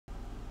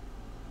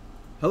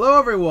Hello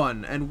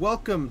everyone, and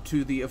welcome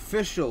to the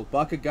official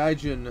Baka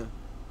Gaijin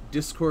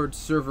Discord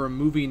server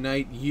movie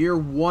night year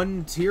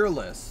 1 tier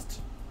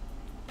list.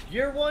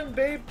 Year 1,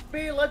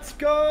 baby, let's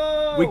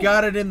go! We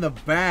got it in the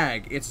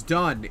bag. It's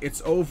done.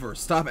 It's over.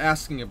 Stop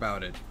asking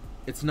about it.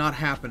 It's not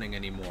happening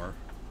anymore.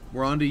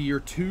 We're on to year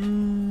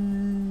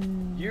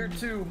 2. Year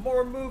 2,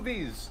 more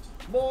movies!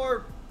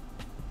 More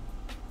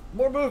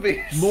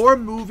movies! More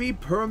movie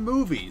per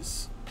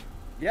movies.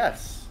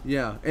 Yes.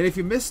 Yeah, and if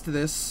you missed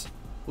this,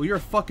 well, you're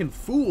a fucking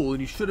fool, and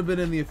you should have been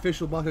in the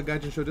official Baka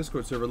Gaijin Show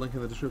Discord server, link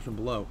in the description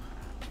below.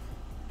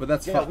 But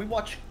that's yeah. We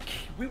watch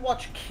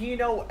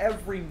Kino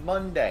every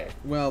Monday.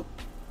 Well,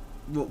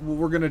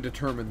 we're gonna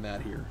determine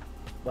that here.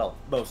 Well,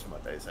 most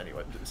Mondays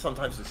anyway.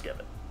 Sometimes we skip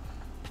it.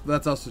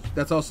 That's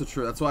also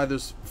true. That's why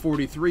there's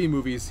 43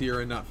 movies here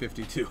and not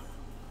 52.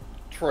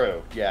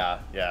 True. Yeah.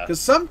 Because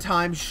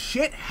sometimes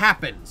shit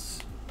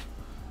happens.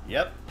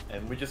 Yep.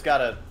 And we just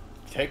gotta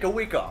take a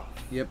week off.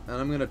 Yep. And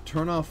I'm gonna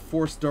turn off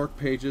Force Dark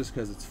Pages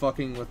because it's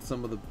fucking with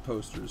some of the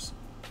posters.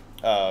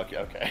 Oh,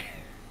 okay.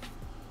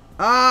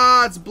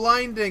 Ah, it's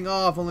blinding.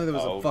 Oh, if only there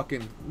was a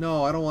fucking...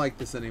 No, I don't like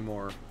this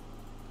anymore.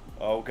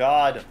 Oh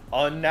god,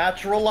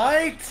 unnatural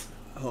light!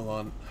 Hold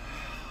on.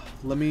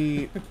 Let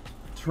me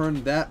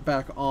turn that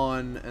back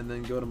on and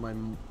then go to my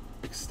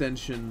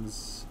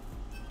extensions.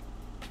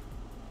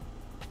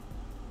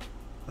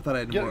 I thought I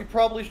had more. You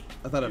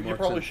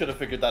probably should have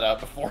figured that out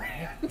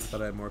beforehand. I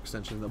thought I had more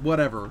extensions.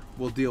 Whatever.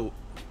 We'll deal.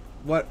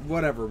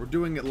 Whatever. We're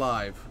doing it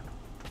live.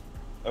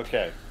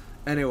 Okay.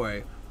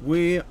 Anyway,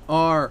 we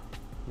are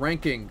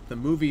ranking the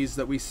movies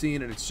that we've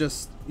seen, and it's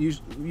just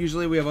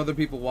usually we have other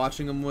people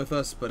watching them with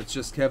us, but it's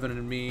just Kevin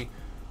and me,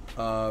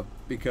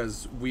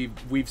 because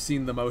we've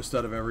seen the most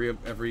out of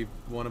every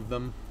one of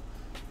them.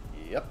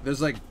 Yep.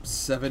 There's like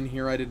 7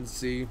 here I didn't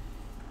see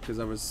because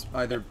I was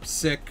either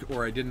sick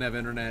or I didn't have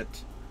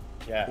internet.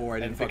 Yeah. Or I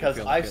didn't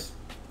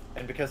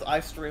And because I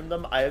streamed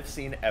them, I have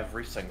seen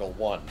every single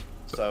one.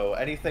 So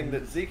anything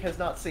that Zeke has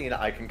not seen,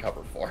 I can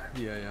cover for.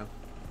 Yeah.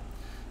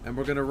 And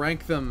we're gonna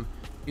rank them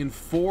in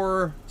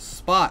 4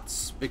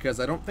 spots because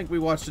I don't think we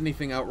watched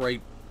anything outright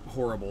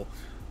horrible.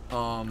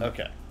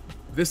 Okay.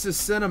 This is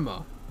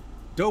cinema.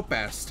 Dope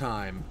ass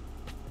time.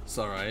 It's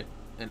alright.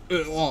 And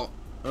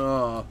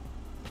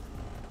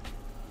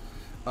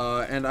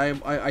and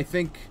I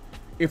think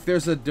if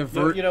there's a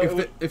divert,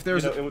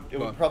 it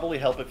would probably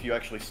help if you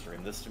actually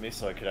streamed this to me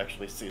so I could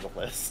actually see the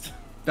list.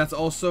 That's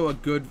also a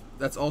good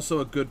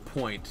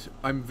point.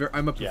 I'm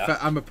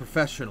a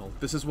professional.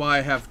 This is why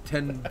I have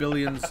 10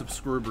 billion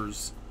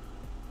subscribers.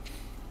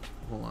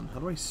 Hold on. How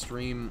do I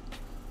stream?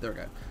 There we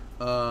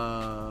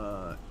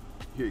go.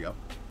 Here you go.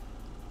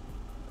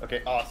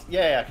 Okay, awesome.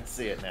 Yeah, I can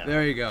see it now.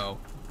 There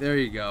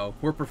you go.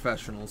 We're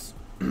professionals.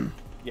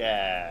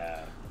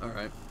 Yeah.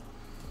 Alright.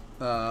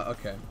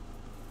 Okay.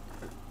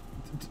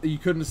 You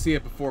couldn't see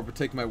it before, but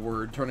take my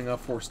word. Turning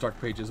off Force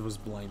Dark Pages was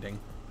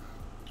blinding.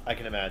 I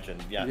can imagine.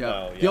 Yeah.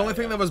 The only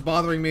thing that was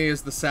bothering me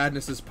is the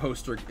Sadness's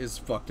poster is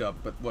fucked up,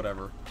 but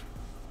whatever.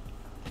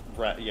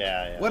 Right.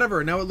 Yeah.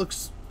 Whatever. Now it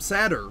looks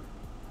sadder,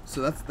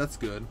 so that's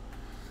good.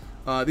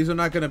 These are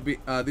not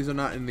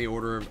in the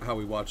order of how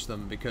we watch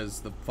them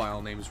because the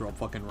file names are all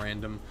fucking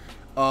random.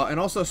 And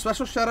also,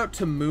 special shout out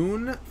to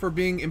Moon for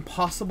being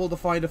impossible to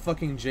find a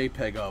fucking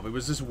JPEG of. It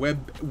was just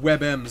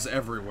WebMs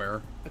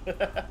everywhere,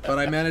 but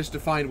I managed to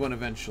find one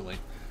eventually.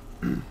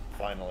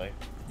 Finally.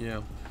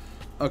 Yeah.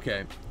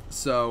 Okay.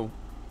 So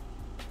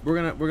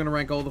we're gonna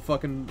rank all the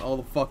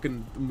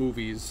fucking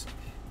movies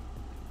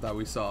that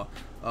we saw.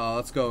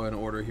 Let's go in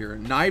order here.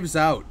 Knives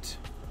Out.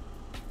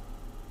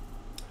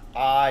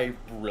 I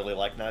really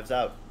like Knives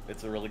Out.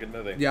 It's a really good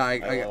movie. Yeah, I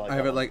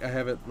have it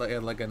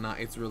like a not.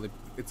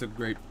 It's a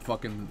great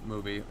fucking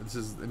movie. This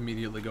is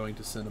immediately going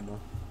to cinema.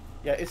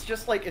 Yeah, it's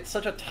just like it's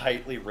such a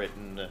tightly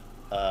written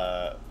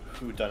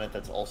whodunit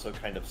that's also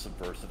kind of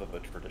subversive of a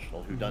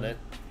traditional whodunit.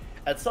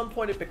 At some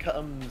point, it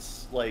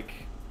becomes like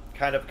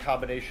kind of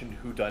combination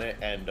whodunit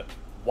and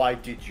why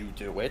did you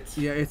do it?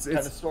 Yeah, it's kind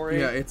of story.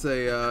 Yeah, it's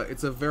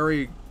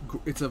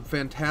a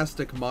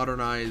fantastic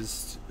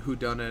modernized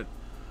whodunit.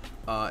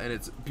 And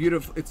it's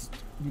beautiful. It's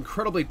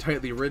incredibly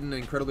tightly written,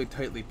 incredibly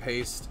tightly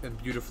paced,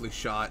 and beautifully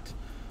shot.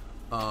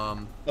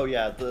 Oh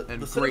yeah, the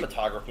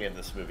cinematography in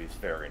this movie is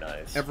very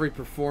nice. Every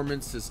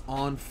performance is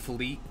on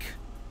fleek.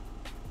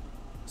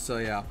 So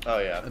yeah. Oh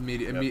yeah.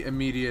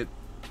 Immediate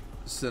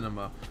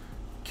cinema.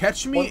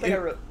 Catch me.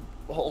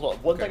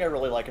 One thing I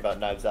really like about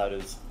Knives Out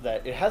is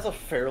that it has a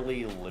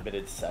fairly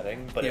limited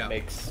setting, but it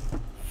makes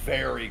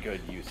very good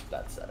use of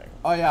that setting.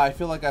 Oh yeah, I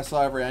feel like I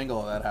saw every angle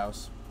of that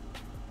house.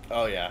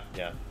 Oh yeah.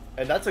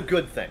 And that's a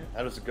good thing.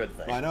 That is a good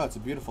thing. Well, I know, it's a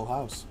beautiful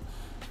house.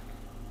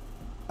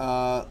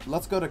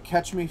 Let's go to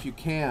Catch Me If You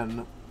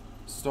Can,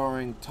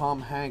 starring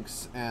Tom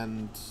Hanks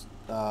and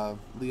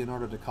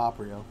Leonardo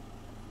DiCaprio.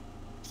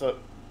 So,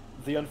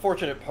 the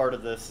unfortunate part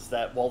of this is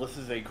that while this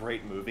is a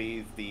great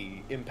movie,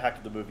 the impact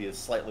of the movie is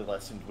slightly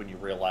lessened when you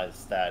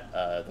realize that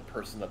the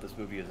person that this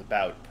movie is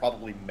about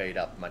probably made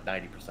up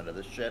 90% of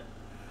this shit.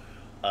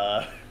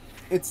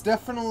 It's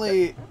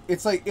definitely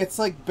it's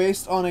like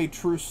based on a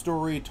true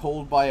story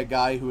told by a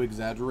guy who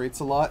exaggerates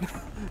a lot.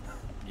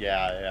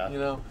 Yeah, yeah. You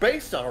know,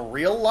 based on a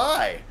real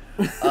lie.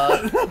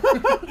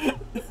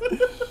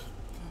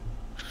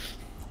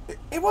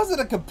 It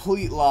wasn't a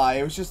complete lie.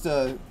 It was just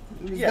a.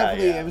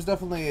 It was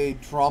definitely a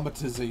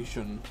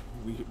dramatization.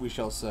 We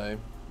shall say.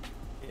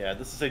 Yeah,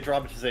 this is a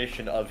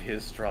dramatization of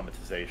his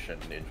dramatization.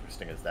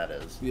 Interesting as that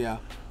is. Yeah.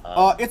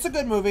 It's a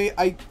good movie.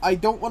 I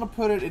don't want to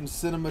put it in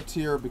cinema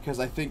tier because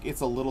I think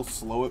it's a little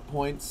slow at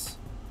points.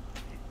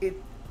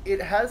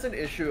 It has an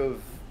issue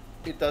of.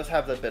 It does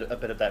have a bit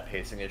of that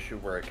pacing issue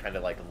where it kind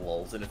of like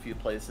lulls in a few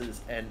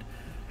places. And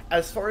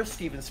as far as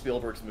Steven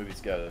Spielberg's movies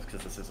goes,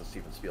 because this is a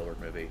Steven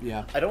Spielberg movie,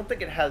 yeah, I don't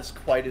think it has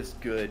quite as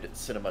good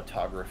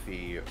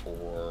cinematography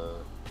or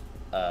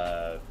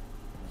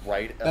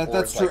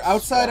that's true. Like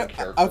Outside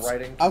of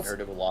writing compared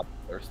to a lot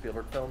of other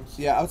Spielberg films.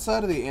 Yeah,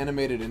 outside of the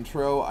animated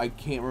intro, I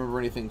can't remember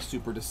anything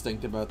super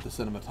distinct about the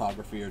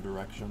cinematography or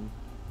direction.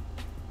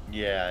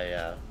 Yeah,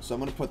 yeah. So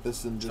I'm gonna put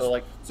this in just.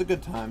 It's a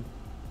good time.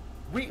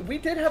 We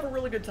did have a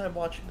really good time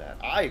watching that.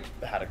 I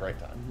had a great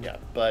time, yeah.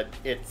 But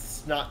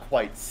it's not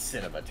quite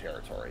cinema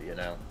territory, you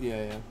know?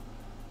 Yeah, yeah.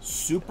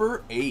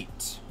 Super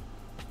 8.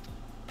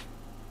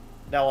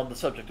 Now, on the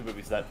subject of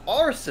movies that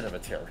are cinema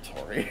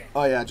territory...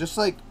 Oh, yeah, just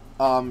like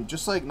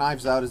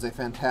Knives Out is a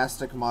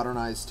fantastic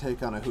modernized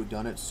take on a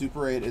whodunit,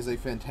 Super 8 is a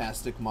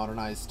fantastic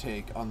modernized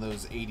take on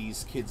those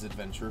 80s kids'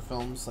 adventure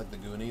films, like The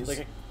Goonies.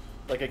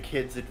 Like a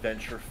kids'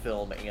 adventure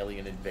film,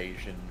 alien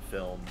invasion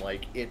film.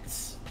 Like,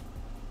 it's...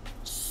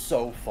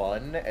 so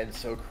fun and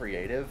so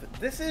creative.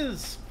 This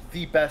is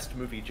the best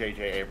movie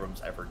J.J. Abrams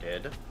ever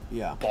did.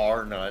 Yeah.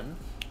 Bar none.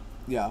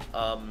 Yeah.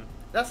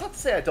 That's not to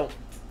say I don't...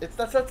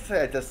 That's not to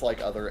say I dislike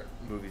other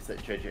movies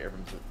that J.J.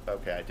 Abrams...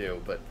 Okay, I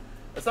do, but...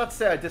 That's not to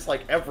say I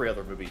dislike every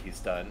other movie he's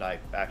done. I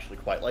actually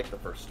quite like the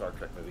first Star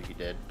Trek movie he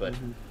did, but...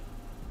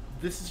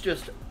 This is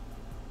just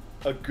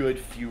a good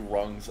few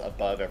rungs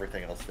above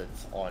everything else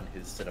that's on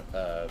his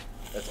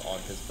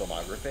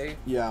filmography.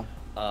 Yeah.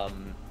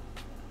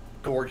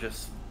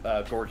 Gorgeous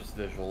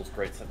visuals,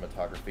 great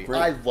cinematography.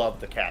 I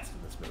love the cast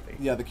in this movie.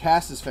 Yeah, the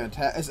cast is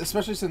fantastic,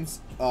 especially since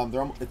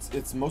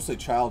it's mostly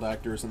child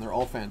actors and they're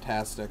all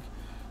fantastic.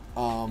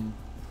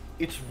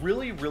 It's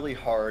really, really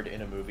hard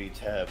in a movie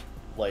to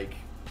like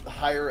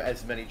hire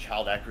as many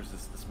child actors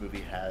as this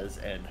movie has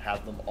and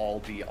have them all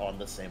be on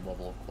the same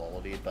level of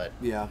quality. But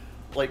yeah,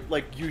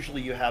 like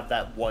usually you have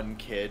that one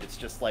kid. It's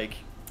just like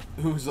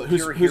who's their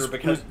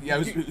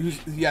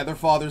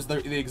father's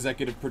the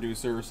executive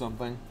producer or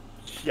something.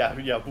 Yeah.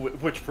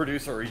 Which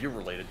producer are you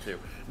related to?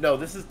 No,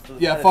 this is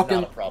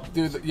fucking not a problem.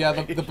 Dude,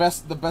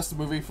 the best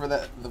movie for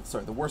that.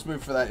 The worst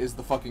movie for that is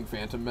the fucking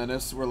Phantom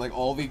Menace, where like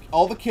all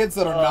the kids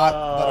that are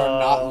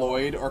not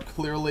Lloyd are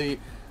clearly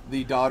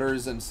the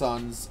daughters and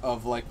sons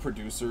of like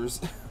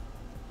producers.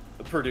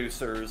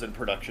 Producers and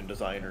production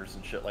designers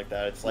and shit like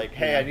that. It's like,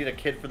 hey, I need a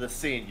kid for this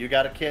scene. You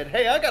got a kid?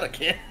 Hey, I got a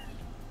kid.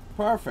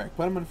 Perfect.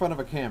 Put him in front of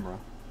a camera.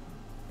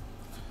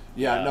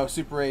 Yeah, no,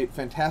 Super 8,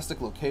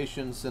 fantastic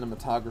location,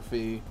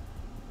 cinematography,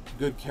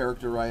 good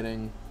character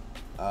writing.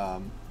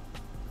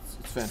 It's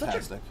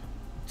fantastic.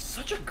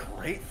 Such a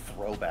great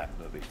throwback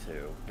movie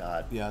too.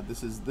 God. Yeah,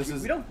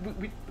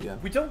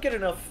 we don't get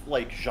enough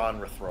like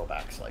genre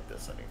throwbacks like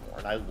this anymore,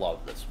 and I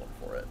love this one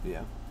for it.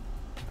 Yeah.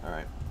 All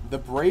right. The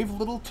Brave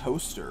Little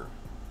Toaster.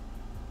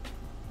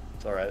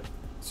 It's all right.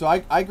 So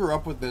I grew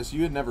up with this.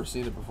 You had never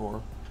seen it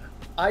before.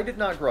 I did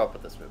not grow up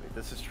with this movie.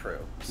 This is true.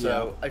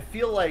 So I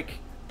feel like,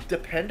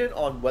 dependent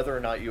on whether or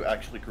not you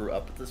actually grew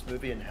up with this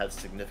movie and have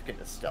significant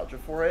nostalgia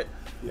for it,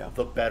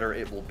 the better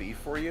it will be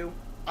for you.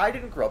 I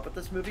didn't grow up with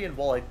this movie, and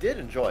while I did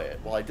enjoy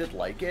it, while I did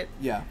like it,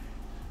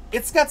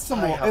 it's got some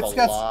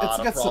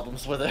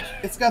problems with it.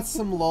 It's got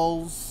some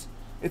lulls.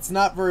 It's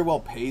not very well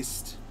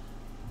paced.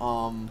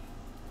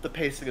 The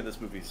pacing of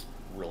this movie's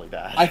really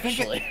bad. I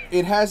think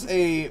it has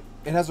a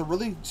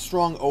really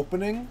strong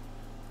opening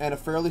and a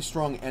fairly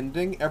strong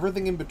ending.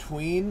 Everything in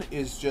between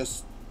is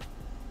just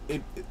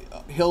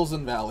hills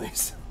and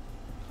valleys.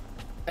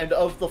 And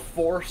of the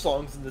 4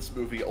 songs in this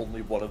movie,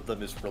 only one of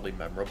them is really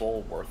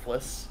memorable,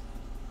 Worthless.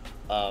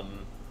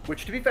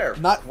 Which, to be fair,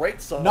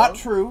 great song. Not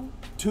true.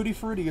 Tutti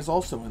Frutti is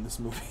also in this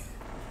movie.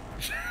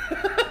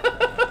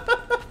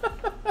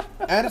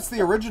 And it's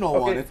the original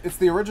one. It's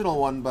the original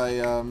one by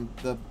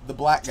the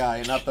black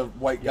guy, not the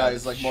white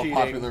guy's like more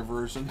popular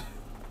version.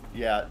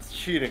 Yeah, it's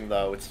cheating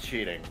though. It's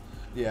cheating.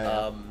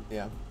 Yeah.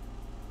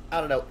 I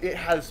don't know. It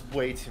has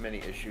way too many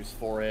issues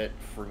for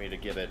me to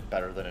give it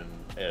better than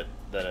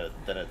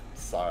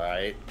it's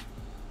alright.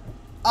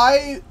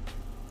 I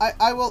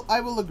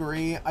will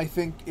agree. I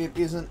think it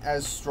isn't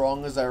as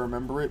strong as I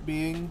remember it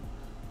being.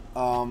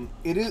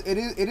 It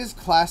is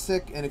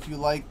classic, and if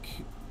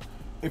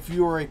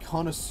you are a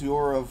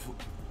connoisseur of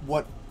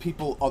what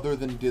people other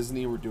than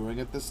Disney were doing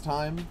at this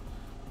time,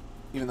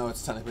 even though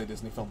it's technically a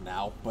Disney film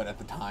now, but at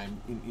the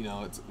time,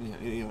 it's what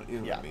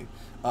I mean.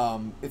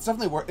 It's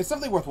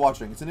definitely worth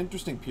watching. It's an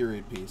interesting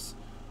period piece.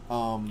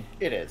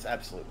 It is,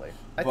 absolutely.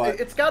 But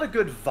It's got a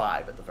good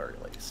vibe at the very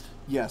least.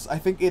 yes, I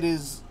think it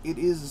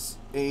is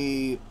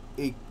a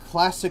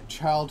classic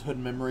childhood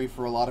memory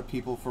for a lot of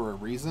people for a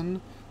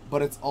reason,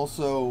 but it's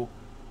also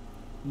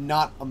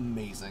not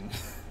amazing.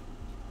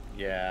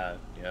 Yeah.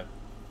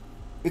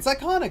 It's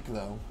iconic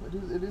though.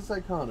 It is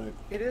iconic.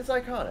 It is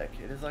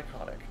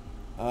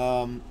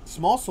iconic.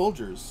 Small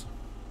Soldiers.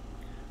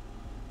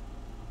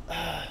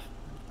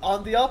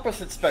 On the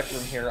opposite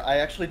spectrum here, I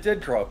actually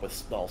did grow up with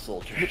Small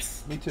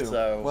Soldiers. Me too.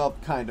 So, well,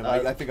 kind of.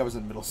 I think I was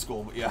in middle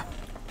school, but yeah.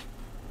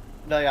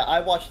 No, yeah, I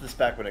watched this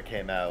back when it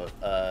came out.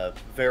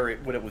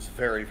 When it was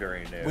very,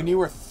 very new. When you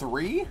were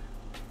 3?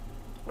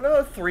 When I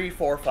was 3,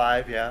 4,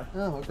 5, yeah.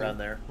 Oh, okay. Around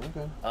there.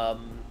 Okay.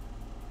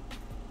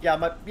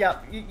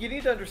 You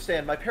need to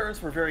understand. My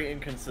parents were very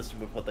inconsistent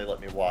with what they let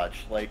me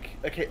watch. Like,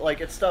 okay,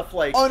 like it's stuff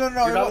like. Oh no!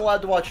 You're not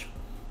allowed to watch.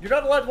 You're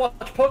not allowed to watch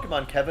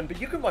Pokemon, Kevin, but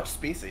you can watch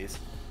Species.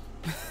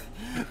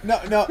 No.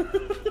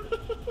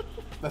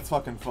 That's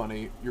fucking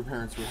funny. Your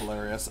parents were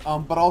hilarious.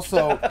 But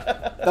also,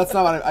 that's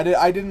not what I did.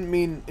 I didn't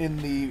mean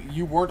in the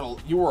you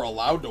were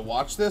allowed to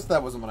watch this.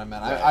 That wasn't what I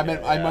meant.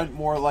 I meant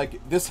more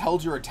like this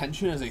held your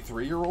attention as a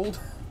 3-year-old.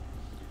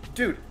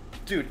 Dude,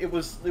 it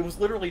was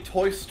literally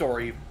Toy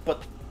Story,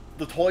 but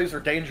the toys are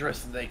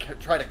dangerous and they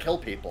try to kill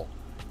people.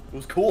 It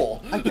was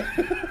cool.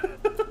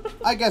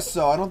 I guess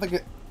so. I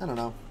don't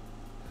know.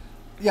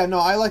 Yeah, no,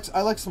 I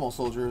like Small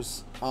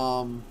Soldiers.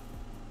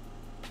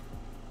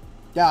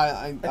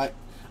 Yeah,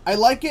 I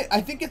like it.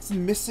 I think it's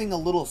missing a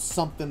little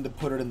something to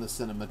put it in the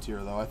cinema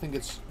tier, though. I think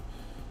it's,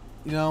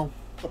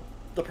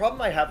 The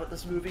problem I have with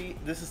this movie,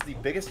 this is the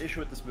biggest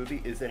issue with this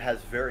movie, is it has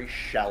very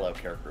shallow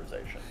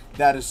characterization.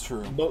 That is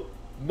true.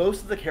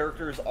 Most of the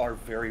characters are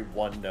very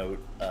one-note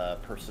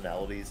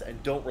personalities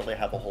and don't really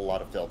have a whole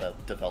lot of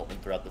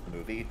development throughout the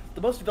movie.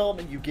 The most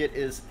development you get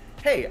is,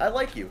 hey, I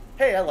like you.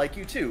 Hey, I like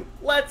you too.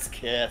 Let's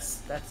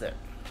kiss. That's it.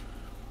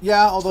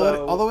 Yeah,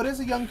 although it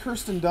is a young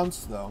Kirsten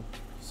Dunst, though.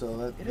 So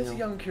that it is a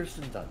young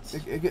Kirsten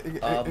Dunst. It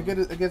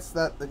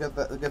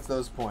gets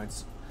those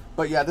points.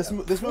 But yeah, this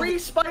movie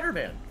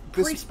Pre-Spider-Man.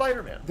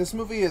 This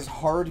movie is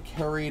hard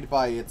carried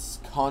by its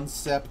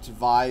concept,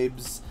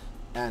 vibes,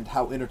 and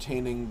how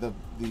entertaining the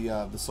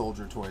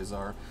soldier toys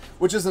are.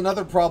 Which is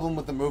another problem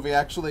with the movie.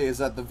 Actually, is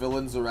that the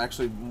villains are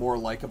actually more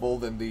likable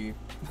than the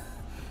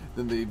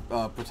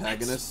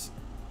protagonists.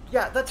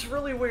 That's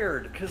really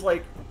weird because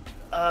like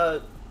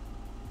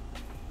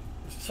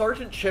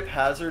Sergeant Chip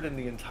Hazard and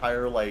the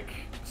entire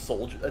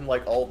soldier and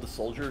all of the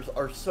soldiers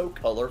are so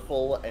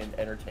colorful and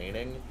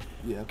entertaining.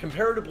 Yeah.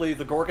 Comparatively,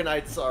 the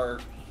Gorgonites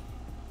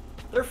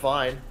they're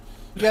fine.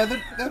 Yeah,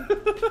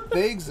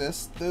 they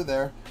exist. They're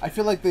there. I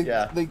feel like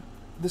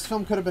this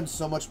film could have been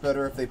so much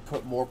better if they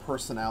put more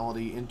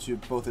personality into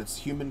both its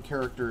human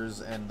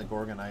characters and the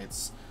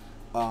Gorgonites.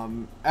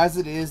 As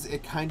it is,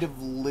 it kind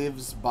of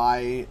lives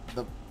by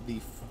the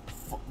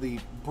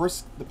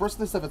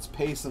briskness of its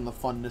pace and the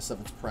funness of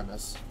its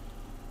premise.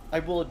 I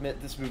will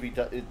admit this movie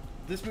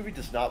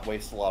does not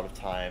waste a lot of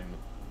time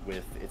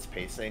with its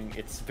pacing.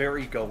 It's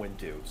very go and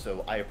do,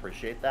 so I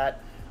appreciate that.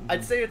 Mm-hmm.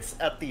 I'd say it's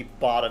at the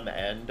bottom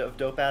end of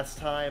dope ass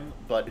time,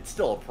 but it's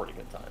still a pretty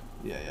good time.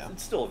 Yeah.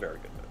 It's still a very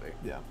good movie.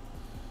 Yeah.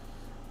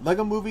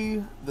 Lego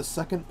Movie, the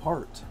second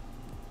part.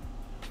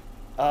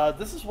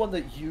 This is one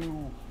that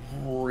you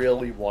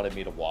really wanted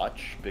me to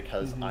watch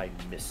because I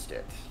missed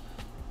it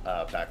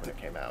back when it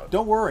came out.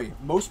 Don't worry,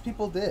 most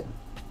people did.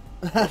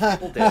 Most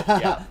people did,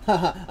 yeah.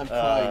 I'm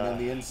crying on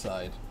the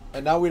inside.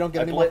 And now we don't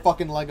get any more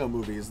fucking Lego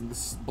movies, and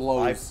this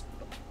blows.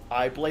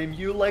 I blame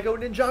you, Lego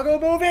Ninjago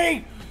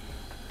movie!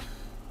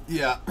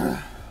 Yeah.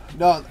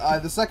 No,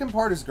 the second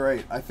part is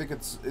great. I think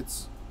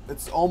it's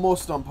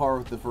almost on par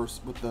with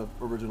the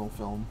original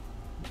film.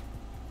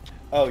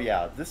 Oh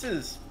yeah, this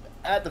is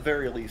at the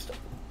very least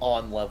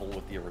on level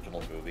with the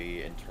original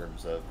movie in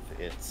terms of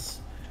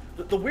its.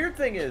 The weird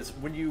thing is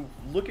when you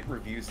look at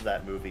reviews of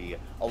that movie,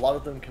 a lot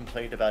of them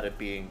complained about it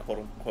being quote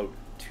unquote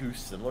too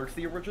similar to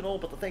the original.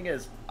 But the thing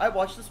is, I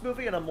watched this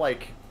movie and I'm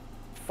like,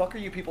 "Fuck are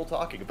you people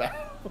talking about?"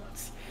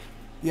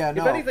 Yeah,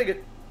 no.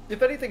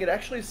 If anything, it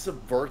actually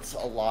subverts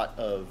a lot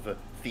of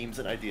themes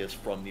and ideas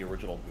from the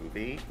original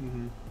movie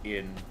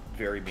in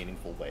very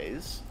meaningful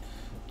ways.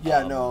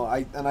 Yeah, no,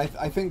 I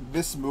think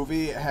this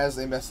movie has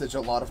a message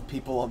a lot of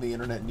people on the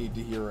internet need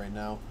to hear right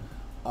now,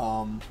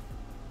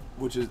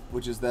 which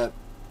is that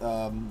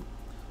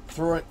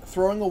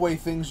throwing away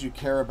things you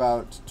care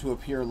about to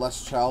appear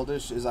less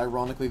childish is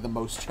ironically the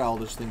most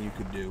childish thing you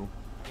could do.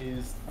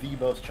 Is the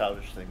most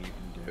childish thing you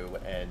can do,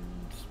 and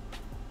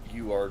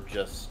you are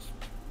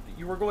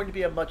going to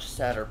be a much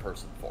sadder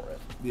person for it.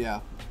 Yeah,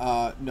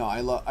 no,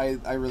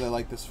 I really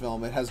like this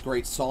film. It has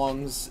great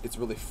songs. It's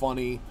really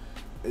funny.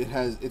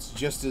 It's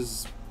just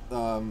as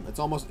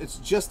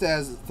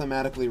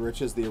thematically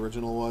rich as the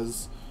original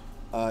was.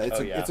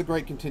 It's a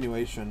great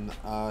continuation.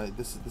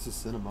 This is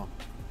cinema.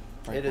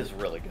 Frankly. It is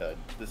really good.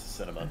 This is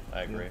cinema.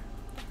 I agree.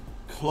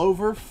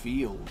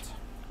 Cloverfield.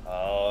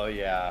 Oh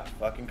yeah,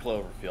 fucking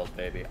Cloverfield,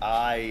 baby.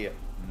 I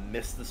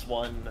missed this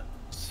one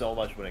so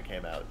much when it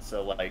came out.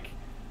 So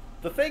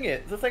the thing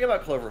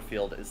about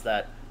Cloverfield is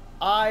that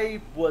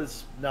I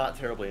was not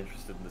terribly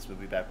interested in this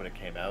movie back when it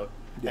came out,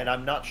 Yeah. and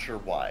I'm not sure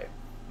why.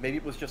 Maybe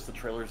it was just the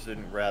trailers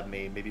didn't grab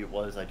me. Maybe it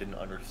was I didn't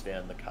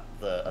understand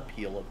the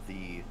appeal of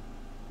the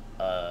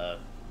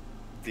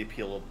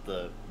appeal of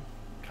the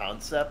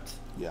concept.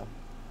 Yeah.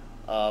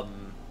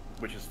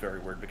 Which is very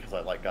weird because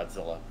I like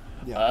Godzilla.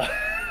 Yeah.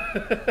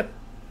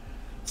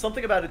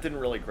 Something about it didn't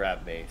really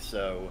grab me,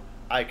 so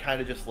I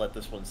kind of just let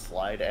this one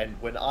slide.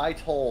 And when I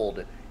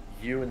told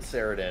you and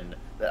Saradin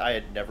that I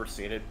had never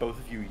seen it, both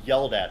of you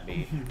yelled at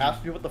me,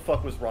 asked me what the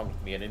fuck was wrong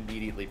with me, and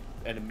immediately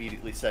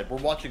said, "We're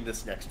watching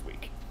this next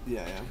week."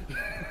 Yeah.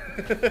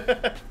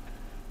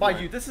 Mind Right.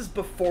 you, this is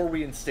before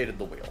we instated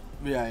the wheel.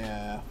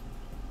 Yeah.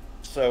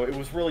 So it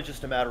was really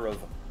just a matter of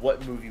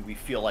what movie we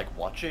feel like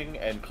watching,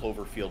 and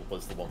Cloverfield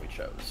was the one we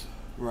chose.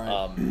 Right.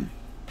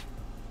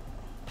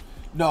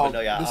 No, No,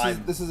 yeah,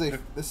 this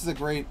is a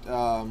great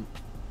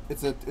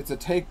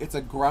it's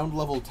a ground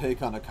level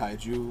take on a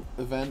kaiju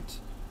event,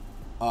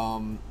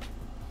 and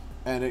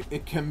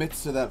it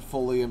commits to that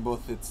fully in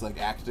both its like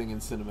acting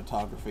and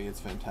cinematography. It's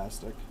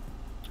fantastic.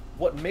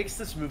 What makes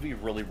this movie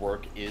really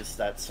work is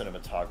that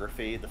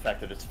cinematography, the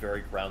fact that it's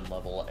very ground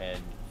level and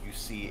you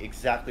see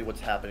exactly what's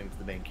happening to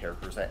the main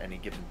characters at any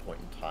given point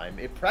in time.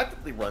 It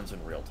practically runs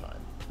in real time.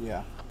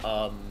 Yeah.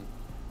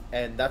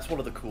 And that's one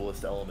of the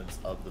coolest elements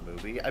of the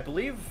movie. I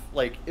believe,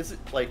 isn't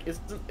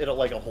it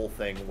a whole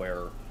thing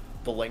where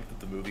the length of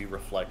the movie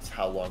reflects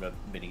how long a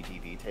mini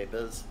DV tape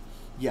is?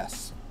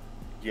 Yes.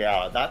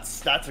 Yeah,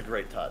 that's a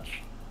great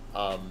touch.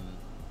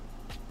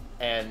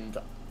 And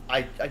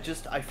I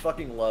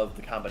fucking love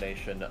the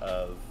combination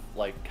of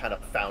kind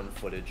of found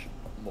footage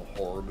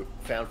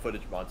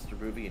monster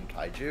movie and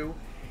kaiju.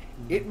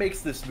 It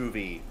makes this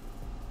movie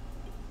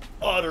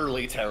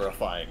utterly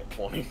terrifying at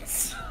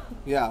points.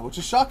 Yeah, which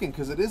is shocking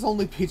because it is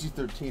only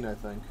PG-13, I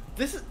think.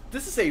 This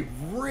is a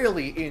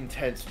really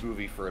intense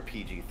movie for a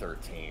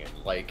PG-13.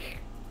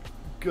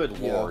 Good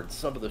lord,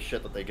 some of the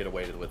shit that they get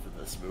away with in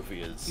this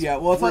movie is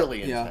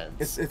really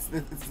intense. It's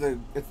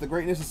the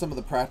greatness of some of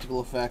the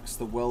practical effects,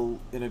 the well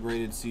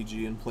integrated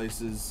CG in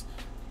places,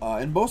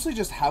 and mostly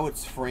just how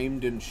it's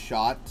framed and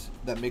shot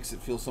that makes it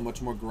feel so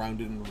much more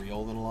grounded and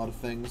real than a lot of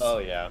things. Oh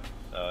yeah.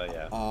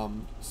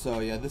 So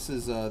yeah, this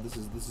is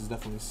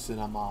definitely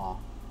cinema.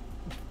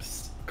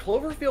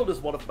 Cloverfield is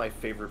one of my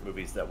favorite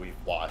movies that we've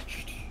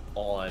watched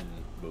on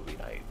movie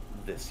night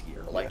this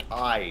year.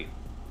 I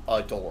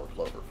adore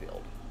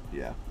Cloverfield.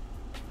 Yeah.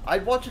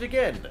 I'd watch it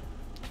again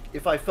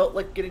if I felt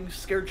like getting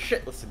scared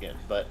shitless again,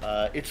 but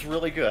it's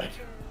really good.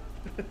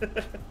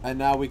 And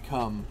now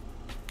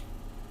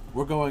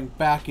we're going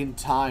back in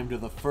time to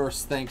the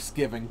first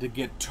Thanksgiving to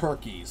get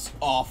turkeys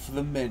off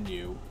the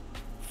menu.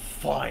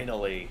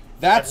 Finally.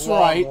 That's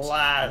right.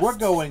 Last. We're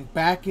going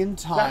back in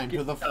time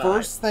to the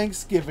first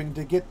Thanksgiving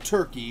to get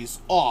turkeys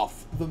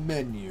off the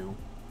menu.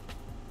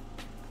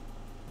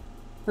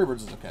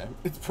 Freebirds is okay.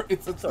 It's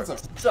all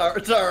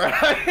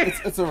right.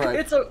 It's all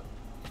right.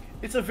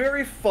 It's a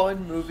very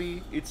fun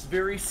movie. It's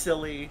very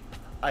silly.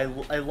 I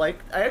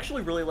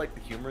actually really like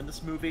the humor in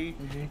this movie.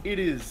 Mm-hmm. It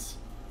is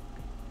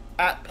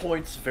at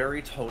points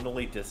very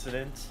tonally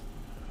dissonant.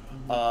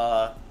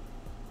 Mm-hmm.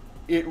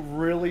 It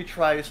really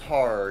tries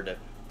hard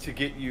to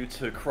get you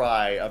to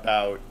cry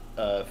about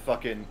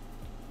fucking.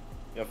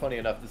 Funny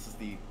enough, this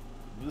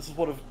is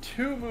one of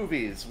two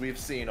movies we've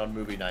seen on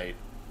movie night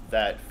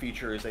that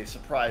features a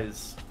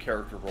surprise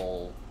character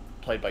role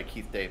played by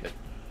Keith David.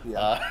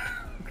 Yeah.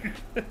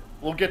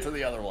 We'll get to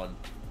the other one.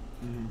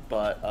 Mm-hmm.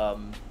 But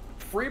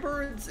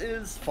Freebirds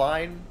is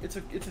fine. It's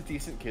a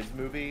decent kids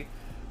movie.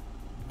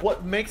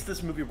 What makes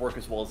this movie work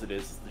as well as it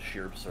is the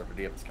sheer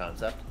absurdity of its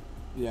concept.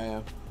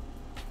 Yeah.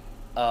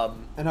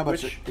 And how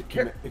much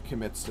it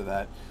commits to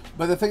that.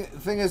 But the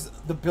thing is,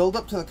 the build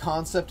up to the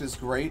concept is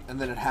great, and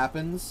then it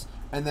happens,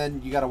 and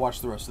then you got to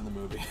watch the rest of the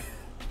movie.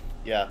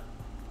 Yeah.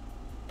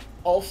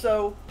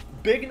 Also,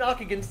 big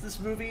knock against this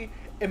movie.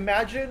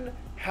 Imagine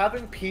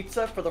having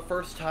pizza for the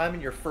first time,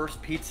 and your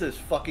first pizza is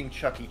fucking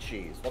Chuck E.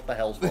 Cheese. What the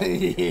hell's wrong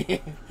with you?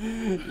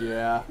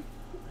 Yeah.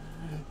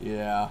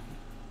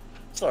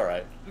 It's all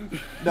right.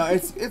 No,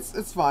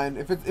 it's fine.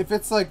 If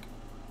it's like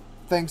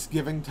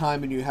Thanksgiving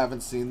time and you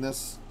haven't seen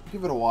this,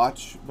 give it a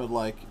watch.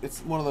 But it's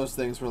one of those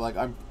things where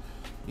I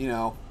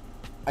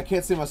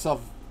can't see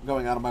myself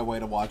going out of my way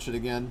to watch it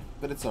again.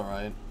 But it's all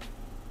right.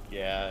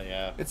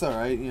 Yeah. It's all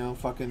right.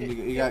 Fucking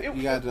you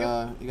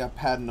got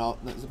Patton.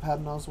 Is it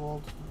Patton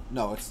Oswalt?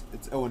 No, it's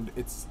Owen.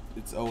 It's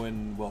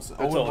Owen Wilson.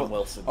 Owen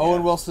Wilson.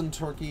 Owen Wilson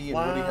turkey and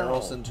Woody Wow.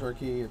 Harrelson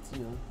turkey. It's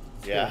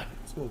Yeah.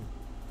 It's good.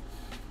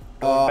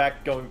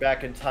 Going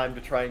back in time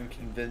to try and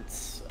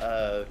convince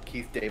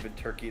Keith David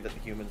Turkey that the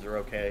humans are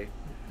okay.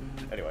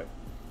 Mm-hmm. Anyway,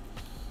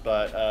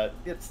 but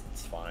it's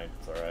fine.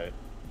 It's all right.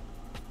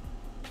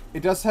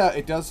 It does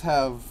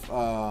have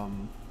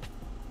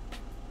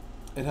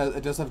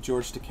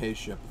George Takei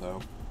ship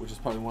though, which is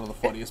probably one of the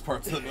funniest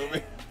parts of the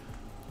movie.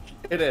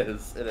 It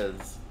is.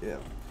 Yeah.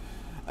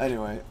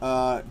 Anyway,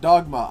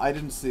 Dogma. I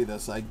didn't see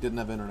this. I didn't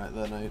have internet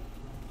that night.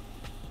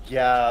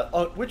 Yeah,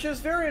 which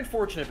is very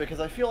unfortunate because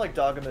I feel like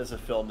Dogma is a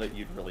film that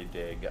you'd really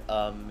dig.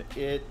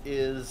 It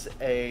is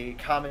a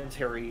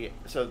commentary.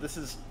 So this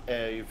is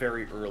a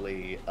very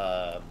early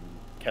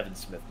Kevin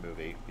Smith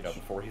movie,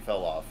 before he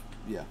fell off.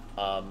 Yeah.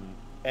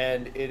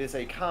 And it is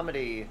a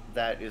comedy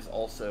that is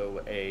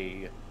also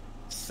a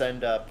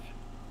send-up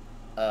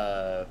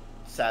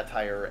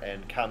satire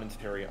and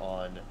commentary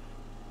on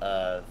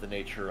the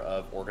nature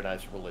of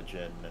organized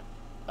religion,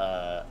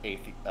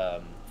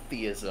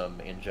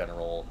 theism in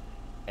general,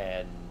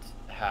 and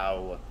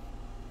how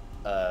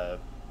the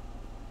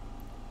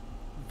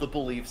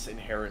beliefs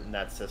inherent in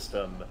that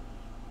system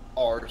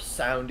are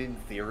sound in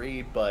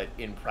theory, but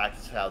in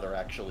practice how they're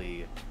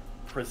actually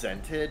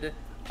presented,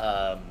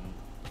 a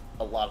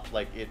lot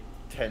it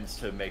tends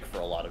to make for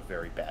a lot of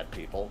very bad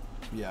people.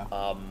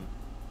 Yeah.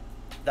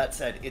 That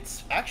said,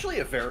 it's actually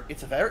a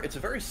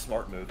very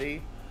smart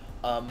movie.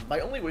 My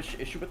only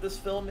issue with this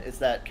film is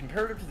that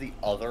comparative to the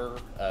other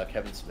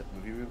Kevin Smith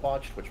movie we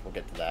watched, which we'll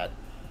get to that,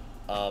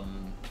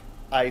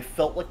 I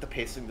felt like the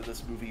pacing of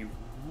this movie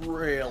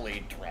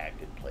really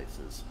dragged in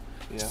places.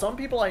 Yeah. Some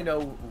people I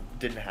know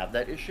didn't have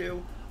that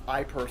issue.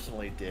 I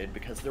personally did,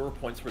 because there were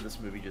points where this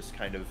movie just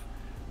kind of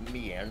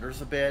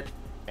meanders a bit,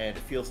 and it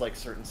feels like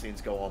certain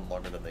scenes go on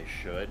longer than they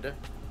should.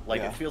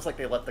 It feels like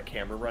they let the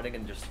camera running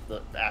and just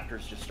the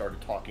actors just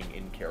started talking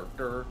in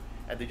character,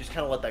 and they just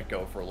kind of let that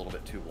go for a little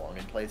bit too long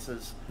in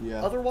places.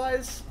 Yeah.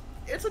 Otherwise,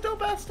 it's a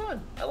dope-ass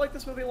time. I like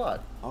this movie a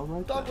lot. All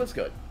right. Dogma's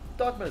good.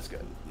 Dogma is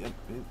good. Yep.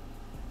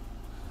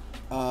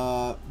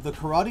 The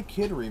Karate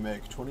Kid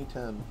remake,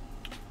 2010.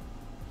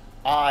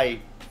 I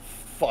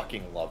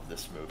fucking love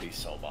this movie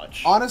so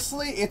much.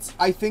 Honestly,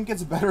 I think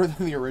it's better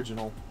than the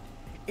original.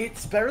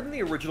 It's better than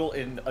the original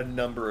in a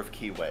number of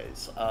key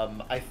ways.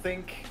 I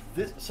think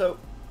this. So,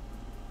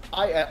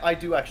 I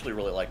do actually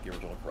really like the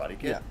original Karate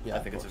Kid. Yeah, I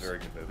think it's a very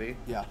good movie.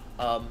 Yeah.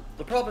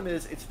 The problem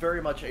is it's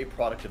very much a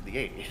product of the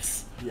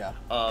 80s. Yeah.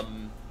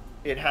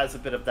 It has a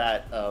bit of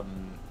that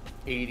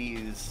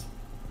 80s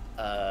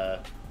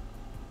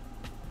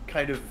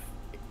kind of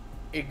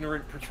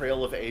ignorant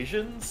portrayal of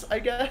Asians, I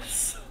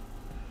guess.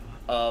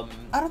 I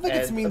don't think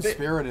it's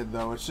mean-spirited,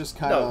 though. It's just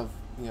kind of,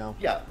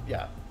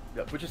 Yeah,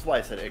 which is why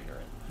I said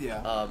ignorant.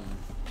 Yeah.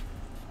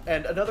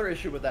 And another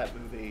issue with that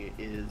movie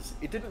is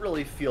it didn't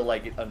really feel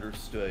like it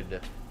understood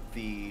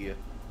the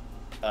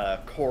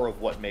core of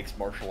what makes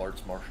martial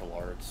arts,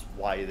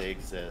 why they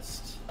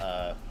exist,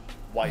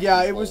 why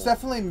it was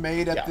definitely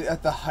made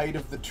at the height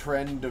of the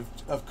trend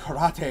of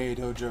karate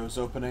dojos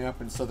opening up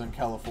in Southern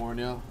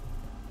California.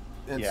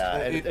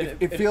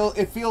 It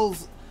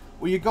feels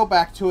when you go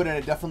back to it, and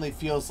it definitely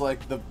feels like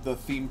the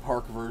theme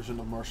park version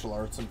of martial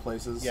arts in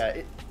places.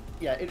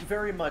 It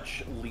very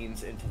much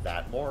leans into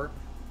that more.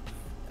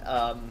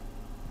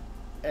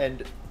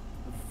 And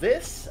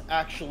this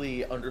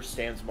actually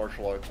understands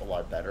martial arts a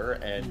lot better,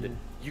 and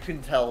you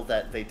can tell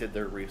that they did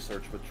their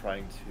research with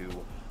trying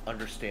to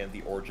understand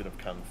the origin of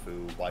Kung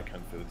Fu, why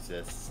Kung Fu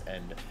exists,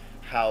 and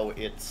how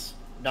it's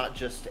not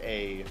just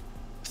a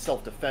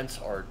self-defense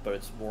art, but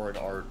it's more an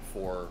art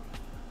for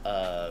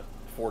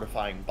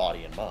fortifying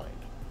body and mind.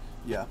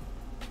 Yeah.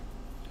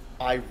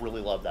 I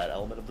really love that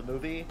element of the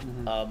movie.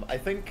 I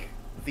think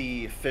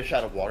the fish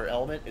out of water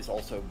element is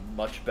also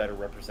much better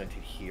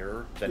represented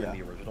here than in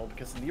the original,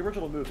 because in the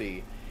original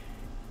movie,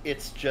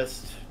 it's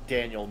just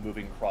Daniel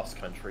moving cross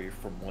country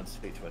from one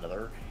state to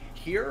another.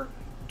 Here,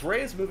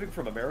 Dre is moving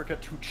from America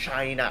to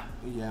China.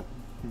 Yeah.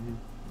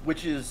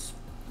 Which is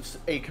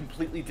a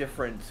completely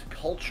different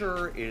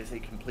culture. It is a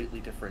completely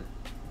different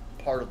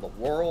part of the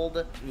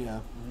world. Yeah.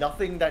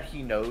 Nothing that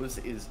he knows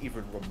is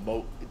even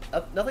remotely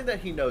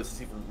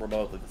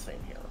the same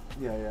here.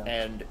 Yeah.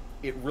 And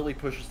it really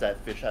pushes that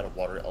fish out of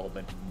water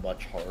element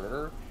much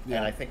harder. Yeah.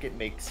 And I think it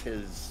makes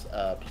his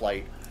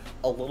plight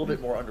a little bit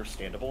more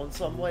understandable in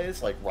some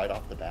ways, like right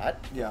off the bat.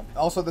 Yeah.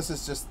 Also,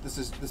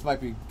 this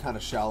might be kind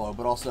of shallow,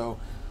 but also,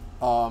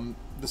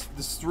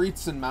 the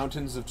streets and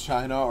mountains of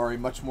China are a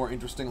much more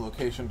interesting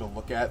location to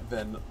look at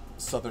than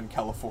Southern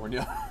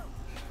California.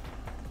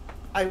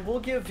 I will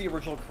give the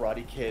original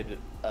Karate Kid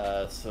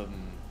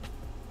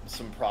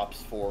some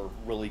props for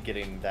really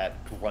getting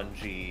that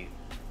grungy,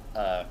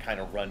 kind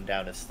of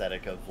rundown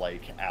aesthetic of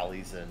like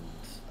alleys and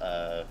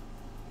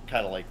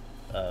kind of like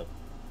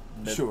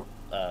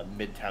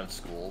midtown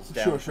schools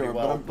down Sure.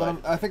 well.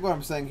 But I think what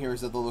I'm saying here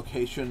is that the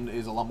location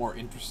is a lot more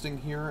interesting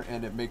here,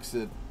 and it makes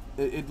it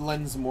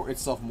lends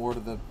itself more to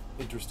the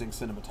interesting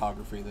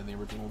cinematography than the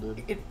original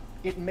did.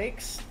 It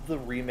makes the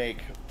remake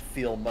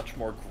feel much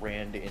more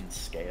grand in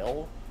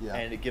scale,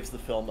 and it gives the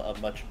film a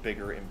much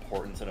bigger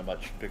importance and a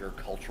much bigger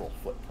cultural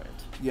footprint.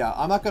 Yeah,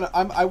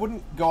 I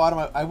wouldn't go out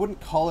of I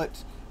wouldn't call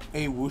it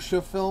a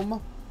wuxia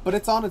film, but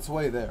it's on its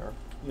way there,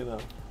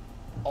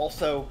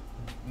 Also,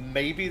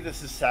 maybe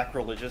this is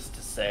sacrilegious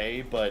to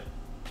say, but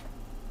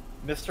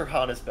Mr.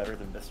 Han is better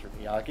than Mr.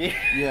 Miyagi.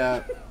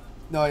 Yeah.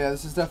 No,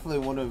 this is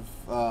definitely one of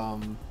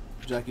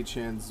Jackie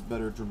Chan's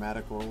better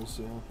dramatic roles,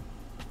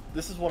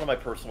 this is one of my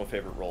personal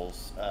favorite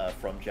roles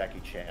from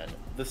Jackie Chan.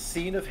 The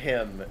scene of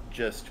him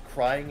just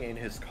crying in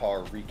his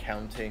car,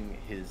 recounting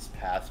his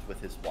past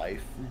with his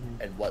wife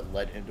and what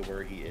led him to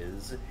where he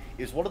is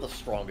one of the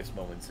strongest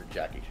moments in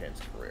Jackie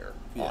Chan's career,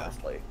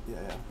 honestly.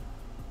 Yeah.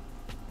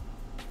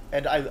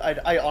 And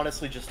I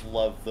honestly just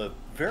love the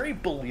very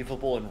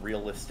believable and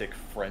realistic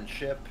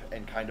friendship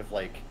and kind of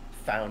like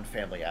found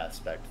family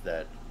aspect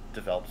that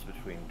develops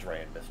between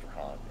Dre and Mr.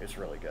 Han. It's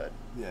really good.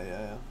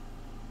 Yeah.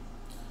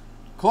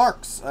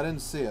 Clerks, I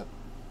didn't see it.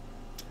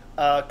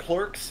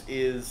 Clerks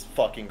is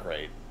fucking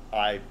great.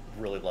 I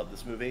really love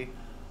this movie.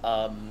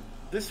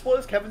 This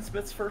was Kevin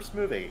Smith's first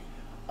movie.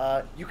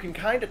 You can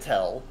kind of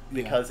tell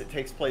because it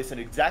takes place in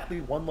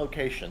exactly one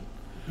location.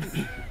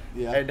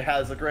 And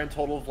has a grand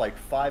total of like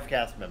 5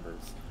 cast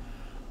members.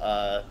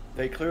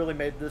 They clearly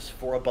made this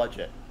for a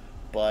budget,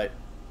 but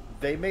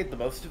they made the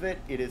most of it.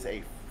 It is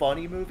a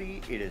funny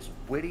movie. It is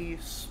witty,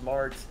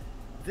 smart.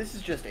 This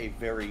is just a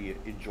very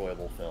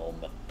enjoyable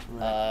film.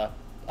 Right.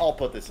 I'll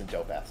put this in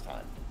dope ass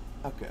time.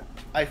 Okay.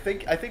 I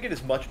think it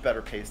is much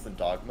better paced than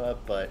Dogma,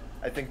 but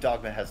I think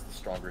Dogma has the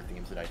stronger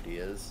themes and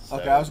ideas. So.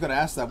 Okay, I was going to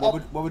ask that.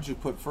 What would you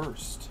put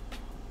first?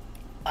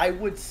 I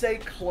would say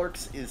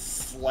Clerks is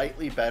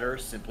slightly better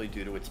simply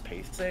due to its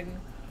pacing,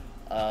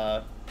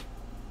 but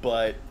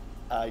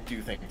I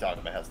do think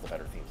Dogma has the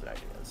better themes and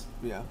ideas.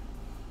 Yeah.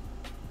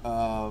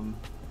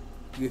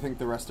 Do you think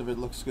the rest of it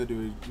looks good? Do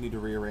we need to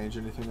rearrange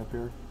anything up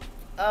here?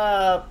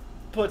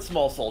 Put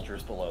Small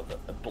Soldiers below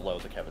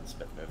the Kevin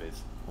Smith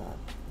movies. Right.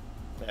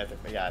 I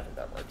think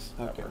that works.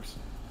 Okay. That works.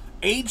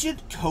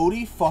 Agent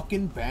Cody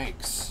fucking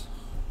Banks.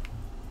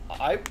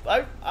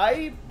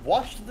 I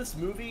watched this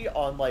movie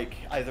on like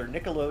either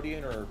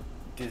Nickelodeon or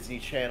Disney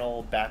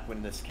Channel back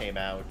when this came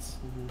out,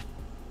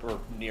 or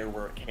near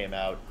where it came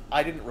out.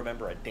 I didn't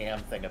remember a damn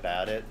thing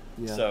about it,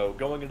 so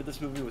going into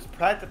this movie was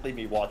practically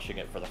me watching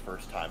it for the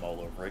first time all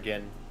over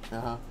again.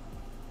 God,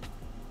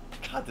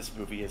 this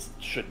movie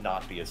should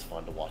not be as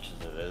fun to watch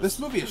as it is. This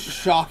movie is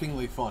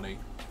shockingly funny.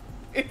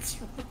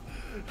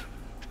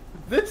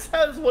 This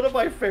has one of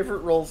my favorite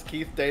roles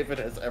Keith David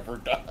has ever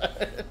done.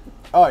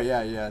 Oh,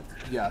 yeah,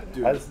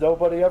 dude. Has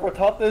nobody ever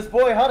taught this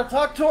boy how to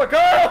talk to a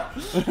girl?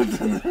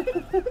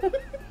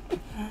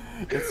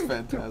 It's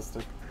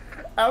fantastic.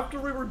 After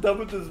we were done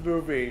with this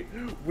movie,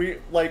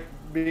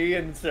 me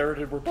and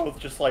Sarah were both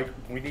just like,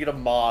 we need a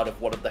mod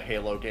of one of the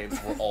Halo games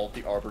where all of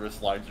the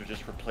Arborist lines are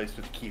just replaced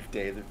with Keith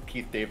David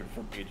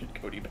from Agent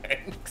Cody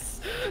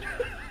Banks.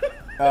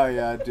 Oh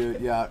yeah,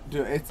 dude.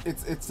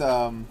 It's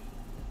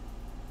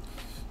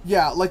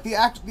yeah, like the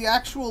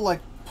actual like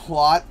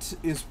plot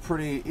is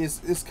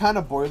kind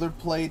of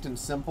boilerplate and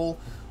simple,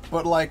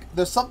 but like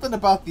there's something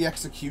about the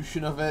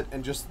execution of it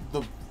and just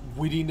the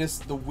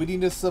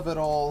wittiness of it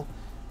all,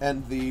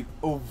 and the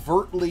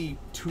overtly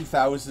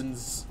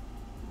 2000s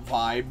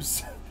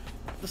vibes.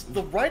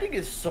 The writing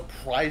is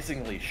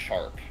surprisingly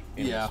sharp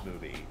in this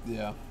movie.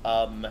 Yeah.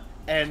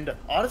 And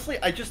honestly,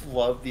 I just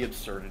love the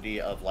absurdity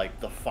of like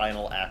the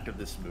final act of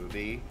this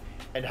movie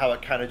and how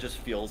it kind of just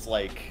feels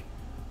like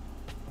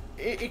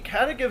it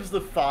kind of gives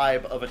the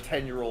vibe of a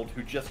 10-year-old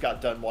who just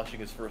got done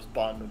watching his first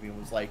Bond movie and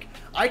was like,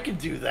 I can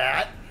do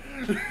that.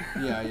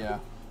 Yeah.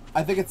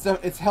 I think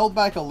it's held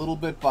back a little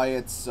bit by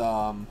its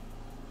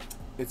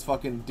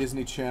fucking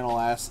Disney Channel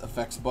ass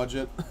effects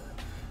budget.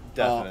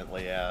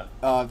 Definitely, yeah.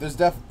 There's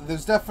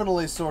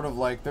definitely sort of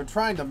like they're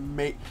trying to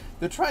make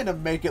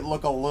it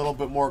look a little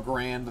bit more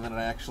grand than it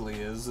actually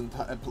is in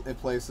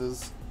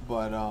places,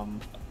 but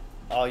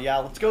oh yeah,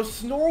 let's go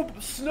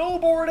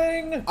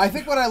snowboarding. I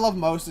think what I love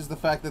most is the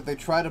fact that they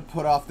try to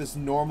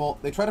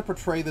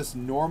portray this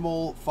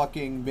normal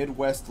fucking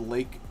Midwest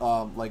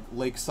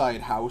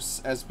lakeside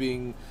house as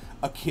being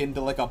akin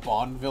to like a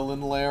Bond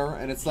villain lair,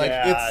 and it's like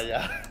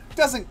it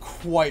doesn't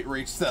quite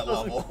reach that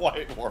level. Doesn't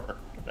quite work.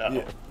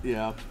 No.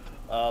 Yeah.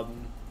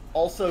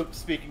 Also,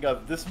 speaking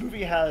of, this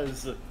movie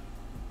has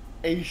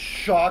a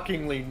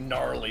shockingly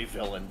gnarly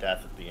villain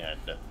death at the end.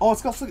 Oh,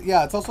 it's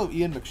also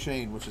Ian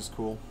McShane, which is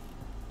cool.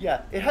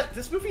 Yeah,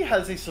 this movie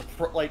has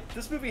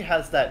this movie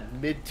has that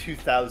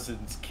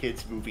mid-2000s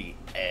kids movie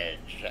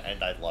edge,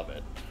 and I love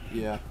it.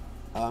 Yeah.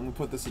 I'm gonna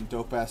put this in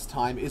dope ass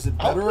time. Is it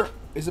better?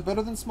 Is it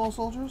better than Small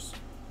Soldiers?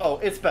 Oh,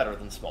 it's better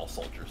than Small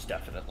Soldiers,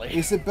 definitely.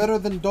 Is it better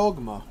than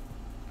Dogma?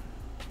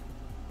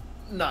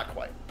 Not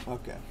quite.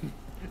 Okay.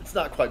 It's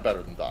not quite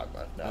better than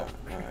Dogma. No.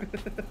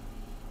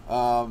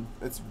 All right.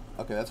 It's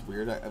okay. That's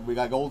weird. We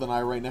got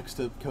GoldenEye right next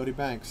to Cody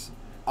Banks.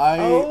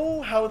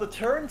 Oh, how the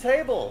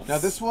turntables! Now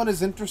this one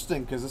is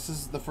interesting because this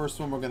is the first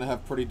one we're gonna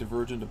have pretty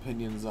divergent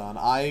opinions on.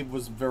 I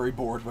was very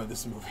bored by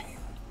this movie.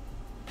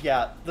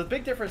 Yeah, the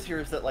big difference here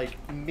is that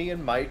like me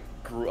and Mike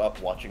grew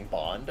up watching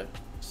Bond,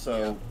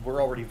 so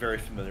we're already very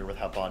familiar with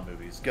how Bond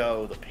movies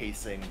go, the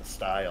pacing, the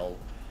style,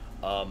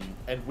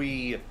 and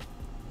me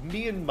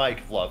and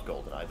Mike love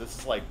GoldenEye. This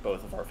is like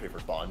both of our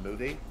favorite Bond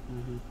movie.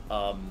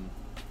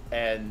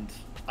 And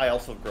I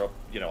also grew up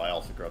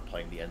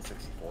playing the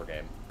N64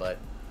 game. But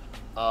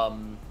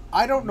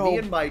I don't know. Me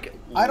and Mike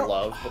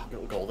love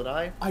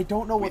GoldenEye. I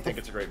don't know what we think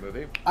it's a great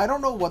movie. I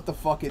don't know what the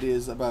fuck it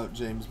is about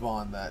James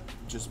Bond that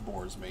just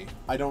bores me.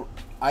 I don't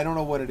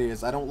know what it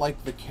is. I don't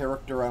like the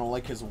character. I don't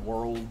like his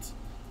world.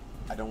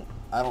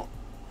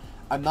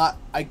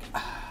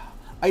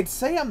 I'd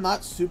say I'm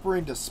not super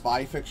into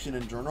spy fiction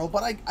in general,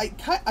 but I'm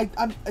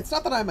it's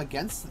not that I'm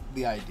against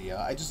the idea.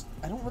 I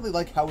don't really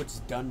like how it's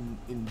done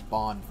in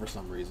Bond for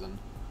some reason.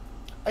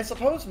 I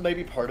suppose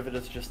maybe part of it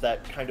is just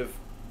that kind of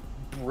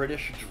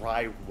British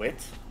dry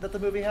wit that the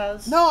movie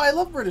has. No, I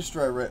love British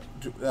dry wit.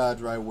 I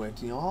like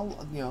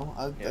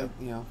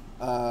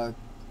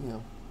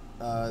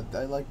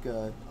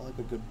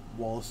a good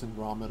Wallace and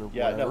Gromit or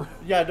whatever.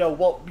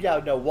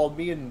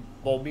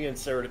 While me and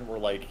Sheridan were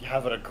like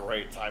having a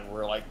great time, we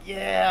were like,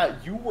 yeah,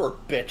 you were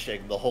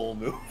bitching the whole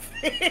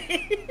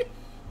movie.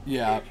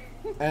 Yeah,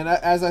 and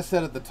as I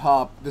said at the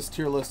top, this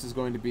tier list is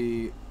going to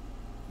be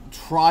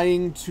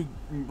trying to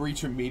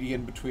reach a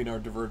median between our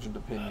divergent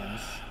opinions.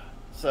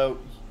 So,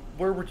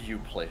 where would you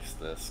place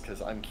this?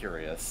 Because I'm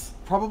curious.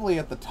 Probably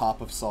at the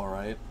top of All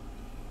Right.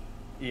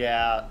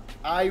 Yeah,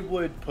 I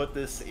would put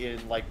this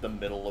in, like, the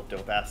middle of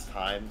Dope Ass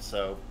Time,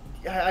 so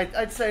yeah,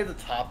 I'd say the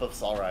top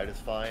of All Right is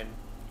fine.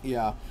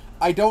 Yeah.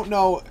 I don't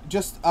know,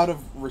 just out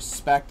of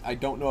respect, I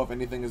don't know if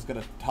anything is going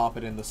to top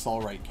it in the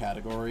All Right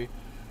category.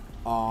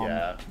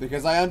 Yeah.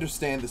 Because I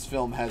understand this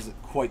film has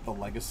quite the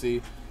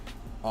legacy.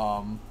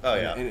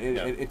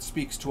 It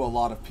speaks to a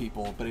lot of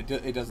people, but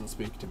it doesn't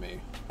speak to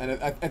me. And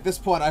at this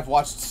point, I've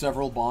watched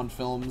several Bond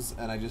films,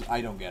 and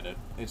I don't get it.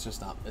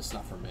 It's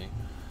not for me.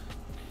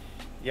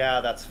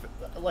 Yeah, that's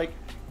like,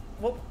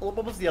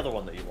 what was the other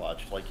one that you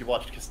watched? Like, you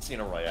watched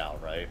Casino Royale,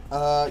 right?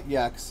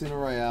 Yeah, Casino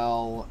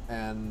Royale,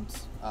 and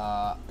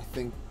I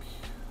think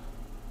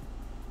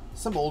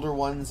some older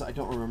ones I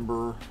don't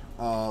remember.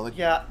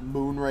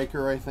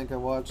 Moonraker, I think I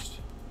watched.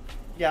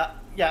 Yeah.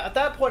 At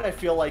that point, I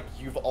feel like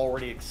you've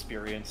already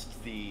experienced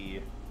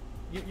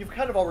you've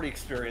kind of already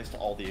experienced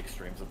all the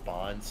extremes of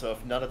Bond. So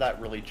if none of that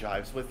really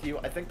jives with you,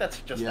 I think that's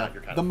just not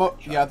your kind of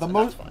franchise.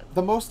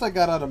 The most I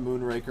got out of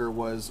Moonraker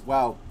was,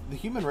 wow, the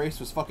human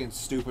race was fucking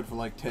stupid for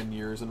like 10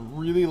 years and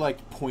really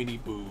liked pointy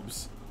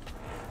boobs.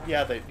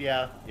 Yeah.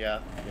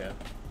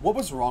 What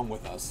was wrong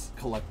with us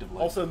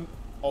collectively?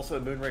 Also,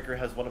 Moonraker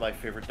has one of my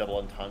favorite double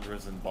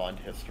entendres in Bond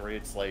history.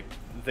 It's like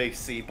they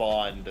see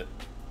Bond,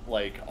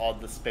 like, on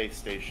the space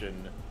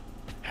station,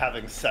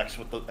 having sex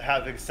with the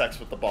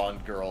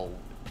Bond girl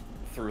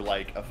through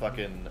like a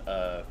fucking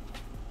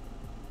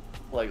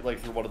like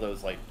through one of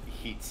those like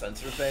heat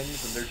sensor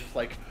things, and they're just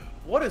like,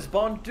 "What is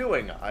Bond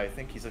doing?" I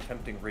think he's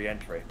attempting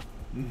re-entry.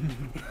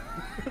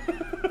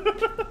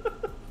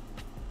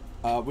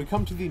 We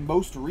come to the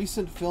most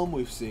recent film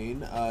we've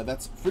seen.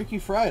 That's Freaky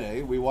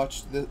Friday. We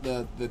watched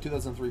the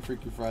 2003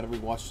 Freaky Friday. We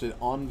watched it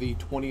on the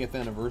 20th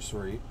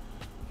anniversary,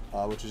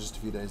 which is just a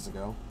few days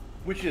ago.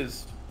 Which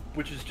is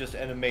just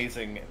an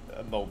amazing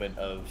moment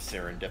of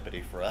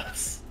serendipity for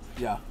us.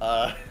 Yeah.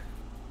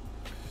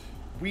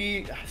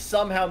 We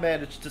somehow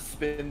managed to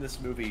spin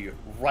this movie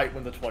right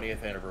when the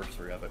 20th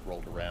anniversary of it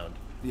rolled around.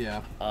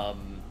 Yeah.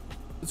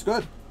 It's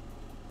good.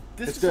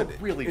 This is a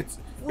really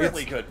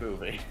good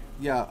movie.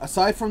 Yeah,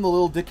 aside from the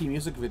Lil Dicky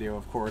music video,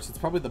 of course, it's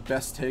probably the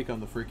best take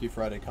on the Freaky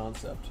Friday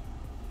concept.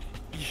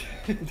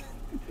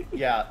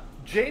 Yeah,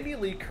 Jamie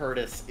Lee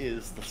Curtis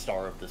is the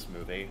star of this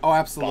movie. Oh,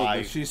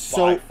 absolutely. She's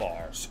so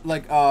far.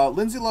 Like,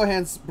 Lindsay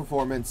Lohan's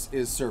performance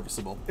is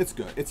serviceable. It's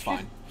good. It's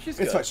fine. She's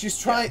good. Fine. She's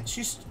trying.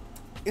 Yeah.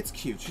 It's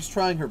cute. She's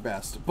trying her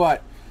best,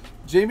 but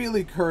Jamie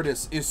Lee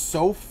Curtis is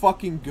so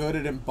fucking good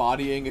at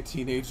embodying a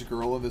teenage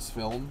girl in this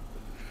film.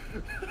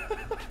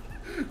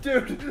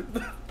 Dude,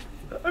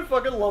 I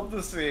fucking love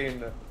the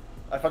scene.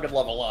 I fucking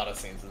love a lot of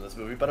scenes in this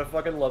movie, but I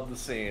fucking love the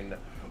scene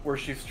where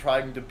she's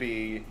trying to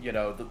be, you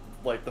know,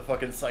 the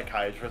fucking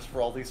psychiatrist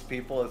for all these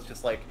people. It's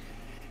just like,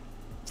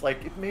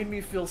 it made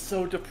me feel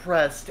so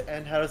depressed,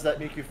 and how does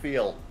that make you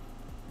feel?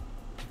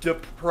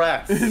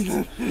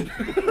 Depressed.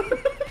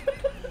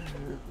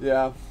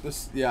 Yeah.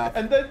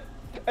 And then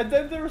at the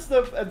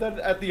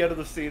end of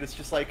the scene, it's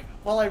just like,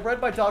 well, I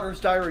read my daughter's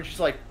diary, and she's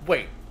like,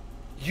 wait,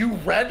 you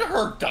read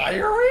her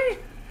diary?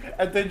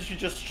 And then she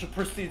just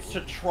proceeds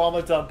to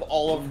trauma dump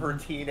all of her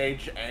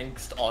teenage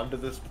angst onto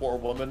this poor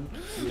woman.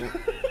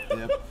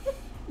 Yep.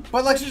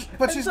 But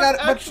she's got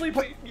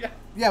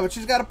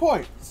a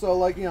point. So,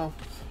 like, you know,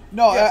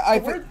 no, yeah, I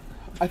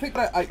think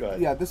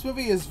this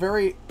movie is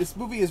very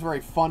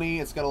funny.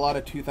 It's got a lot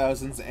of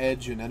 2000s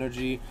edge and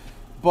energy,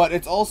 but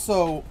it's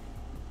also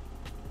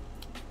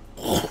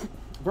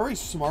very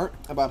smart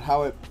about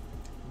how it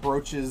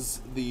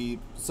broaches the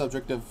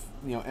subject of,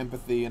 you know,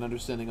 empathy and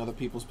understanding other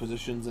people's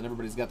positions, and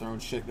everybody's got their own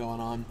shit going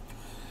on.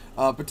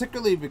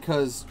 Particularly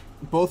because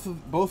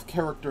both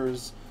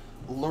characters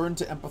learn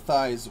to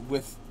empathize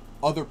with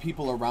other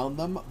people around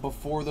them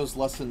before those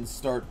lessons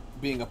start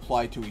being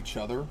applied to each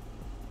other.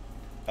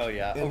 Oh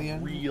yeah, a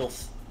real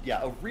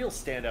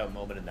standout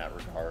moment in that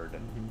regard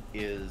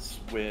is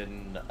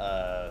when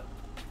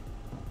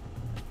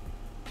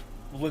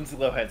Lindsay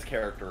Lohan's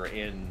character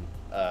in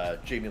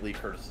Jamie Lee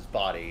Curtis's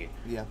body,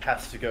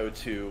 has to go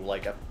to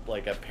like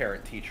a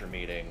parent teacher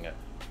meeting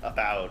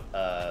about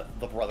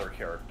the brother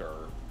character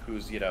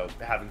who's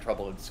having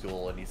trouble in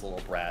school, and he's a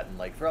little brat, and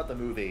like throughout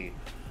the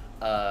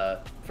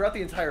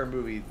entire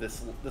movie,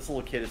 this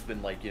little kid has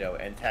been like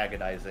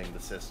antagonizing the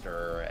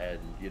sister and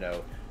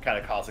kind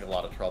of causing a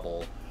lot of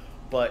trouble.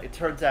 But it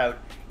turns out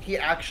he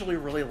actually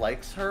really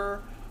likes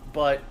her,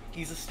 but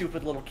he's a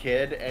stupid little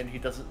kid and he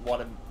doesn't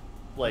want to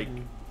like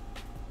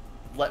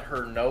let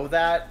her know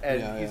that,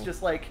 and he's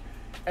just like,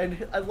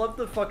 and I love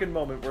the fucking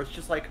moment where it's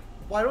just like,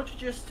 why don't you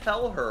just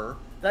tell her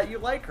that you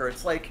like her?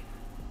 It's like,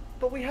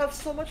 but we have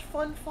so much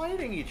fun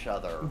fighting each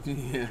other.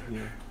 yeah.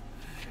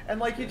 And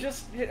like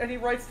he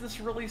writes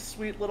this really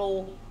sweet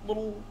little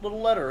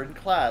letter in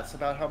class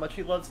about how much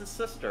he loves his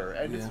sister,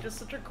 and it's just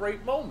such a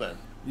great moment.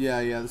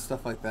 Yeah, the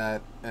stuff like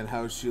that, and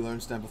how she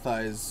learns to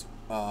empathize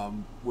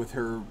with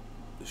her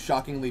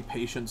shockingly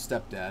patient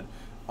stepdad.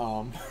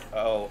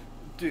 Oh,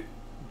 dude,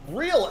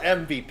 real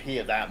MVP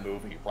of that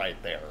movie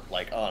right there.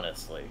 Like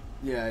honestly.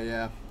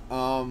 Yeah.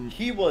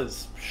 He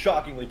was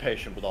shockingly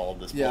patient with all of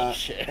this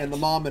bullshit. And the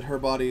mom in her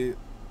body,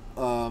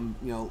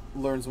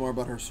 learns more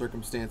about her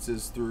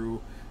circumstances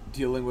through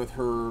dealing with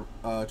her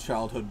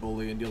childhood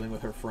bully and dealing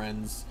with her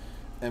friends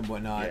and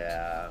whatnot.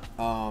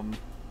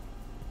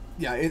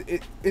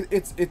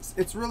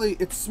 It's really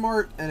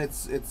smart, and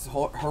it's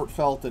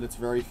heartfelt, and it's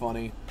very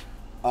funny.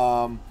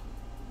 I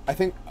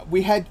think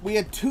we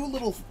had two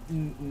little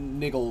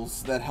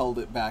niggles that held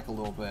it back a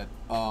little bit.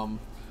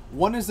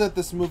 One is that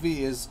this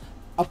movie is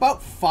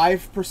about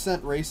 5%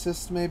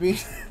 racist, maybe.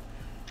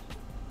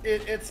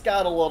 It's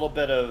got a little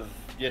bit of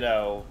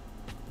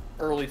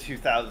early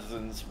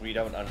 2000s we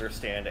don't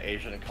understand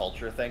Asian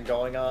culture thing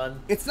going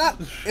on. It's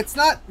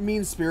not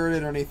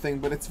mean-spirited or anything,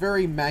 but it's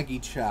very Maggie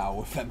Chow,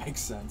 if that makes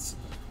sense.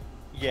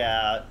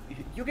 Yeah,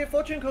 you get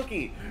fortune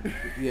cookie.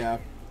 Yeah,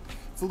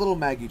 it's a little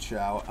Maggie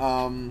Chow.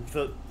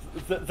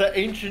 The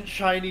ancient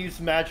Chinese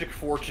magic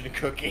fortune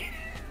cookie.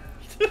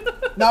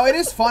 Now it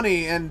is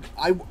funny, and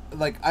I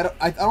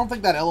don't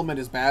think that element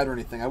is bad or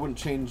anything. I wouldn't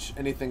change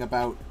anything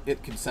about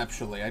it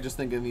conceptually. I just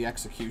think in the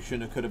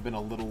execution it could have been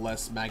a little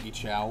less Maggie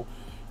Chow.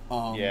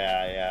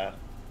 Yeah.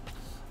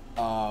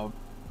 And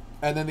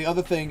then the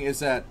other thing is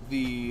that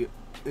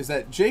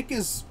Jake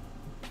is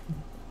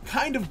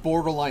kind of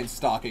borderline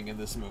stalking in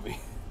this movie.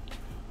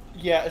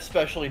 Yeah,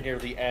 especially near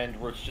the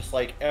end, where it's just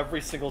like every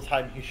single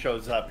time he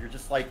shows up, you're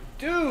just like,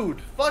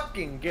 dude,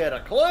 fucking get a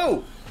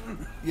clue.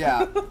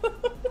 Yeah,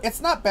 it's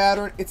not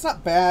bad.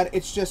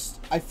 It's just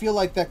I feel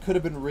like that could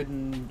have been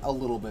written a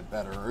little bit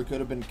better, or it could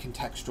have been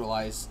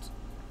contextualized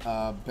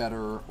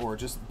better, or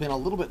just been a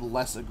little bit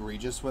less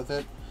egregious with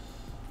it.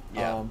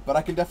 Yeah. But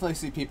I can definitely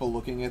see people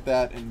looking at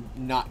that and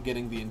not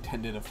getting the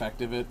intended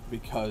effect of it,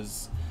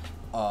 because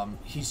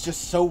he's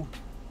just so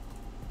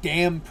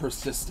damn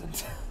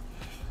persistent.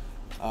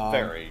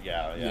 Very,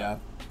 yeah.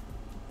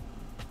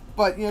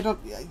 But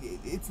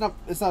it's not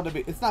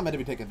meant to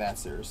be taken that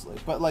seriously.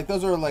 But like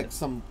those are like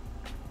some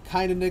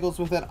kind of niggles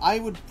with it.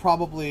 I'd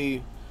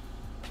probably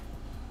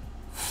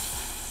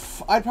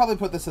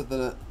put this at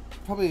the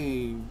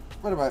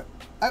right about.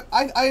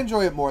 I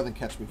enjoy it more than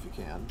Catch Me If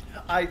You Can.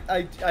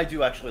 I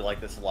do actually like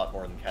this a lot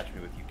more than Catch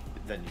Me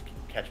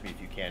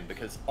If You Can,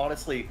 because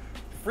honestly,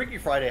 Freaky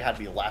Friday had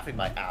me laughing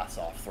my ass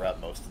off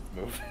throughout most of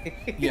the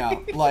movie. Yeah,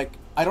 like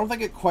I don't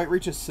think it quite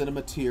reaches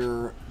cinema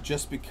tier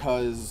just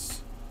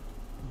because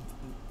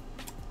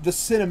the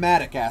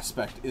cinematic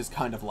aspect is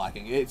kind of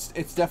lacking.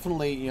 It's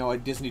definitely a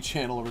Disney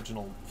Channel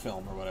original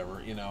film or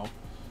whatever. Yeah.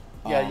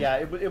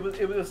 It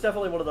was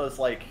definitely one of those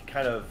like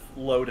kind of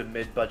low to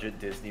mid budget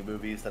Disney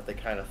movies that they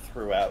kind of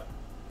threw out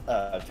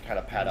to kind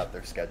of pad out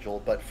their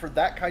schedule. But for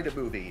that kind of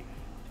movie,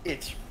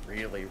 it's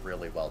really,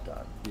 really well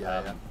done.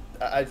 Yeah.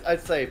 I'd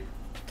say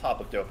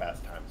top of Dope Ass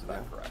Times, if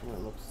I'm correct. We'll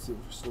look to see if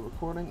we're still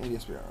recording, and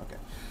yes, we are. Okay.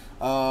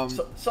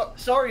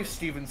 Sorry,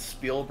 Steven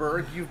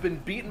Spielberg, you've been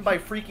beaten by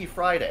Freaky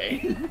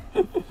Friday.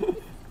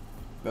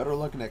 Better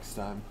luck next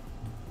time.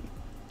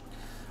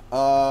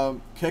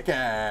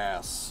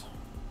 Kick-Ass.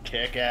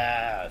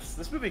 Kick-Ass.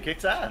 This movie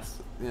kicks ass.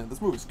 Yeah,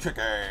 this movie's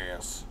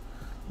kick-ass.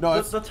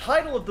 No, the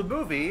title of the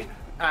movie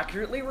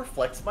accurately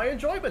reflects my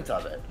enjoyment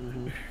of it.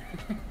 Mm-hmm.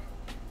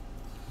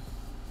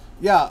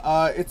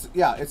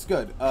 It's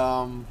good.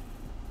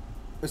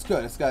 It's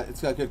good. It's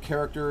got good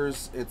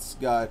characters. It's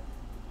got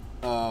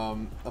a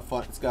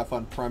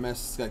fun premise.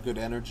 It's got good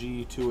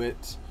energy to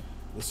it.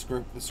 The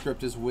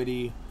script is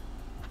witty.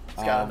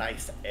 It's got a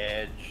nice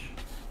edge.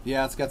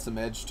 Yeah, it's got some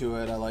edge to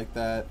it. I like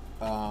that.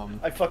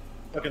 I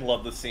fucking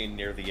love the scene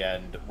near the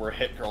end where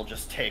Hit Girl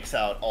just takes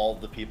out all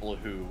the people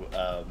who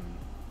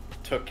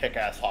took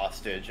Kick-Ass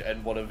hostage,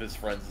 and one of his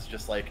friends is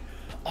just like,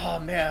 oh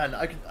man,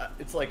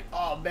 it's like,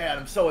 oh man,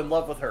 I'm so in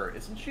love with her.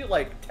 Isn't she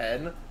like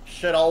 10?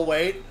 Shit, I'll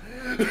wait.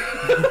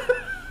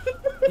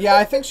 Yeah,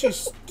 I think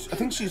she's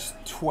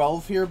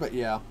 12 here, but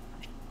yeah.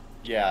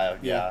 Yeah.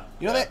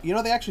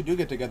 They actually do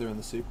get together in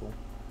the sequel.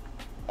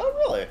 Oh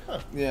really? Huh.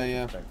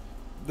 Yeah.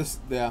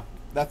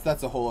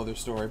 That's a whole other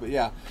story, but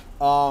yeah.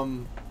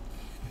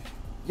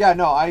 Yeah,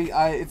 no,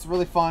 it's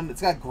really fun.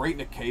 It's got great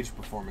Nick Cage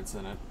performance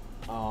in it.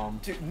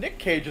 Dude, Nick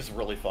Cage is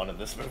really fun in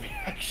this movie,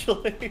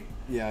 actually.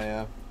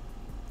 Yeah,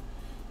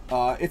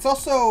 yeah. It's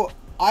also,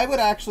 I would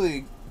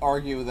actually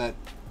argue that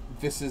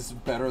this is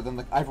better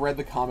than I've read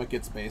the comic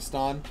it's based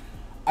on.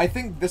 I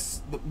think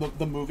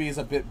the movie is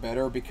a bit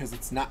better because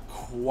it's not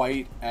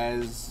quite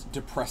as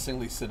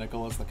depressingly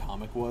cynical as the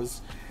comic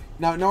was.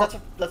 Now, That's a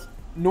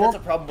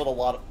problem with a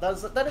lot of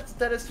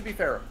that is to be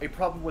fair a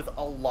problem with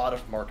a lot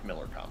of Mark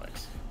Miller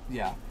comics.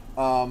 Yeah.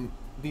 No,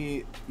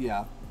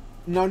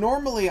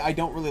 normally I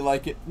don't really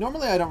like it.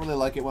 Normally I don't really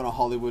like it when a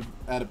Hollywood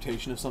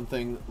adaptation of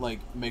something like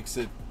makes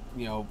it,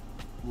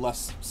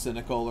 less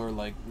cynical or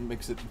like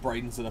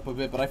brightens it up a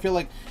bit. But I feel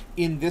like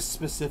in this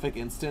specific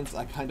instance,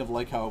 I kind of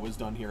like how it was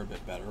done here a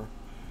bit better.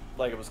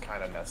 Like it was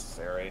kind of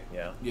necessary.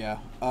 Yeah. Yeah.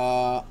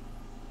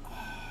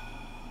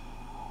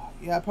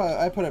 Yeah.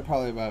 I put it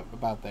probably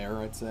about there.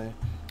 I'd say.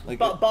 Like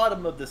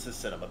bottom of this is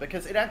cinema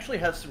because it actually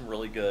has some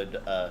really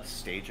good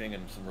staging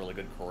and some really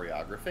good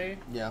choreography.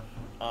 Yeah.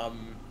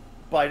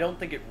 But I don't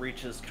think it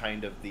reaches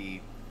kind of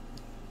the.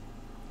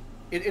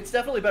 It's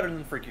definitely better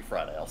than Freaky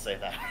Friday. I'll say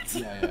that.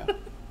 Yeah.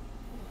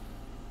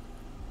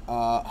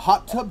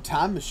 Hot Tub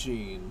Time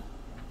Machine.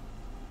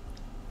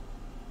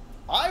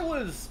 I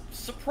was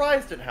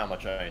surprised at how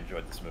much I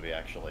enjoyed this movie.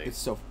 Actually,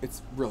 It's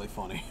really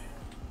funny.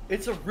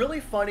 it's a really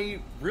funny,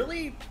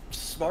 really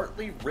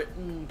smartly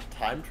written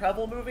time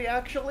travel movie.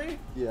 Actually,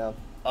 Yeah.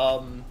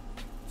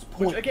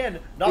 which again,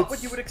 not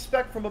what you would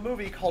expect from a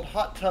movie called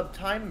Hot Tub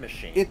Time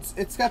Machine.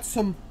 It's got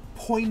some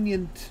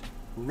poignant,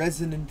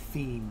 resonant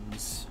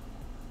themes.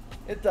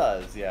 It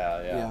does,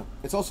 yeah.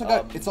 It's also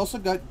got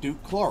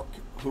Duke Clark,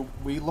 who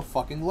we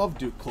fucking love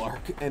Duke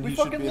Clark, and We he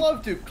should fucking be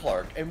love Duke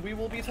Clark, and we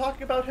will be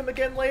talking about him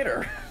again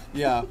later.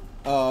 Yeah.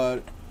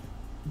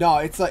 No,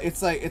 it's like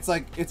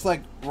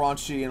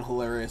raunchy and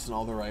hilarious in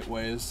all the right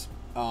ways.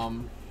 I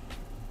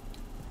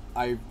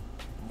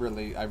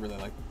really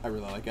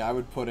like it. I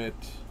would put it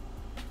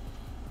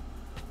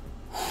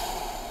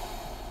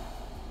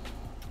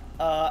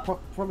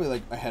probably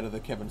like ahead of the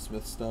Kevin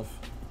Smith stuff.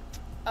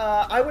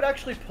 I would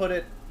actually put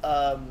it.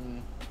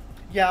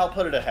 Yeah, I'll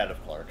put it ahead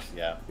of Clark's.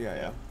 Yeah.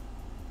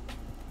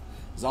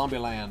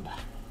 Zombieland.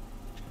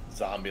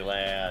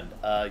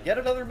 Yet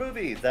another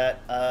movie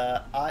that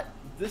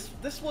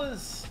this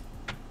was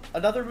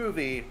another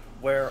movie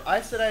where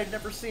I said I had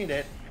never seen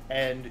it,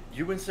 and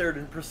you and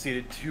Sheridan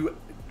proceeded to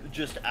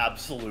just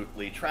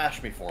absolutely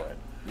trash me for it.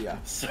 Yeah.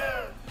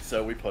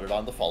 So we put it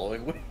on the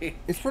following week.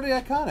 It's pretty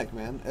iconic,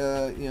 man.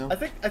 I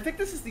think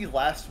this is the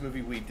last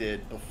movie we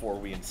did before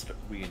we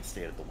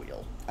instated the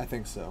wheel. I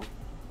think so.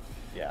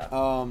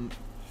 Yeah.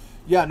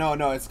 Yeah,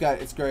 no, it's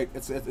great. It's great.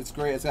 It's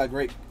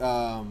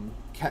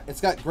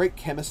got great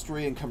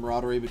chemistry and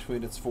camaraderie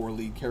between its four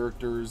lead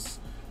characters.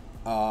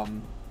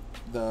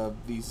 The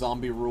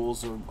zombie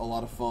rules are a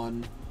lot of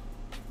fun.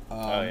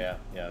 Oh yeah.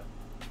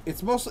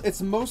 It's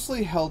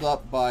mostly held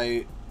up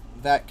by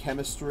that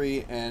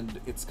chemistry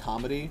and its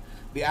comedy.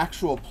 The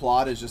actual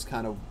plot is just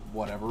kind of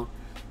whatever.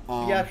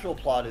 The actual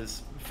plot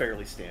is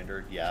fairly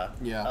standard. Yeah.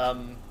 Yeah.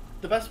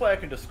 The best way I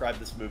can describe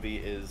this movie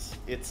is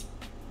it's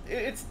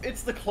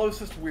the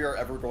closest we are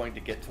ever going to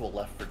get to a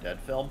Left 4 Dead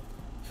film.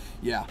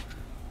 Yeah.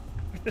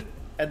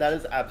 And that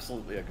is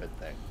absolutely a good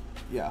thing.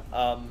 Yeah.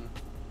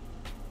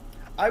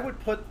 I would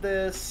put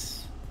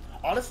this...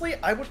 Honestly,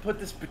 I would put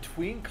this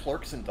between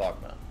Clerks and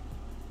Dogma.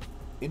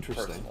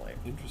 Interesting. Personally.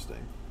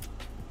 Interesting.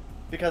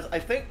 Because I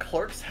think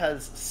Clerks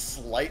has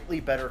slightly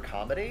better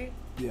comedy.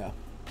 Yeah.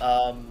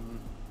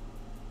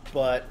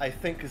 But I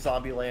think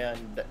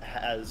Zombieland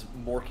has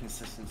more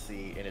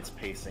consistency in its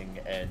pacing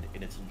and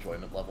in its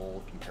enjoyment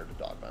level compared to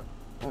Dogma.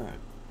 All right.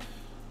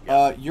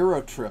 Yeah.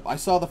 Eurotrip. I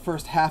saw the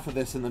first half of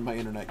this and then my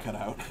internet cut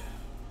out.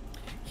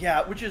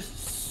 Yeah, which is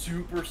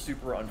super,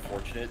 super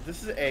unfortunate.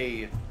 This is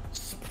a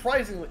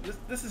surprisingly...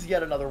 This is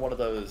yet another one of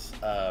those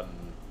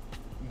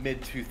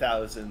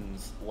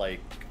mid-2000s, like,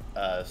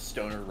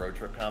 stoner road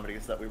trip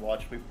comedies that we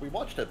watched. We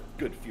watched a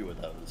good few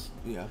of those.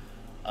 Yeah.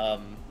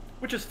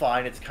 Which is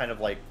fine. It's kind of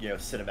like,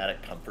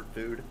 cinematic comfort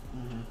food.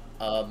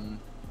 Mm-hmm.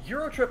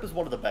 Eurotrip is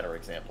one of the better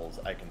examples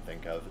I can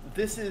think of.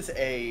 This is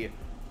a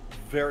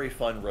very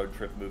fun road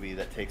trip movie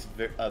that takes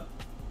a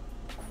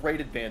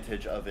great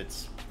advantage of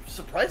its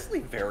surprisingly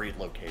varied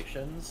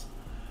locations.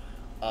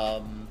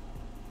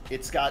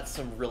 It's got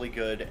some really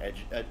good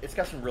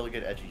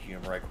edgy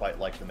humor. I quite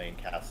like the main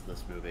cast of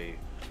this movie.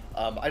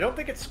 I don't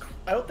think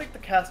the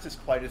cast is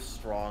quite as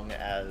strong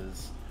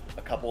as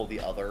a couple of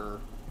the other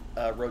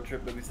road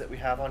trip movies that we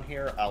have on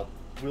here.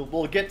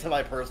 We'll get to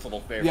my personal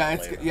favorite.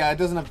 Yeah, it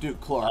doesn't have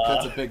Duke Clark.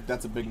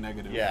 That's a big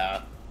negative.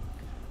 Yeah,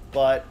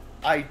 but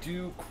I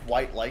do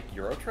quite like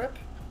Eurotrip.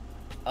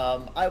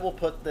 I will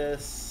put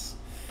this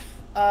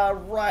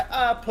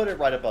put it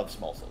right above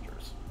Small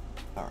Soldiers.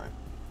 All right.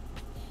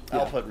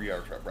 I'll put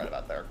Eurotrip right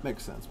about there.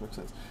 Makes sense.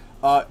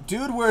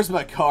 Dude, Where's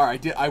My Car?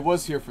 I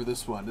was here for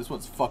this one. This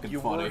one's fucking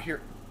funny. You were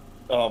here.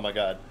 Oh my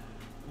god,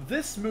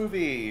 this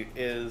movie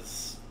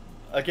is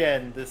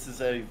Again, this is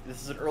an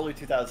early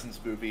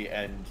 2000s movie,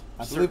 and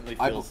certainly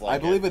feels like I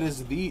believe it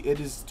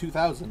is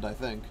 2000. I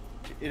think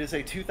it is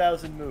a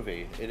 2000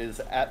 movie. It is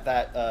at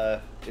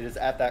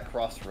that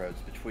crossroads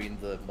between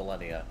the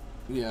millennia.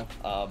 Yeah.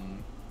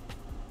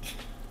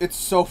 It's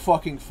so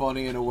fucking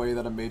funny in a way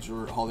that a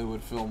major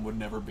Hollywood film would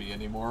never be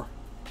anymore.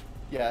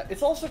 Yeah,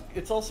 it's also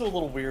a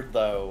little weird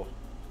though,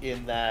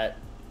 in that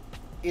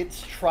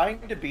it's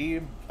trying to be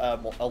a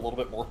little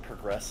bit more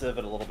progressive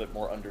and a little bit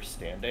more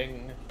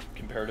understanding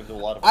comparative to a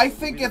lot of. I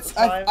think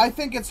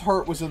its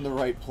heart was in the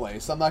right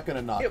place. I'm not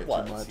gonna knock it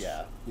was, too much.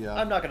 Yeah. Yeah.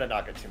 I'm not gonna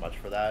knock it too much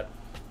for that,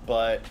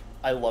 but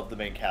I love the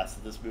main cast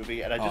of this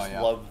movie, and I just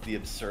love the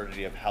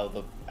absurdity of how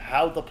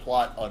the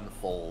plot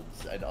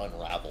unfolds and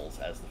unravels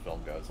as the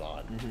film goes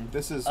on. Mm-hmm.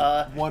 This is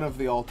one of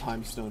the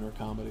all-time stoner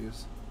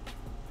comedies.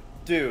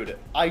 Dude,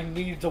 I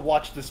need to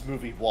watch this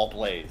movie while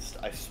blazed.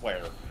 I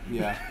swear.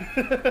 Yeah.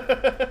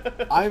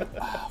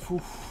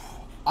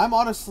 I'm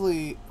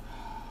honestly.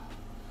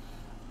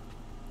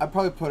 I'd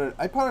probably put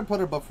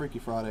it above Freaky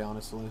Friday,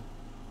 honestly.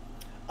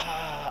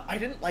 I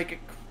didn't like it.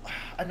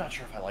 I'm not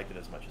sure if I liked it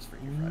as much as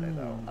Freaky Friday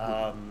though.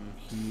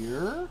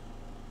 Here.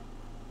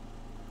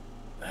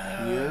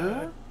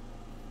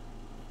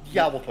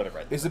 Yeah, we'll put it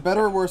right there. Is it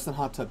better or worse than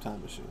Hot Tub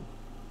Time Machine?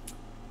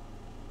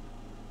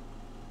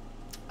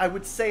 I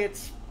would say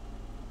it's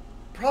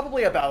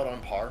probably about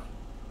on par.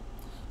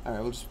 All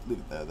right, we'll just leave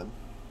it there then.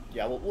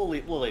 Yeah, we'll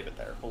leave it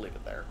there. We'll leave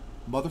it there.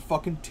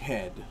 Motherfucking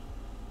Ted.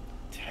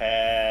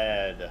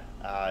 Ted.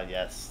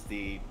 Yes,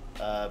 the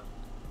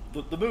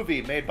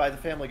movie made by the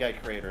Family Guy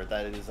creator.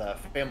 That is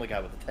Family Guy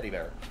with a teddy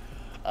bear.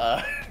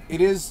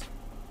 It's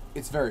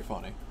very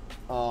funny.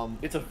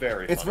 It's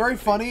very movie.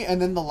 Funny,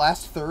 and then the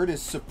last third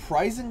is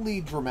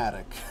surprisingly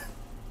dramatic.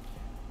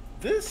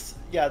 This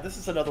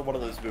is another one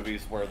of those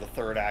movies where the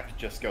third act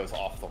just goes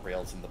off the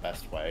rails in the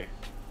best way.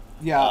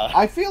 Yeah,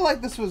 I feel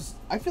like this was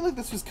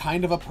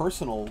kind of a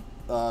personal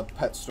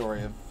pet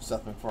story of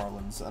Seth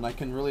MacFarlane's, and I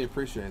can really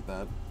appreciate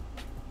that.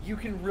 You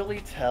can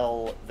really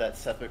tell that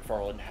Seth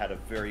MacFarlane had a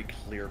very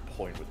clear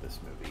point with this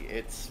movie.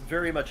 It's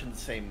very much in the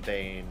same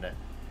vein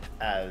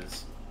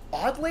as...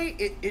 Oddly,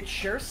 it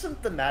shares some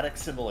thematic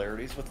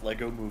similarities with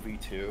Lego Movie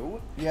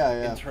 2.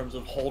 Yeah. In terms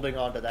of holding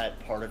on to that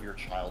part of your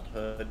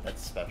childhood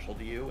that's special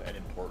to you and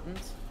important.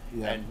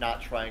 Yeah. And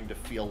not trying to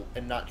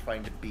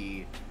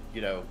be,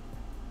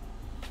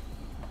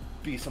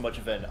 be so much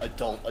of an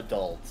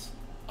adult.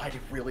 I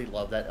really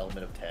love that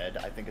element of Ted.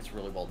 I think it's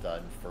really well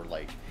done for,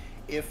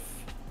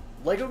 if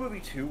Lego Movie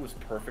 2 was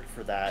perfect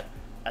for that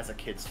as a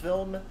kid's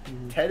film,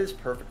 Ted is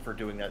perfect for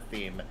doing that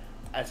theme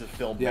as a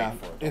film made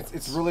for adults.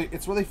 It's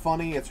really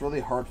funny. It's really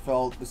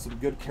heartfelt. There's some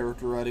good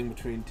character writing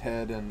between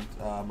Ted and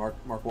Mark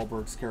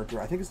Wahlberg's character.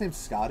 I think his name's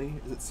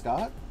Scotty. Is it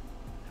Scott?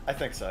 I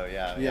think so.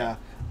 Yeah. Yeah.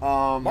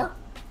 Mark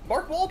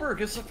Wahlberg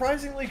is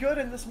surprisingly good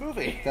in this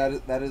movie.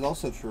 That is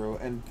also true.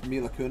 And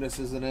Mila Kunis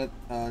is in it.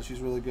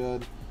 She's really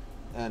good.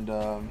 And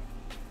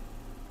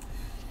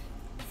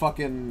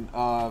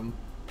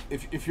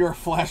if you're a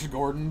Flash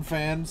Gordon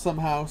fan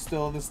somehow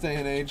still in this day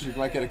and age, you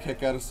might get a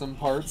kick out of some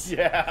parts.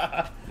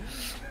 Yeah.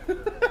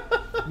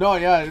 No,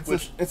 yeah,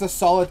 it's a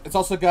solid. It's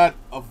also got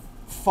a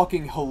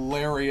fucking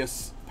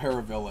hilarious pair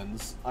of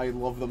villains. I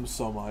love them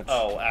so much.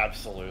 Oh,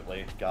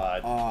 absolutely,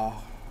 God.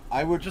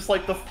 I would just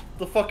like the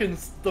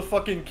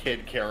fucking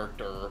kid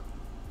character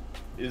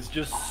is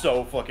just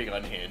so fucking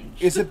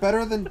unhinged. Is it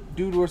better than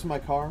Dude, Where's My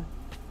Car?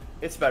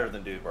 It's better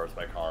than Dude, Where's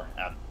My Car?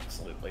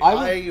 Absolutely.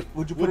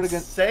 Would you put it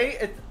against?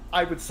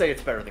 I would say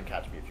it's better than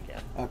Catch Me If You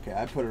Can. Okay,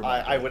 I put it.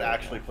 I would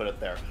actually put it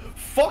there.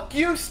 Fuck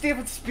you,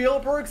 Steven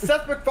Spielberg.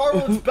 Seth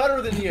MacFarlane's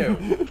better than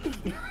you.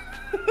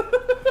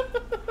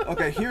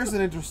 Okay, here's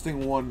an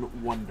interesting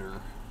wonder.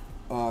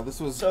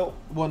 This was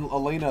one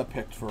Elena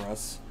picked for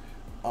us.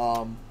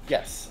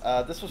 Yes,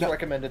 this was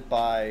recommended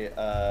by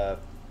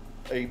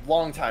a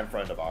longtime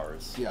friend of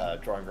ours,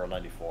 Drawing Girl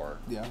 94.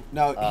 Yeah.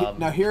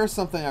 Now here's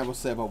something I will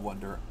say about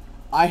Wonder.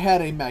 I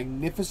had a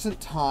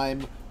magnificent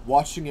time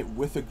watching it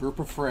with a group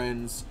of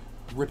friends,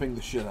 ripping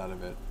the shit out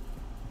of it.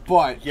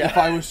 But if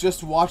I was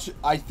just watching,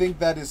 I think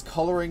that is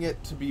coloring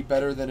it to be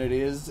better than it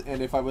is.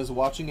 And if I was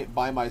watching it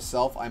by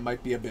myself, I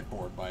might be a bit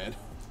bored by it.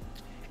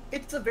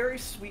 It's a very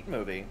sweet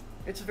movie.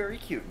 It's a very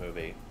cute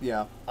movie.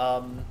 Yeah.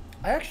 I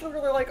actually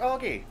really like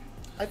Augie.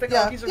 I think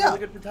Augie's a really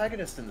good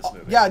protagonist in this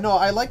movie. Yeah, no,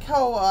 I like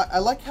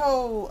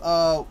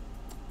how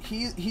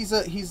he's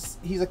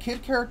a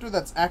kid character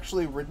that's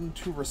actually written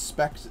to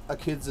respect a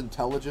kid's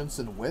intelligence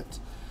and wit.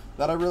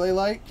 That I really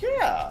like.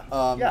 Yeah.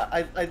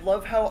 I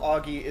love how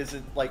Augie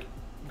isn't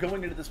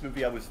going into this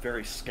movie. I was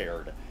very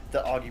scared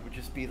that Augie would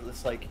just be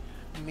this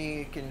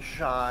meek and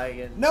shy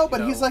and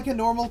but he's like a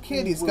normal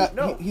kid.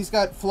 He's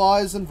got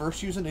flaws and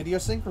virtues and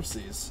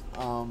idiosyncrasies.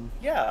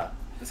 Yeah.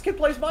 This kid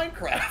plays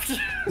Minecraft.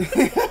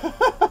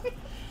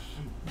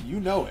 You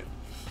know it.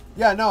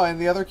 Yeah, no, and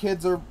the other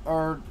kids are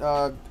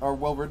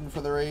well written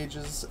for their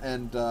ages,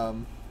 and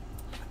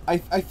I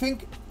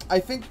think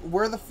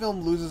where the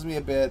film loses me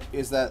a bit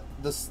is that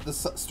the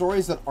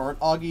stories that aren't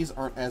Augie's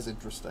aren't as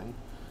interesting.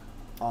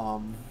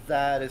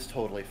 That is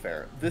totally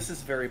fair. This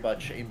is very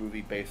much a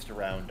movie based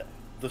around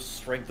the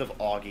strength of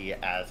Augie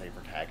as a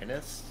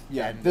protagonist.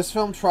 Yeah, and this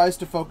film tries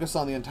to focus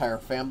on the entire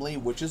family,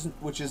 which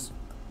is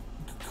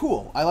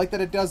cool. I like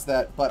that it does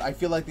that, but I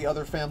feel like the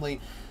other family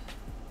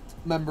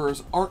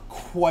members aren't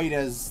quite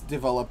as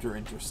developed or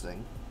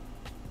interesting.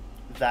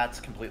 That's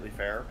completely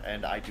fair,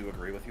 and I do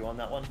agree with you on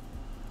that one.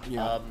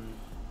 Yeah.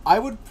 I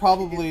would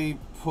probably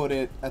put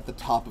it at the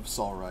top of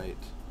Saul Right.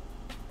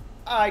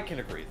 I can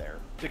agree there.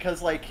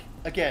 Because, like,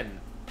 again,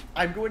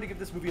 I'm going to give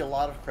this movie a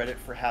lot of credit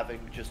for having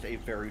just a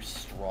very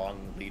strong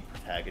lead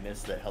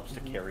protagonist that helps to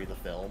carry the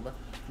film.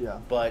 Yeah.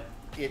 But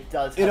it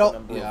does have a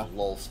number of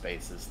lull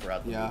spaces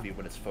throughout the movie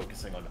when it's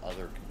focusing on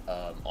other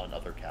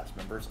cast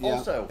members. Yeah.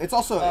 Also, it's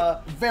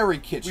also very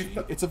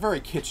kitschy. It's a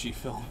very kitschy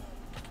film.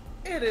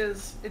 It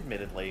is,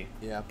 admittedly.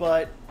 Yeah.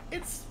 But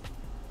it's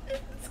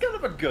kind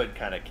of a good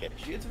kind of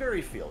kitschy. It's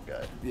very feel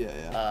good.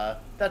 Yeah.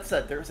 That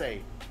said, there's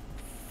a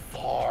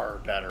far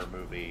better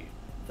movie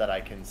that I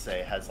can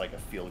say has like a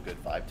feel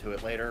good vibe to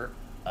it later,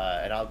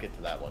 and I'll get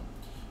to that one.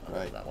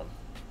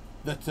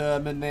 The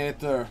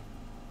Terminator.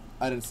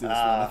 I didn't see this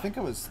one. I think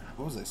I was.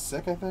 What was I,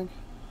 sick? I think.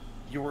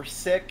 You were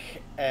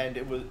sick, and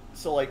it was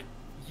so like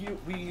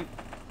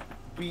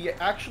we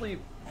actually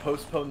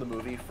postponed the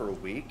movie for a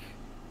week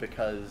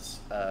because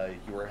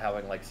you were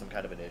having like some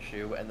kind of an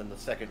issue, and then the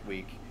second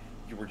week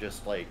you were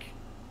just like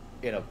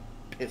in a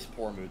piss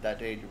poor mood that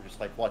day. And you were just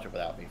like, watch it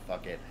without me.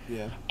 Fuck it.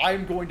 Yeah.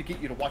 I'm going to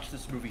get you to watch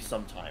this movie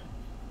sometime.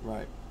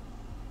 Right.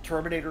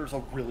 Terminator is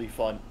a really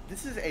fun.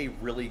 This is a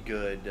really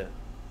good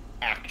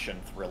action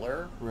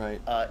thriller.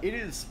 Right. It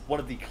is one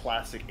of the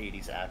classic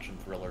 '80s action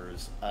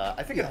thrillers.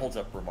 I think it holds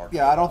up remarkably.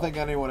 Yeah, I don't think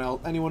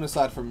anyone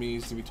aside from me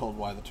is to be told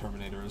why the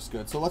Terminator is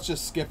good. So let's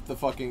just skip the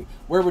fucking.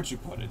 Where would you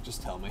put it?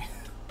 Just tell me.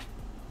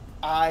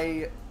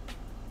 I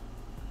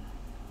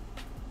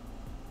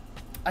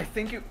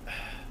think it.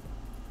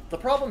 The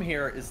problem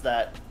here is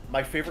that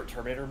my favorite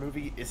Terminator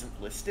movie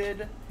isn't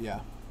listed. Yeah.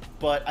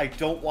 But I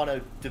don't want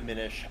to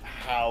diminish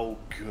how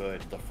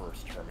good the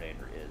first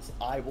Terminator is.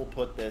 I will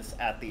put this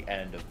at the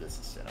end of This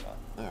Is Cinema.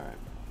 All right.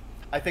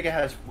 I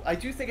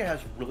do think it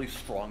has really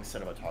strong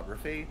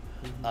cinematography.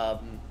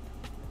 Mm-hmm.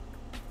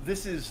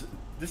 This is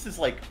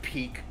like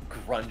peak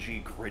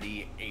grungy,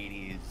 gritty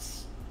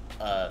 '80s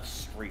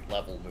street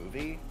level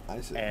movie.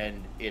 I see.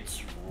 And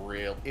it's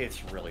really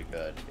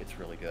good. It's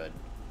really good.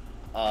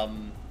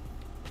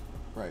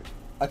 Right.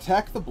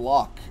 Attack the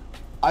Block.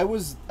 I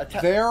was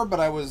there, but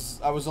I was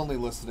only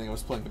listening. I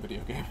was playing the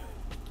video game.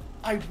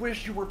 I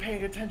wish you were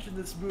paying attention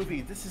to this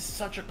movie. This is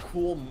such a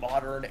cool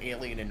modern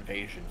alien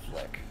invasion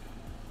flick.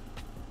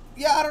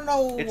 Yeah, I don't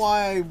know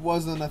why I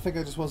wasn't. I think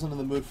I just wasn't in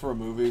the mood for a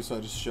movie, so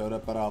I just showed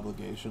up at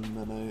obligation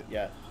that night.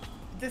 Yeah.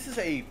 This is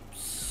a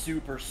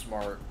super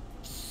smart,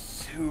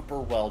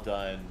 super well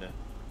done,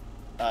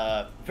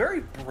 very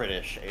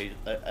British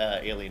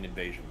alien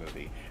invasion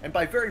movie. And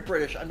by very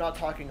British, I'm not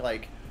talking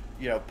like,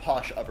 you know,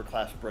 posh upper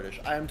class British.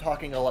 I'm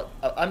talking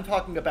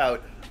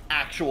about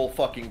actual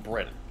fucking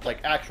Britain, like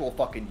actual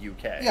fucking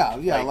UK.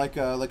 Yeah,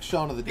 like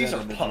Shaun of the Dead. These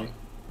are punks.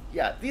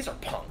 Yeah, these are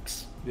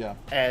punks. Yeah.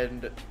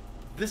 And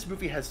this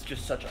movie has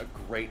just such a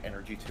great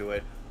energy to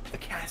it. The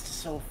cast is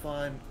so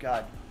fun.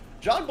 God,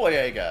 John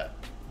Boyega.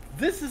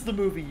 This is the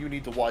movie you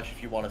need to watch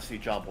if you want to see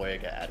John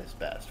Boyega at his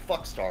best.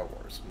 Fuck Star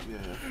Wars.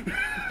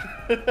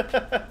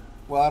 Yeah.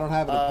 Well, I don't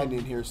have an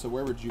opinion here, so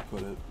where would you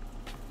put it?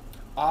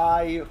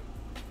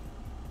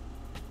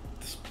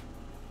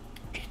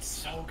 It's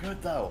so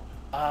good though.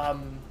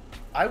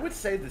 I would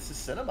say This Is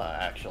Cinema,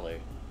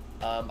 actually.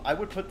 I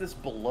would put this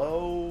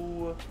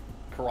below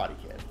Karate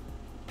Kid.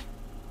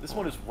 This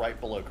one is right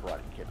below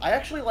Karate Kid. I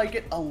actually like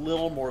it a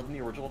little more than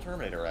the original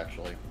Terminator,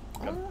 actually.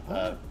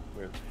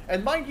 Weird.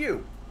 And mind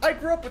you, I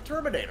grew up with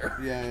Terminator.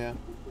 Yeah.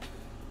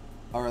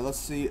 All right, let's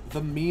see.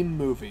 The meme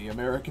movie,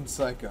 American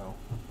Psycho.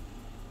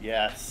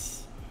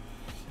 Yes.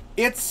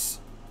 It's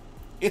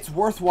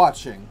worth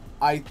watching.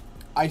 I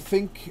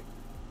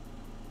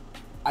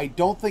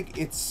don't think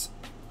it's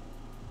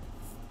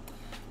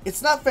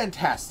not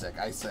fantastic,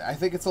 I say. I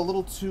think it's a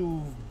little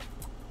too,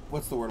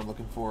 what's the word I'm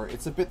looking for?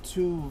 It's a bit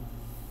too,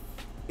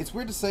 it's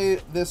weird to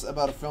say this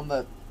about a film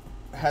that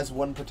has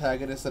one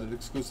protagonist that it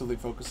exclusively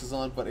focuses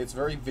on, but it's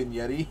very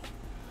vignette-y.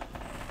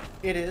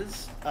 It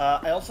is.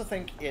 I also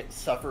think it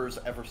suffers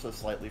ever so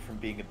slightly from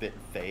being a bit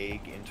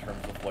vague in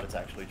terms of what it's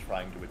actually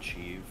trying to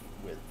achieve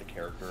with the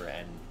character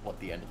and what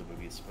the end of the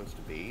movie is supposed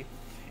to be.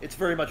 It's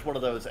very much one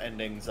of those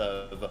endings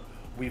of,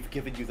 we've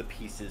given you the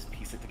pieces,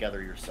 piece it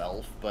together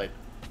yourself, but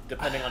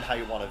depending on how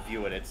you want to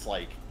view it, it's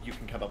like, you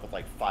can come up with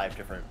like 5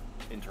 different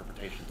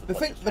interpretations of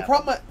the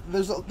problem,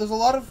 there's a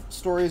lot of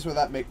stories where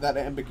that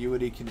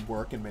ambiguity can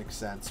work and make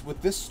sense.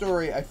 With this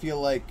story, I feel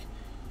like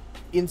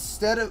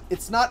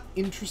it's not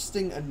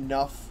interesting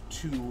enough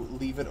to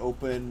leave it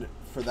open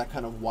for that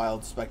kind of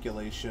wild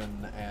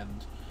speculation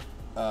and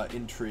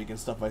intrigue and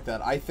stuff like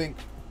that. I think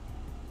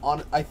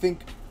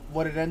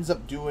what it ends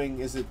up doing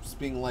is it's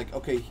being like,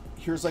 okay,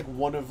 here's like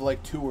one of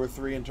like 2 or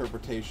 3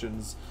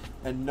 interpretations,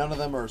 and none of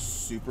them are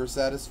super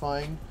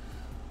satisfying.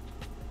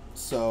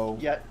 So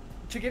yeah,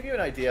 to give you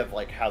an idea of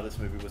like how this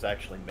movie was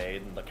actually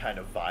made and the kind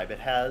of vibe it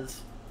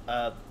has,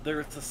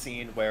 there's a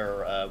scene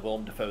where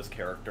Willem Dafoe's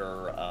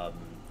character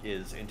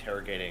is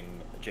interrogating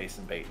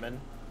Jason Bateman.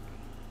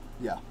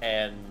 Yeah.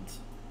 And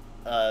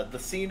the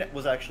scene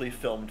was actually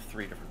filmed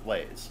 3 different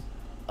ways.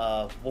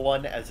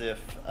 One as if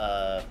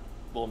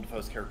Willem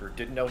Dafoe's character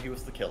didn't know he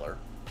was the killer.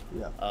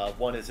 Yeah.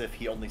 One as if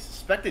he only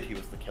suspected he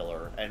was the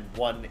killer, and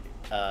one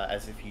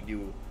as if he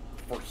knew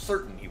for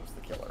certain he was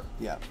the killer.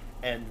 Yeah.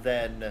 And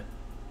then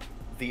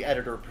the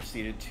editor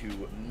proceeded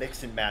to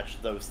mix and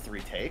match those 3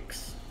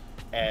 takes,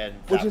 and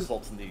that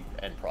results in the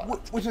end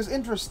product. Which is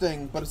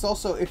interesting, but it's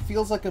also, it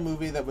feels like a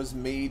movie that was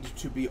made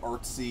to be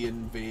artsy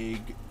and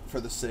vague for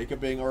the sake of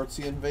being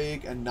artsy and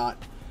vague, and not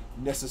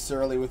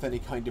necessarily with any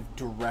kind of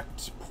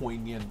direct,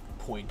 poignant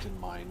point in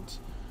mind.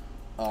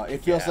 It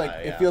feels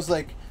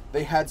like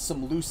they had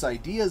some loose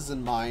ideas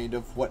in mind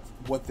of what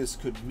this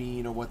could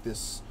mean, or what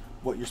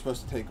you're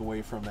supposed to take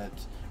away from it,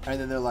 and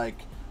then they're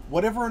like,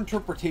 whatever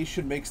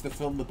interpretation makes the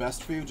film the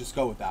best for you, just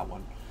go with that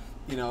one.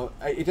 You know,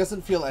 it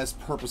doesn't feel as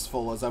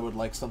purposeful as I would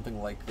like something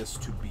like this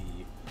to be.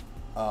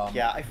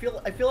 Yeah, I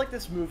feel like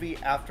this movie,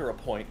 after a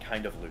point,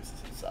 kind of loses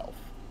itself,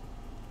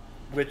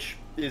 which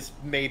is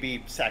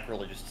maybe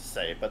sacrilegious to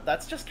say, but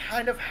that's just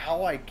kind of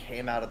how I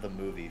came out of the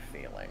movie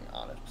feeling,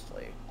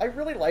 honestly. I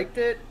really liked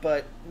it,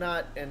 but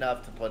not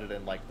enough to put it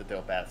in, like, the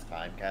dope-ass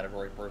time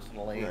category,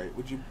 personally. Right.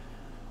 Would you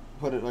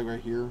put it, like,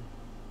 right here?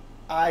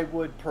 I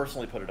would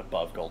personally put it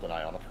above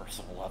GoldenEye on a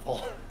personal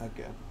level.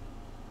 Okay.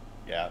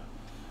 Yeah.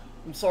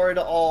 I'm sorry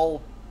to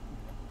all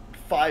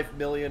 5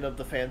 million of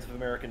the fans of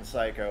American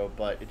Psycho,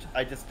 but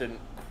I just didn't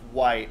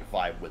quite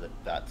vibe with it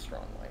that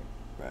strongly.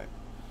 Right.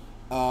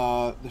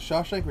 The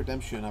Shawshank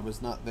Redemption, I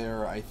was not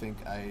there. I think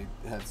I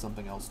had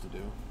something else to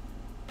do.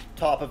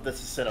 Top of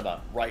This Is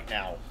Cinema, right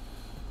now.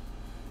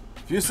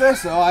 If you say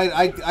so,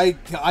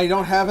 I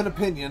don't have an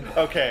opinion.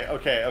 Okay.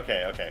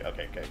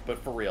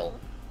 But for real,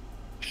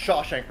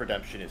 Shawshank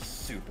Redemption is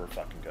super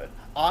fucking good.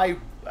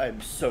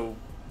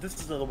 This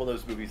is another one of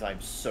those movies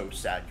I'm so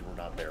sad you were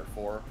not there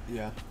for.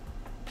 Yeah.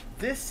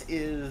 This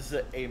is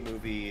a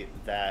movie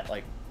that,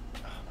 like,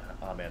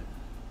 oh man.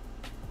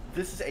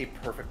 This is a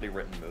perfectly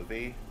written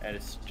movie, and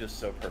it's just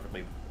so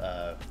perfectly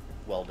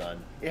well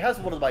done. It has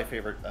one of my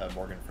favorite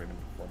Morgan Freeman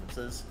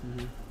performances.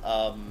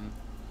 Mm-hmm.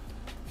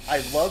 I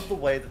love the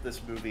way that this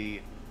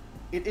movie...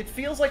 It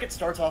feels like it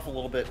starts off a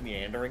little bit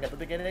meandering at the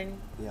beginning,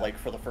 like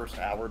for the first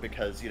hour,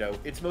 because, you know,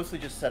 it's mostly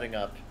just setting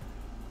up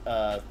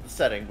the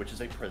setting, which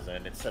is a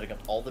prison. It's setting up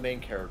all the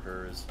main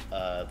characters,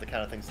 the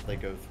kind of things that they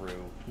go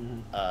through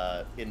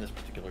in this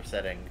particular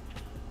setting.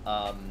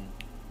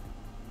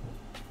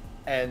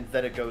 And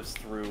then it goes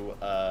through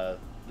the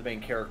main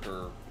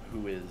character,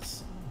 who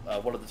is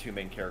one of the 2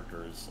 main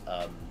characters.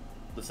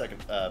 The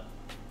second...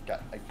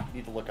 God, I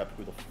need to look up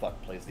who the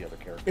fuck plays the other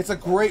character. It's a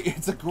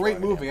great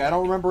movie. I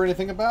don't remember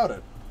anything about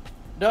it.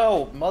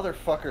 No,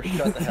 motherfucker,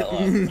 shut the hell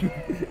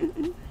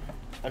up.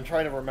 I'm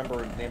trying to remember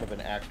the name of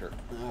an actor.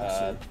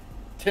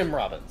 Tim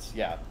Robbins,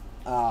 yeah.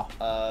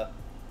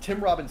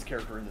 Tim Robbins'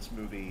 character in this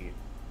movie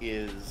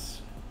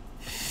is...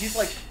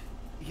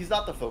 He's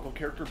not the focal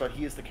character, but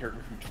he is the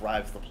character who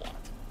drives the plot.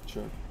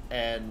 Sure.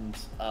 And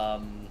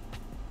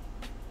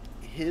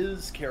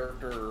his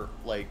character,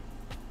 like...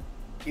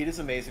 It is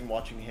amazing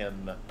watching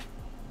him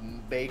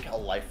make a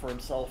life for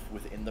himself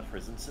within the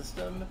prison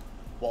system,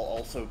 while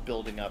also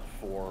building up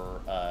for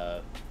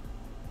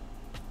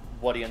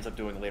what he ends up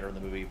doing later in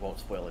the movie. Won't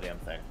spoil a damn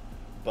thing.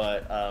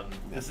 But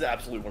this is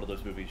absolutely one of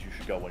those movies you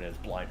should go in as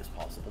blind as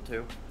possible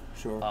to.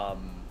 Sure.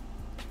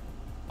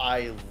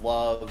 I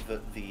love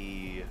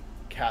the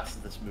cast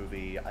of this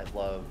movie. I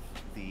love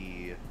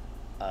the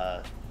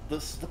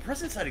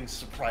prison setting's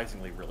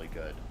surprisingly really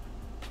good.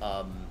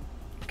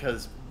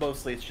 Because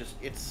mostly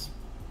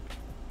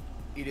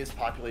it is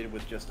populated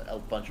with just a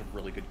bunch of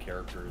really good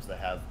characters that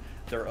have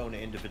their own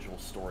individual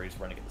stories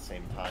running at the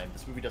same time.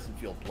 This movie doesn't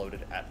feel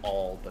bloated at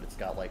all, but it's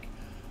got, like,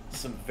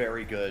 some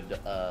very good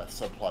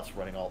subplots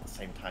running all at the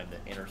same time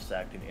that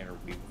intersect and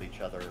interweave with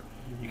each other.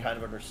 Mm-hmm. You kind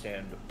of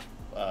understand,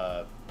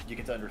 you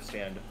get to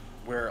understand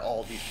where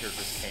all these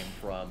characters came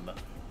from,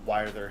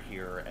 why they're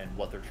here, and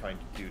what they're trying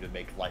to do to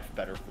make life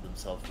better for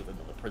themselves within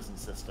the prison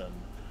system.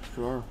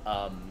 Sure.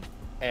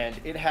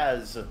 And it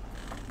has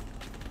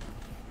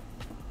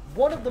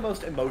one of the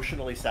most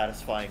emotionally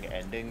satisfying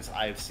endings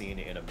I've seen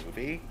in a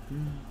movie.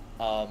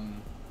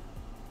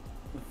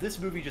 This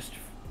movie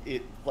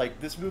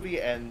this movie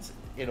ends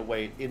in the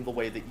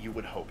way that you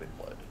would hope it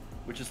would,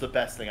 which is the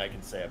best thing I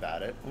can say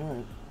about it.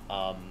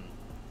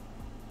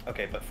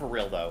 Okay, but for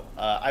real though,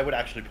 I would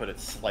actually put it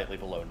slightly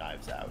below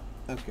Knives Out,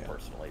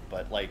 personally.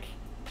 But, like,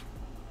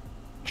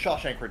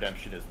 Shawshank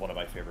Redemption is one of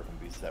my favorite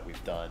movies that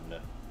we've done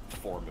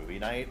for movie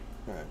night.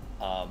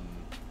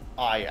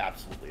 I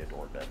absolutely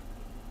adored it.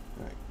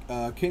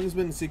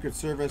 Kingsman: Secret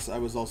Service. I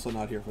was also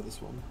not here for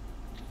this one.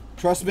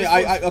 Trust me.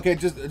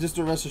 Just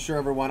to rest assure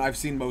everyone, I've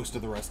seen most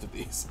of the rest of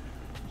these.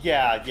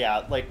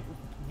 Yeah. Like,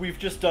 we've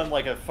just done,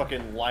 like, a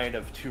fucking line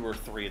of 2 or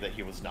 3 that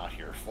he was not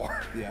here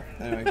for. Yeah.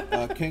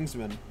 Anyway,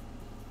 Kingsman.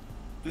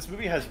 This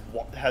movie has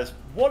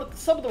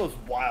some of the most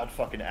wild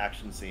fucking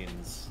action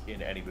scenes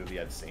in any movie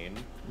I've seen.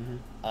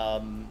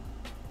 Mm-hmm.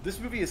 This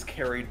movie is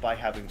carried by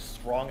having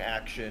strong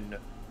action,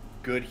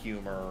 good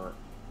humor,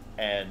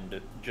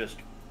 and just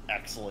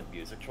excellent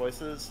music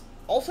choices.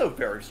 Also,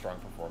 very strong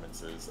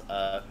performances.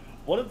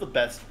 One of the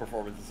best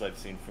performances I've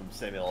seen from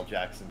Samuel L.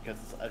 Jackson, because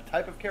it's a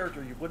type of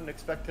character you wouldn't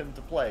expect him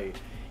to play.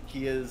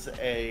 He is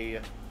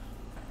a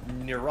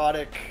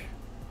neurotic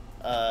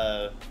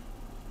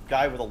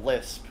guy with a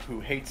lisp who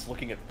hates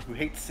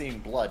seeing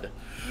blood.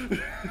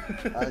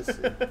 I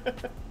see.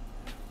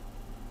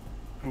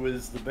 Who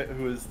is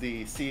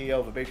the CEO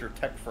of a major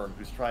tech firm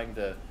who's trying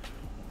to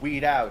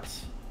weed out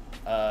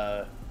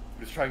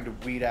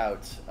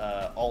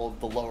all of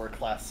the lower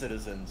class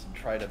citizens and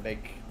try to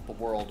make the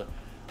world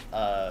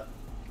a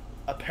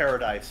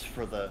paradise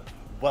for the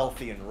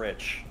wealthy and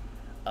rich.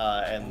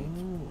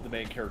 And the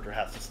main character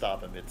has to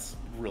stop him. It's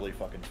really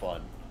fucking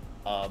fun.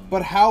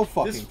 But how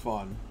fucking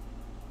fun?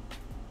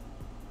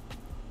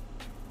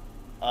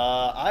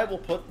 I will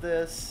put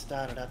this...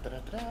 put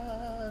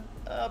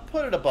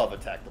it above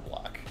Attack the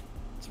Block.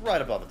 It's right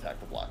above Attack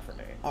the Block for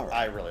me. All right.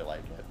 I really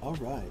like it. All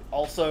right.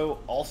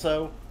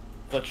 Also,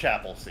 the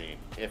chapel scene.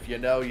 If you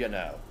know, you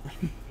know.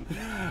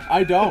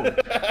 I don't.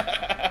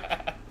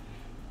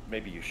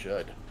 Maybe you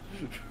should.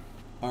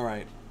 All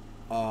right.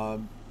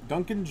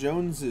 Duncan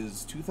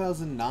Jones's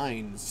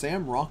 2009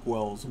 Sam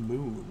Rockwell's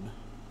Moon.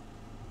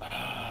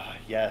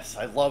 Yes,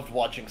 I loved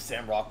watching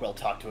Sam Rockwell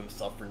talk to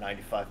himself for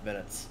 95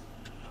 minutes.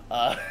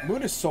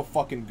 Moon is so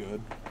fucking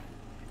good.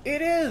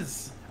 It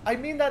is! I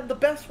mean that in the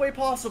best way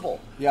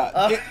possible.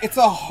 Yeah, it's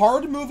a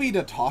hard movie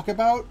to talk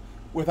about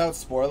without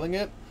spoiling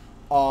it.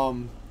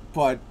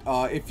 But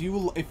if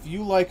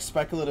you like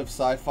speculative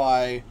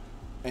sci-fi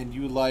and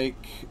you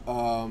like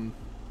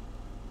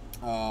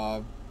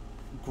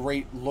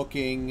great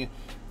looking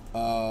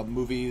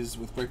movies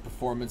with great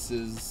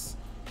performances,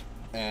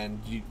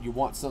 and you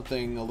want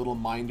something a little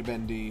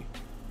mind-bendy,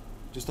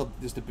 just a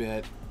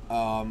bit,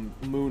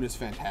 Moon is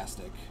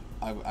fantastic.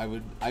 I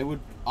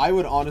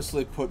would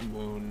honestly put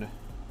Moon.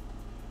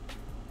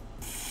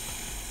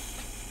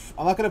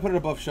 I'm not gonna put it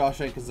above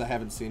Shawshank because I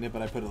haven't seen it,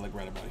 but I put it like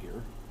right about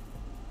here.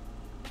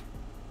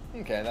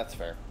 Okay, that's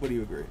fair. What do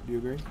you agree? Do you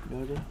agree? You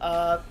don't agree?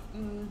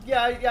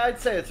 Yeah, I'd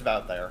say it's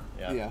about there.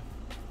 Yeah.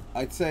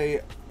 I'd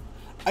say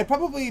I'd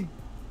probably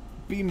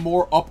be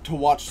more up to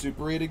watch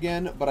Super 8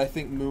 again, but I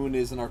think Moon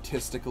is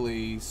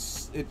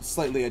it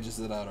slightly edges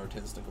it out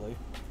artistically.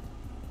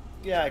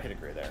 Yeah, I could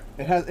agree there.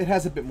 It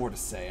has a bit more to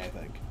say, I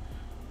think.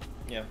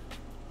 Yeah.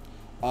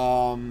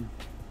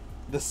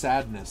 The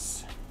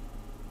Sadness.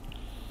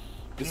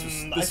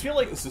 I feel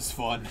like this is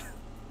fun.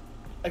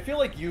 I feel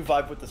like you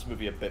vibe with this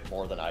movie a bit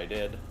more than I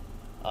did.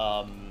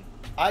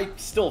 I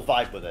still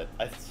vibe with it.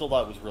 I still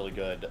thought it was really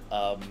good.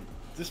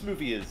 This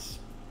movie is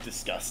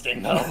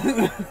disgusting, though.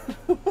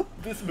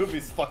 This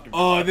movie's fucking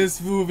fun.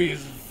 This movie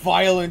is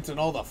violent in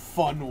all the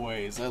fun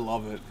ways. I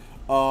love it.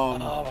 Oh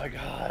my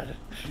god.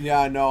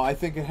 Yeah, no, I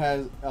think it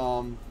has...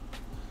 the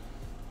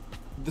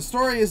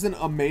story isn't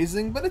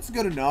amazing, but it's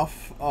good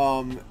enough.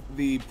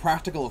 The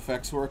practical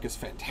effects work is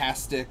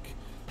fantastic.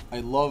 I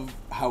love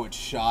how it's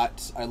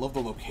shot. I love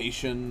the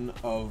location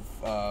of...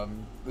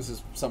 this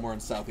is somewhere in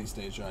Southeast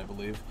Asia, I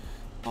believe.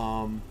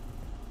 No,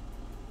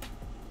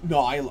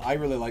 I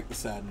really like The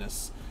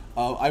Sadness.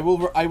 I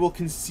will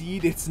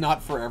concede it's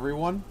not for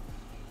everyone.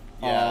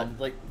 Yeah,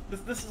 like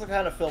this is the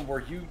kind of film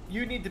where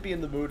you need to be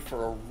in the mood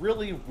for a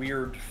really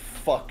weird,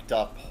 fucked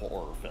up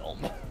horror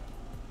film.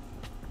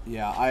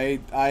 Yeah,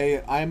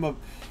 I'm a...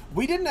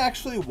 We didn't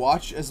actually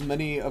watch as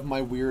many of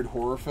my weird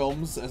horror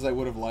films as I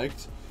would have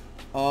liked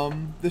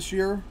this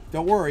year.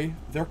 Don't worry,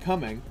 they're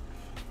coming.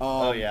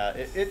 Oh yeah,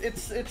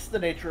 it's the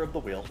nature of the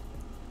wheel.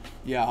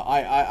 Yeah,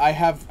 I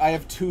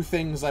have two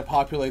things I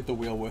populate the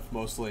wheel with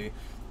mostly.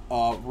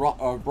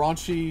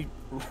 Raunchy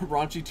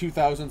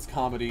 2000s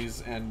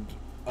comedies and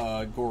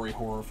gory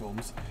horror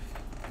films.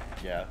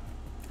 Yeah.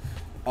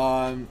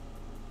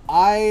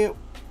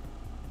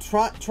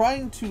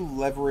 Trying to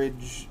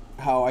leverage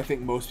how I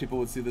think most people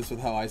would see this with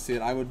how I see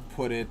it, I would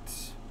put it...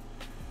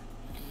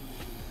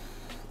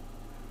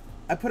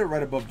 I put it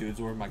right above Dudes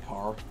Were in My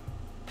Car.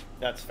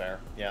 That's fair,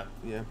 yeah.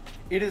 Yeah.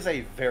 It is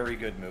a very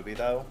good movie,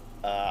 though.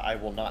 I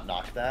will not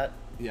knock that.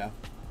 Yeah.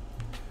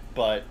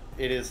 But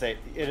it is a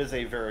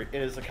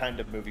kind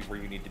of movie where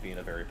you need to be in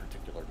a very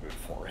particular mood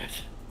for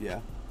it. Yeah.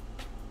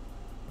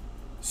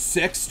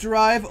 Sex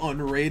Drive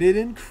Unrated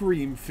and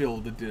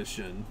Cream-Filled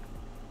Edition.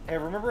 Hey,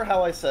 remember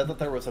how I said that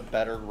there was a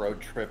better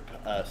road trip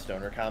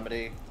stoner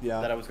comedy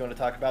that I was going to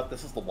talk about?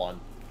 This is the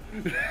one.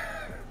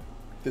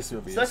 This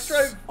movie Sex is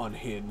Drive...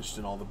 unhinged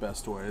in all the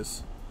best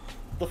ways.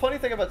 The funny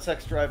thing about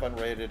Sex Drive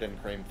Unrated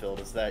and Cream-Filled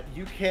is that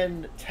you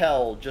can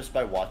tell just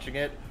by watching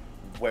it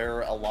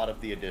where a lot of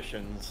the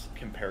additions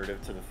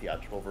comparative to the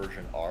theatrical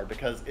version are,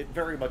 because it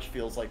very much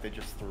feels like they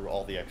just threw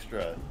all the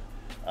extra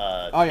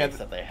takes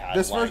that they had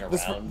lying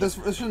around. This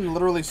version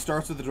literally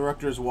starts with the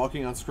directors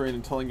walking on screen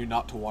and telling you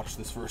not to watch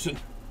this version.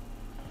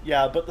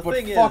 Yeah, but the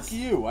thing is... fuck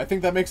you. I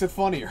think that makes it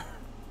funnier.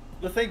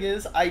 The thing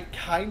is, I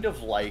kind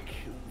of like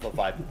the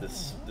vibe that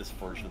this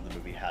version of the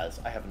movie has.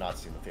 I have not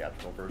seen the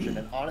theatrical version,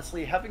 and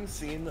honestly, having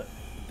seen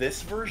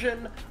this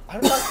version,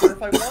 I'm not sure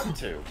if I want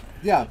to.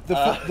 Yeah,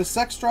 the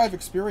sex drive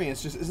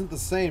experience just isn't the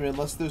same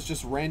unless there's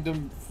just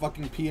random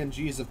fucking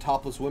PNGs of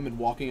topless women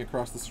walking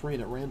across the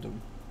screen at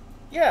random.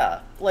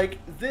 Yeah, like,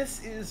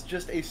 this is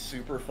just a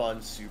super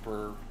fun,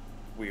 super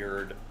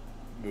weird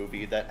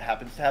movie that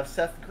happens to have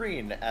Seth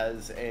Green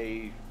as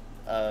an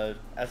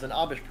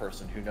Amish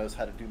person who knows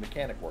how to do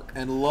mechanic work.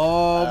 And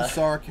loves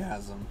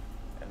sarcasm.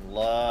 And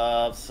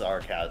loves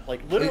sarcasm.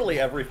 Like, literally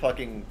every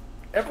fucking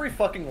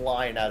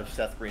line out of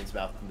Seth Green's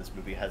mouth in this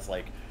movie has,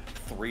 like,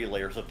 3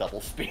 layers of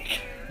doublespeak.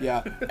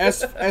 Yeah.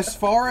 As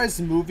far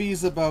as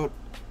movies about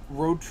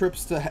road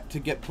trips to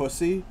get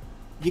pussy,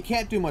 you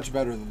can't do much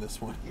better than this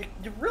one.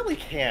 You really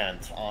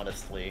can't,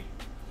 honestly.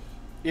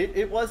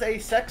 It was a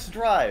sex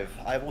drive.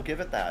 I will give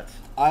it that.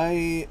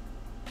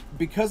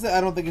 Because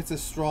I don't think it's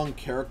as strong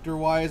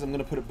character-wise, I'm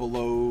going to put it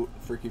below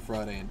Freaky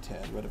Friday and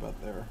Ted, right about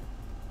there.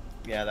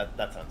 Yeah,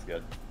 that sounds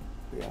good.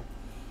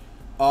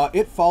 Yeah.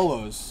 It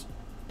Follows.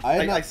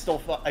 I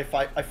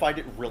find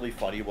it really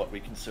funny what we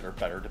consider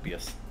better to be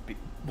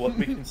what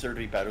we consider to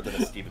be better than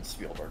a Steven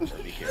Spielberg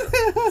movie here.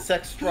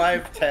 Sex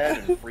Drive, Ted,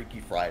 and Freaky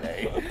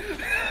Friday.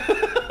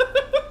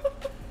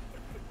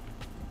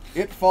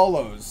 It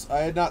Follows. I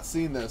had not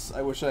seen this.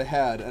 I wish I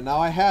had, and now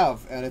I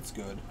have, and it's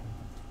good.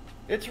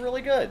 It's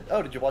really good.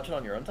 Oh, did you watch it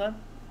on your own time?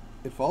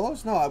 It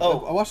Follows? No,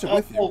 I watched it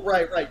with you. Oh,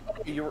 right.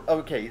 Okay,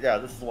 okay. Yeah,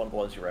 this is one of the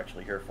ones you were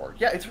actually here for.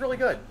 Yeah, it's really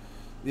good.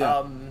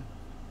 Yeah.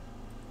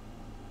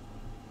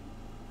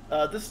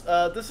 This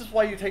is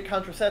why you take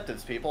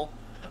contraceptives, people.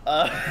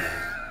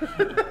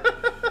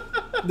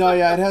 No,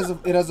 yeah, it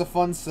has a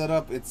fun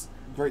setup. It's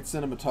great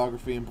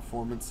cinematography and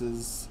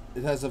performances.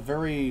 It has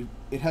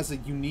a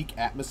unique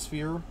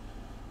atmosphere.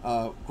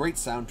 Great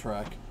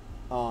soundtrack.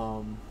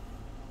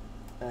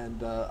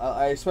 And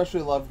I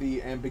especially love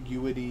the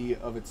ambiguity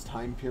of its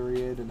time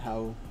period and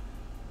how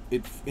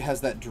it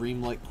has that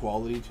dreamlike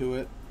quality to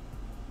it.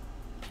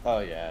 Oh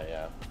yeah,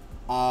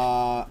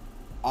 yeah.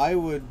 I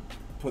would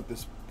put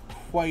this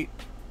quite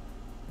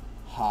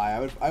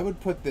high. I would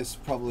put this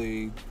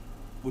probably.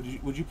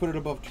 Would you put it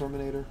above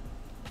Terminator?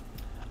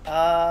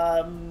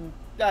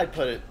 I'd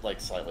put it like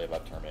slightly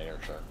above Terminator,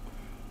 sure.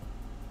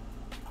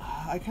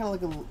 I kind of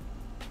like a.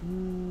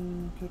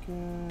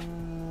 Kick-Ass.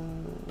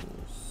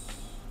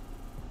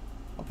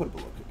 I'll put it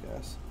below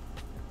Kick-Ass.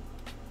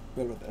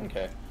 What about that?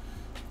 Okay.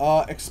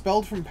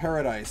 Expelled from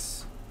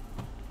Paradise.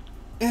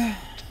 I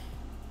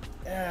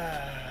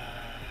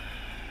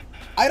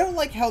don't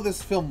like how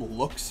this film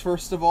looks,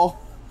 first of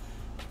all.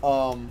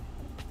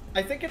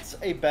 I think it's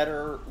a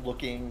better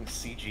looking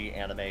CG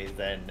anime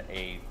than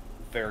a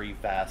very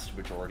vast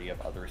majority of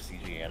other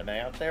CG anime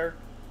out there.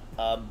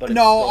 But it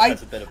still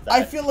has a bit of that.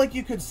 I feel like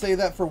you could say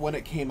that for when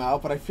it came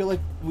out, but I feel like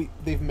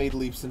they've made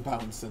leaps and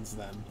bounds since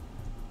then.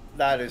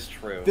 That is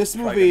true. This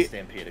movie,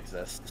 Stampede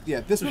exists.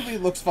 Yeah, this movie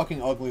looks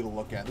fucking ugly to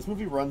look at. This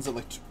movie runs at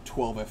like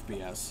 12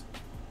 FPS.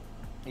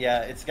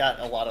 Yeah, it's got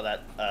a lot of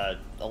that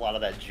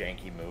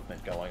janky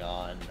movement going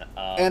on.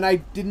 And I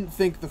didn't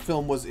think the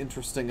film was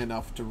interesting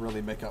enough to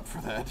really make up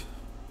for that.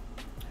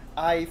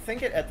 I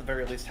think it, at the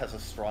very least, has a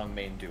strong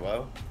main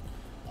duo.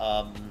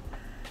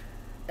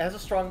 It has a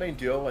strong main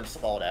duo and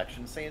solid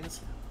action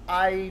scenes.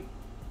 I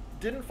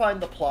didn't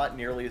find the plot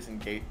nearly as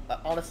engaging.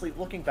 Honestly,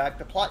 looking back,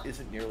 the plot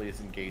isn't nearly as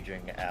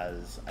engaging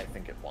as I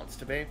think it wants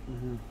to be.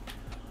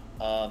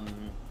 Mm-hmm.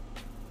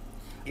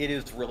 It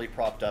is really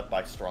propped up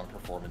by strong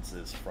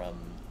performances from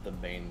the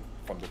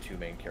two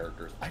main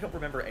characters. I don't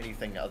remember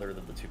anything other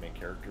than the two main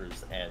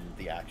characters and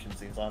the action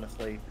scenes,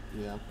 honestly.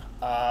 Yeah.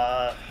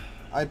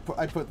 I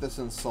put this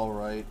in Soul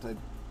Right.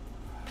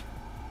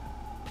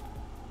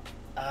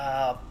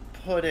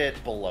 Put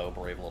it below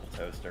Brave Little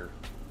Toaster.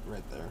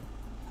 Right there.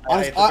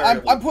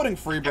 I'm putting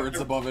Freebirds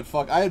above it.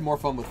 Fuck, I had more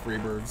fun with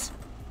Freebirds.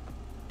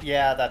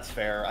 Yeah, that's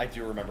fair. I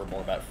do remember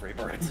more about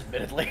Freebirds,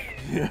 admittedly.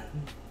 Yeah.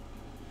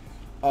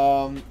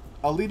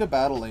 Alita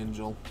Battle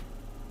Angel.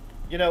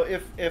 You know,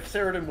 if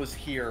Sheridan was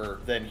here,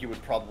 then he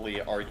would probably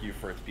argue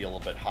for it to be a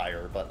little bit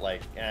higher, but,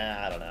 like,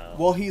 I don't know.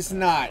 Well, he's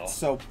not,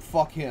 so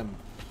fuck him.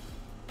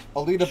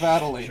 Alita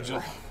Battle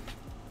Angel.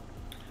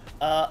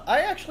 I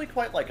actually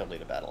quite like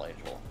Alita Battle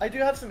Angel. I do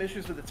have some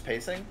issues with its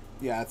pacing.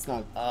 Yeah, it's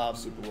not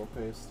super well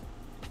paced.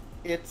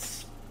 It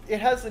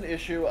has an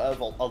issue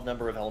of a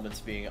number of elements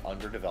being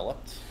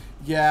underdeveloped.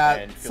 Yeah.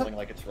 And feeling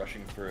like it's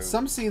rushing through.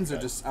 Some scenes are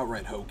just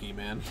outright hokey,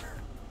 man.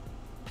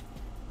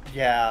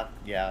 Yeah.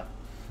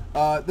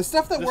 The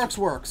stuff that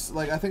works.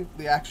 Like, I think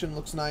the action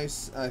looks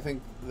nice. I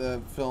think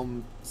the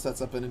film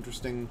sets up an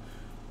interesting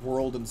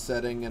world and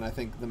setting, and I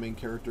think the main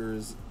character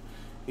is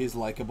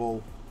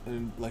likable,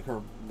 and like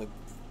her, like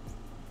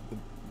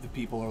the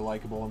people are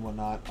likable and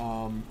whatnot.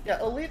 Yeah,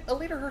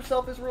 Alita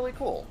herself is really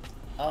cool.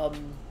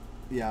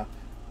 Yeah.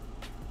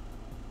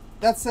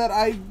 That said,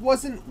 I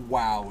wasn't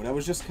wowed. I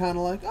was just kind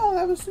of like, oh,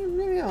 that was,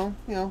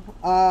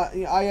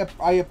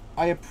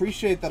 I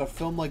appreciate that a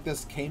film like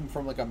this came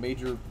from like a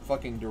major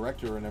fucking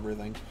director and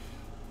everything,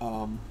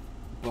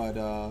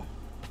 but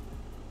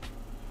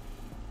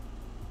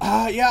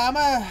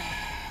Yeah,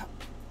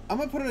 I'm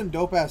gonna put it in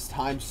dope ass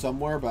time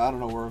somewhere, but I don't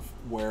know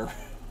where.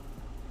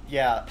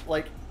 Yeah,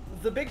 like,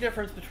 the big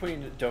difference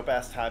between Dope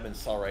Ass Time and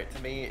It's Alright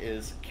to me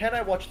is, can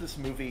I watch this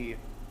movie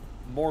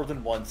more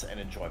than once and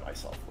enjoy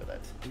myself with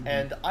it? Mm-hmm.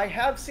 And I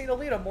have seen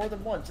Alita more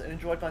than once and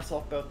enjoyed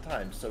myself both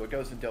times, so it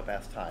goes in Dope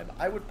Ass Time.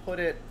 I would put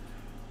it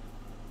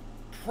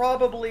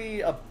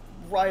probably I'd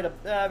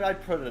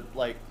put it,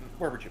 like,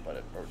 where would you put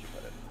it? Where would you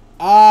put it?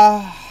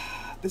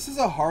 This is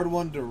a hard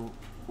one to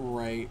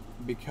rate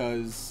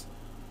because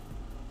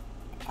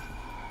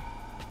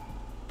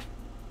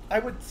I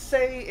would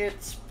say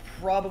it's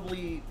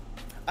probably...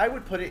 I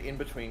would put it in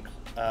between...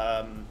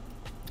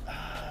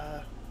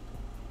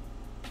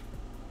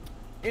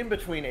 in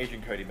between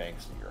Agent Cody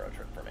Banks and Euro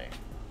Trip for me.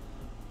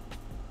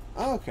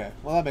 oh, okay.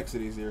 Well, that makes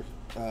it easier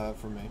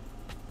for me.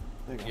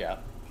 There you go. Yeah.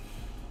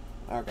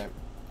 Okay.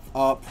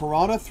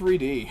 Piranha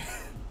 3D.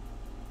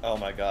 Oh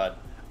my god.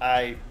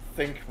 I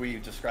think we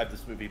described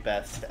this movie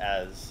best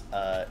as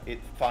it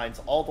finds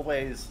all the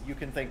ways you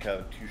can think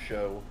of to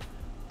show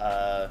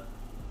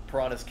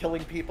piranhas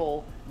killing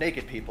people,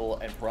 naked people,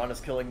 and piranhas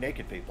killing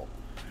naked people.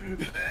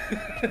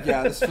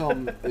 Yeah, this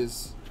film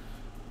is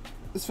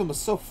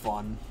so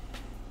fun.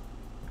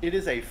 It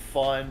is a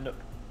fun,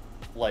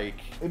 like...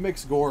 It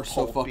makes gore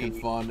so pulpy.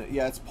 fucking fun.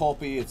 Yeah, it's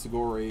pulpy, it's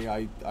gory.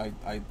 I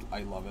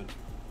love it.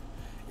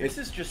 This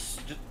is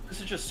just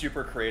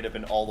super creative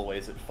in all the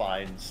ways it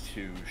finds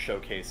to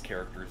showcase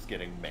characters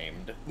getting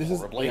maimed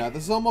horribly.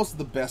 This is almost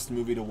the best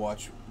movie to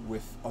watch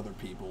with other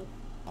people.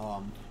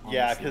 Yeah,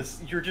 honestly.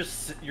 because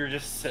you're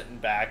just sitting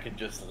back and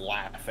just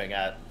laughing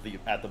at the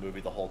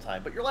movie the whole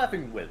time, but you're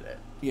laughing with it.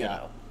 Yeah, You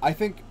know? I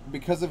think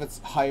because of its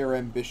higher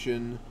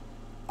ambition,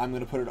 I'm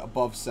going to put it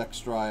above Sex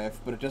Drive,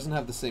 but it doesn't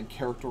have the same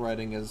character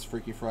writing as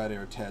Freaky Friday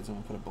or Ted's. I'm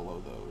going to put it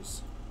below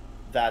those.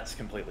 That's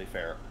completely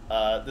fair.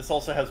 This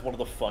also has one of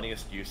the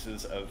funniest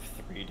uses of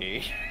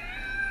 3D.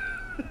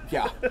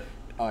 Yeah.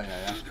 Oh,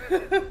 yeah.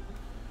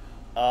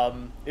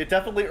 It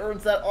definitely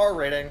earns that R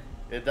rating.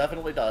 It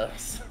definitely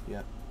does.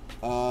 Yeah.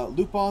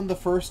 Lupin the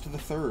First to the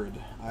Third.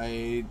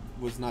 I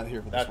was not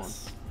here for this one.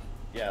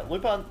 Yeah,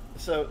 Lupin...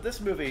 So, this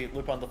movie,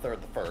 Lupin the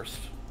Third, the First...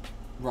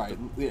 Right,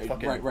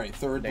 right.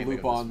 Third,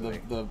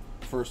 Lupin, the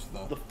first,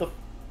 though.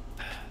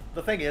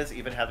 The thing is,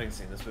 even having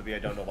seen this movie, I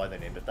don't know why they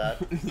named it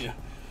that. Yeah.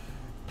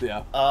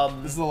 Yeah.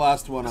 This is the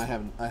last one I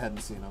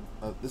hadn't seen.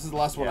 This is the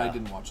last one I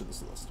didn't watch on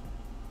this list.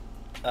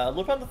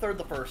 Lupin the Third,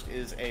 the First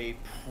is a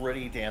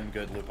pretty damn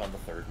good Lupin the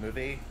Third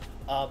movie.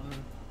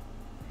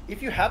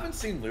 If you haven't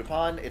seen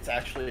Lupin, it's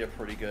actually a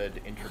pretty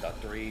good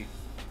introductory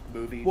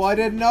movie. Well, I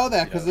didn't know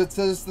that because it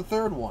says the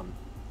third one.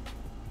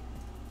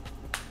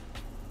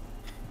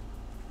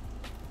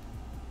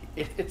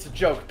 It's a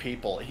joke,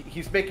 people.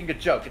 He's making a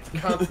joke. It's a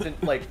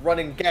constant, like,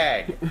 running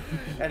gag.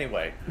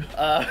 Anyway.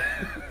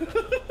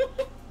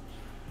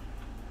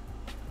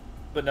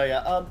 But no,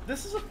 yeah.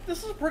 This is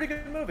a pretty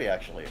good movie,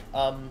 actually.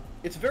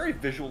 It's very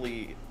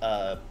visually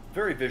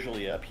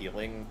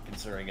appealing,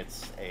 considering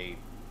it's a...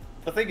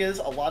 The thing is,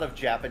 a lot of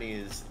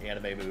Japanese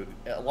Japanese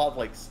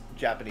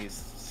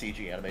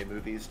CG anime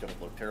movies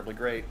don't look terribly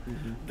great.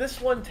 Mm-hmm. This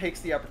one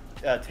takes the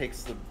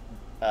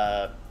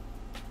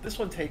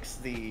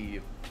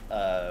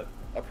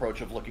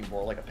approach of looking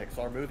more like a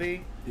Pixar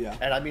movie. Yeah.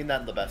 And I mean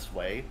that in the best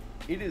way.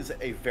 It is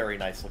a very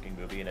nice looking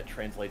movie, and it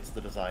translates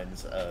the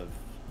designs of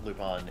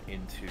Lupin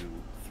into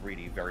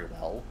 3D very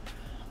well.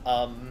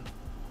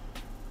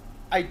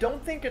 I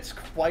don't think it's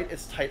quite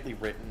as tightly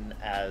written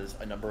as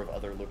a number of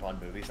other Lupin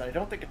movies, and I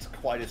don't think it's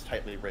quite as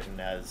tightly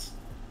written as,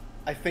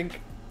 I think,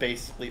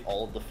 basically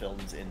all of the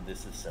films in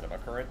This Is Cinema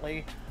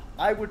currently.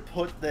 I would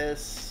put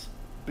this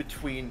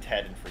between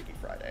Ted and Freaky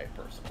Friday,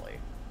 personally.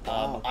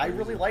 I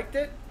really liked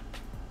it,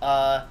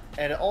 and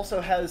it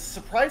also has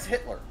Surprise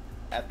Hitler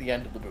at the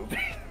end of the movie.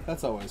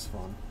 That's always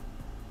fun.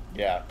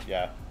 Yeah,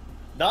 yeah.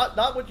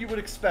 Not what you would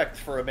expect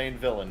for a main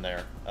villain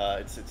there.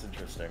 It's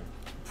interesting.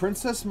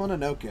 Princess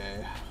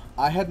Mononoke.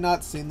 I had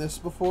not seen this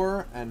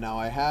before, and now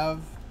I have.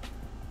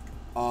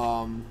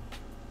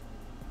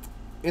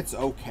 It's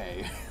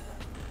okay.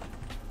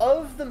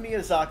 Of the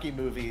films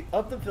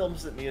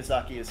that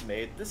Miyazaki has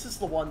made, this is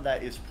the one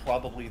that is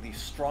probably the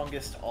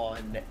strongest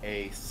on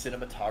a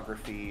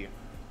cinematography,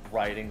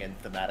 writing, and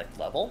thematic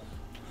level.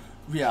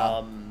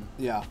 Yeah.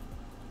 Yeah.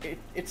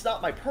 It's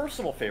not my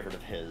personal favorite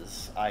of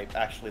his. I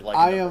actually like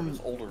a number of his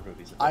older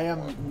movies. I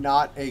am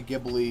not a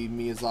Ghibli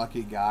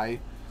Miyazaki guy.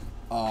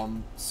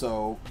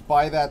 So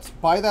by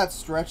that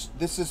stretch,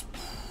 this is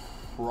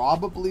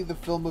probably the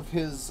film of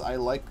his I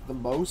like the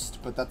most,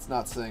 but that's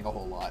not saying a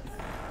whole lot.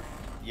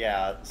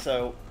 Yeah,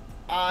 so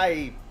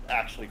I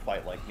actually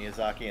quite like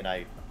Miyazaki, and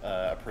I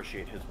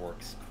appreciate his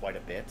works quite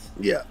a bit.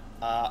 Yeah.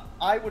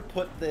 I would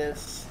put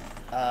this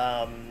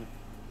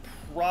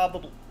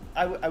probably...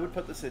 I would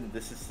put this in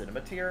This Is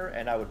Cinema tier,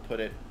 and I would put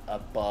it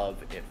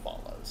above It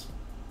Follows.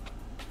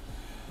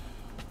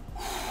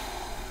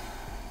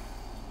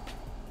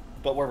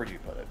 But where would you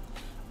put it?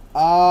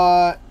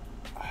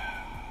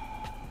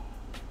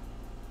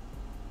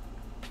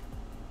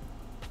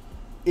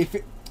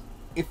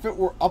 if it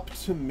were up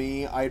to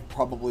me, I'd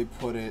probably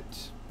put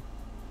it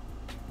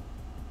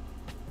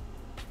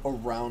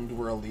around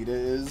where Alita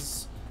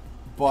is,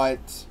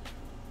 but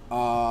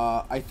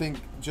I think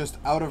just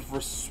out of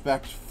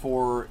respect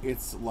for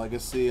its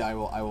legacy, I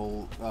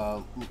will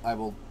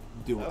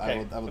do it.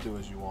 Okay. I will do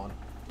as you want.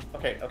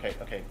 Okay.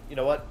 You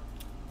know what?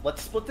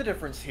 Let's split the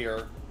difference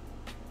here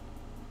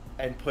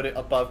and put it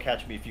above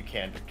Catch Me If You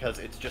Can, because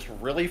it's just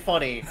really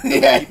funny to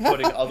Yeah. keep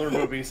putting other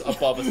movies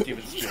above a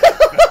Steven Spielberg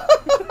film.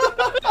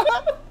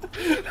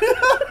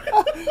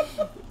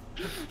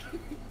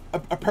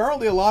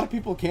 Apparently, a lot of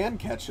people can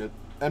catch it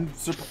and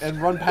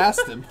run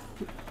past him.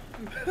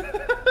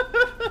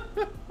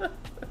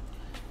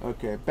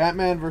 Okay,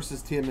 Batman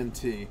versus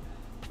TMNT.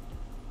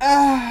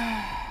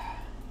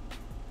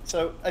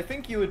 So, I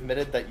think you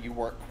admitted that you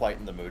weren't quite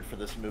in the mood for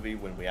this movie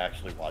when we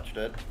actually watched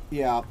it.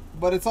 Yeah,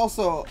 but it's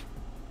also,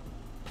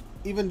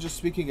 even just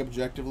speaking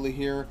objectively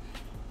here,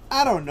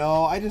 I don't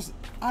know. I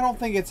don't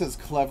think it's as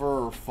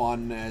clever or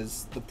fun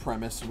as the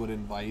premise would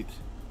invite.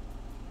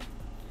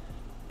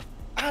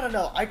 I don't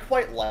know. I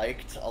quite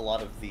liked a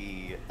lot of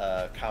the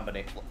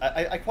combination.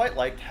 I quite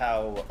liked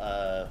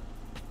how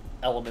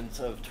elements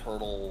of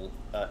turtle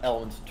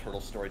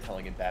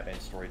storytelling and Batman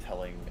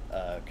storytelling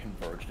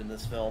converged in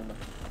this film.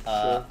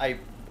 Sure.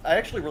 I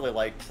actually really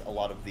liked a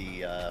lot of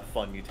the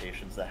fun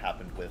mutations that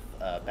happened with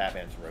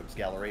Batman's Rogues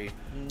Gallery.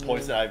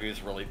 Poison Ivy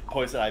is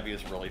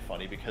really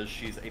funny because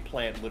she's a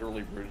plant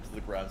literally rooted to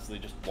the ground, so they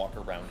just walk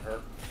around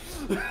her.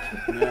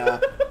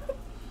 Yeah.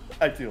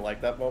 I do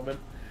like that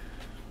moment.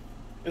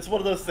 It's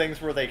one of those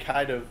things where they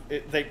kind of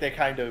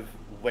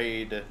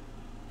weighed,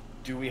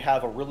 do we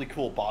have a really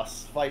cool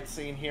boss fight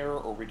scene here,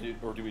 or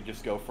do we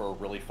just go for a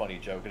really funny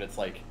joke? And it's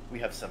like, we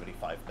have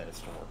 75 minutes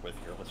to work with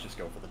here. Let's just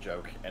go for the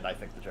joke, and I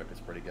think the joke is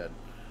pretty good.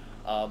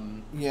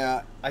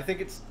 Yeah. I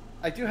think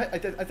I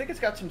think it's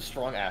got some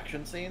strong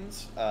action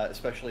scenes,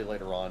 especially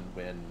later on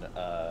when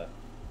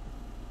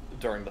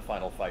during the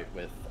final fight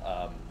with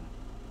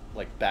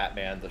like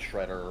Batman, the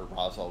Shredder,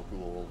 Ra's al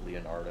Ghul,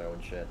 Leonardo,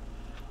 and shit.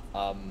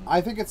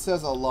 I think it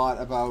says a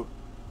lot about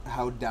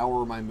how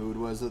dour my mood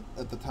was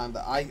at the time.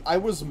 That I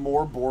was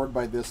more bored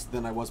by this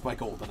than I was by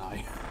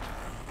GoldenEye.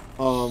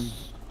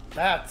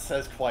 That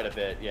says quite a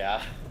bit,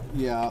 yeah.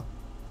 Yeah.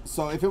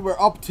 So if it were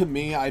up to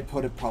me, I'd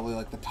put it probably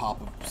like the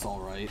top of It's All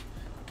Right.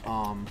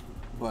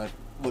 But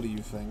what do you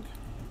think?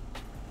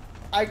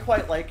 I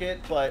quite like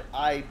it, but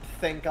I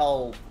think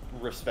I'll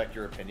respect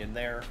your opinion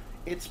there.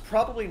 It's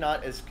probably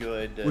not as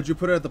good. Would you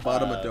put it at the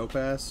bottom of Dope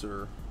Ass,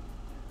 or?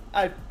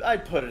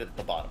 I'd put it at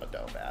the bottom of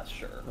Dope Ass,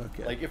 sure.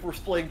 Okay. Like, if we're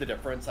splitting the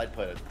difference, I'd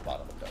put it at the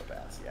bottom of Dope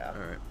Ass, yeah.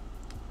 Alright.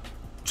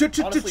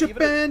 Honestly,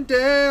 even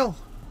Bandale!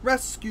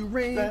 Rescue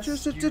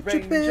Rangers! Rescue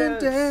Rangers.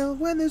 Bandale!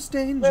 When there's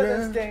danger! When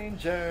there's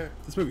danger.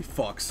 This movie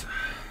fucks.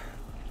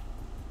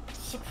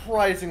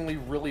 Surprisingly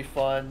really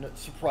fun,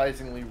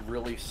 surprisingly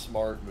really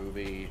smart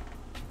movie.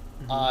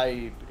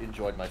 I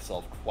enjoyed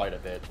myself quite a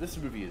bit. This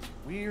movie is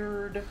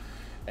weird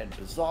and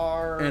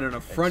bizarre And an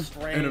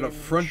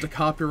affront to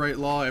copyright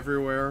law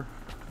everywhere.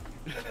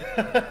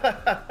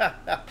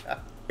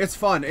 It's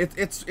fun.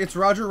 It's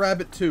Roger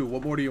Rabbit 2.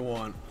 What more do you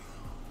want?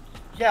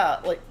 Yeah,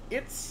 like,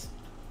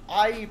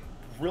 I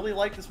really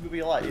like this movie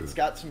a lot. It's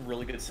got some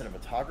really good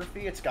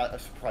cinematography. It's got a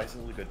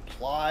surprisingly good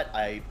plot.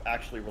 I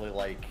actually really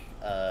like.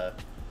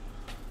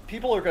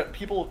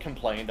 People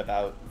complained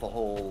about the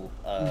whole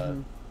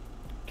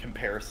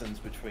comparisons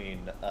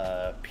between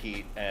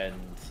Pete and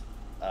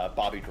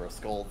Bobby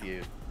Driscoll,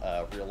 the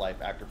real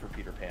life actor for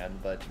Peter Pan,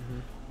 but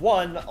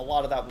one, a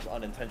lot of that was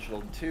unintentional,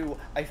 and two,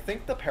 I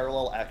think the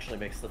parallel actually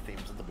makes the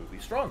themes of the movie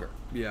stronger.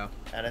 Yeah.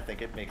 And I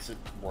think it makes it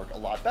work a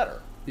lot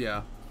better.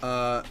 Yeah.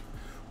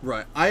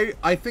 Right.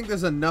 I think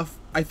there's enough.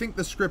 I think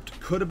the script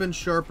could have been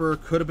sharper,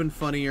 could have been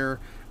funnier,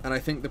 and I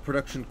think the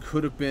production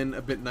could have been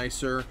a bit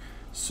nicer.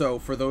 So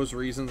for those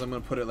reasons, I'm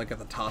going to put it like at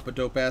the top of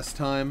Dope Ass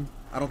Time.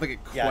 I don't think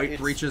it quite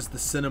reaches the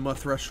cinema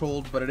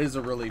threshold, but it is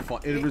a really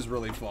fun. It was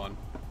really fun.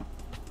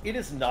 It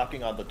is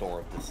knocking on the door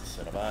of this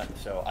cinema,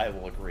 so I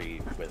will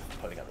agree with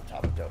putting it at the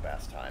top of Dope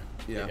Ass Time.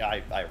 Yeah.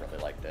 I really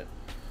liked it.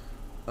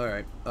 All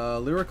right.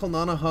 Lyrical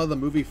Nanaha, the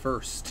movie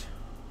first.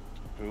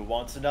 Who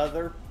wants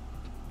another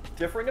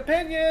differing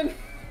opinion?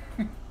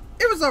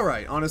 It was all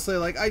right, honestly.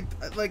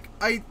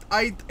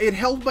 It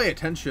held my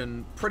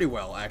attention pretty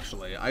well,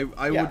 actually. I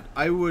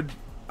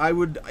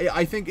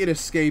think it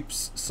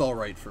escapes Saul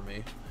Right for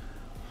me.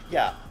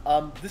 Yeah,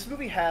 this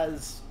movie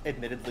has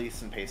admittedly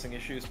some pacing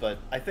issues, but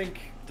I think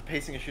the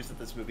pacing issues that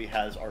this movie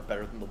has are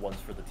better than the ones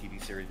for the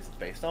TV series it's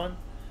based on.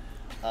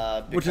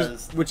 Which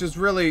is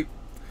really,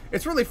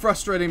 it's really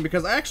frustrating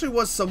because I actually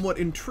was somewhat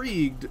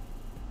intrigued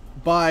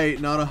by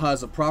Nanaha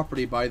as a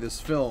property by this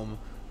film,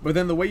 but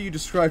then the way you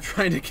describe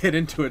trying to get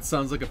into it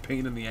sounds like a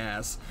pain in the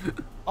ass.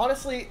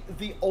 Honestly,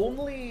 the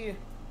only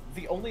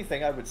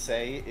thing I would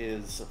say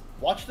is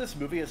watch this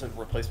movie as a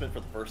replacement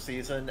for the first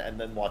season, and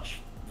then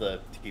watch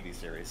the TV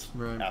series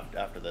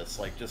after this.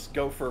 Like, just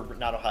go for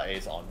Nanoha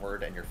A's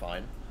onward, and you're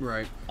fine.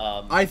 Right.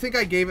 I think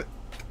I gave it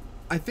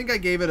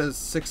a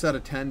 6 out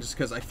of 10 just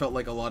because I felt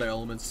like a lot of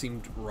elements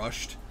seemed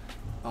rushed.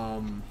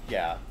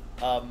 Yeah.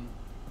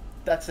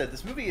 That said,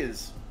 this movie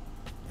has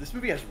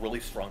really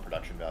strong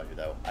production value,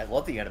 though. I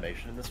love the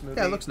animation in this movie.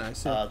 Yeah, it looks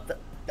nice. Yeah.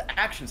 The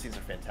action scenes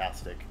are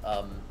fantastic.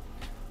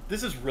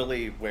 This is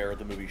really where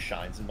the movie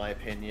shines, in my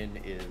opinion.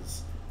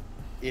 Is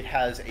it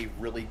has a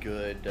really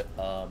good.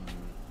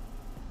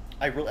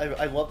 I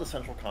love the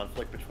central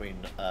conflict between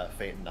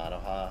Fate and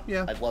Nanoha.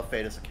 Yeah. I love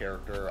Fate as a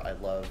character. I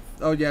love.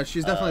 Oh yeah,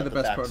 she's definitely the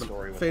best part of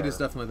Fate. Her. Is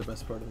definitely the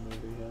best part of the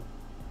movie. Yeah.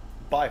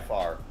 By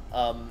far.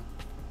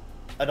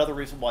 Another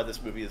reason why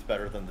this movie is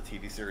better than the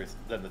TV series,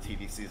 than the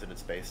TV season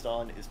it's based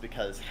on, is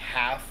because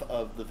half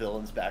of the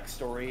villain's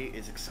backstory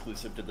is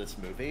exclusive to this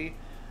movie,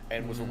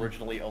 and was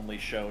originally only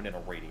shown in a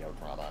radio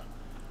drama.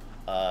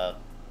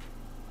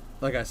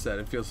 Like I said,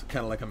 it feels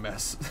kind of like a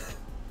mess.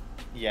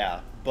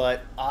 Yeah,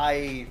 but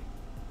I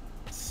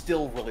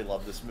still really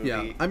love this movie.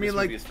 Yeah, I mean,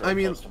 this movie is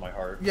very close to my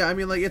heart. Yeah, I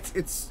mean, like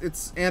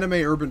it's anime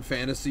urban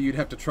fantasy. You'd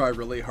have to try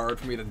really hard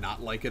for me to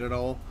not like it at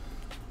all.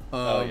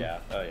 Oh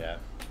yeah.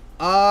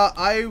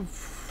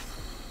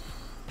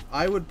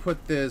 I would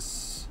put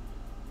this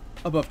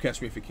above Catch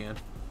Me If You Can.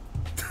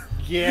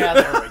 Yeah,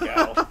 there we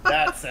go.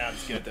 That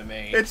sounds good to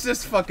me. It's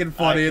just fucking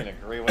funny. I can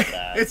agree with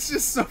that. It's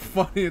just so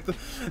funny.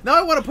 Now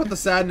I want to put the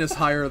sadness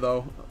higher,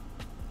 though.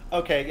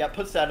 Okay, yeah,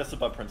 put Sadness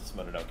above Princess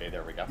Mononoke.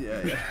 There we go.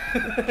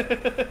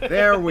 Yeah.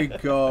 There we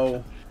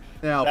go.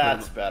 Yeah,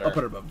 That's better. I'll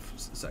put it above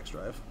Sex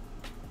Drive.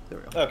 There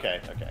we go. Okay.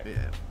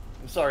 Yeah.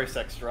 I'm sorry,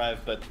 Sex Drive,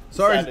 but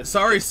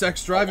sorry,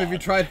 Sex Drive. Have you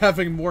tried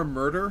having more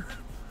murder?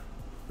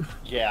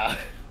 Yeah.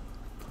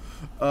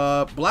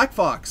 Black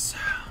Fox.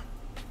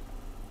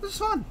 This is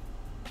fun.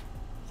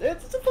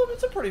 It's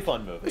a pretty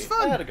fun movie. It's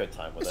fun. I had a good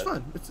time with it. It's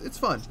fun. It's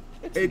fun.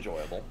 It's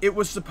enjoyable. It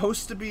was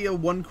supposed to be a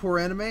one-core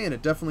anime, and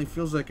it definitely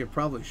feels like it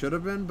probably should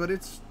have been, but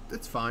it's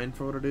fine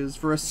for what it is.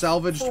 For a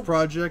salvaged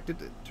project, it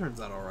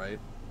turns out all right.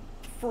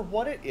 For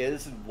what it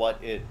is and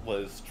what it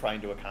was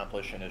trying to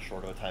accomplish in as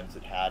short of a time as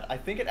it had, I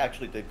think it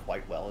actually did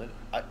quite well in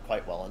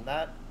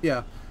that.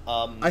 Yeah.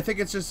 I think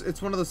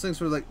it's one of those things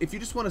where, like, if you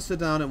just want to sit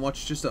down and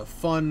watch just a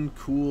fun,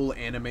 cool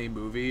anime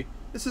movie,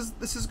 this is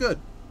good.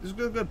 This is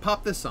good.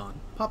 Pop this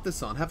on.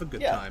 Have a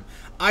good time.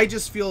 I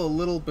just feel a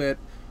little bit.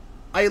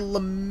 I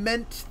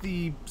lament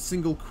the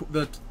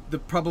the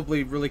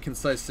probably really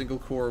concise single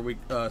core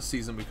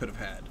season we could have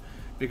had,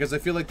 because I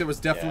feel like there was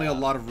definitely a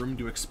lot of room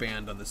to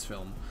expand on this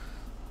film.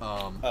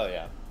 Oh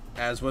yeah.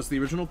 As was the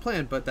original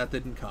plan, but that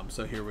didn't come.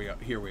 So here we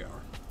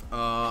are.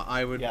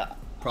 I would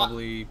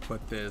probably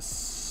put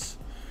this.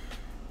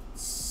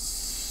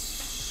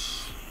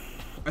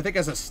 I think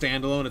as a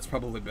standalone, it's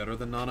probably better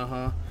than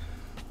Nanoha.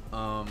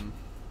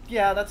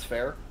 Yeah, that's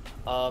fair.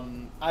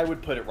 I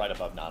would put it right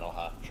above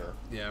Nanoha, sure.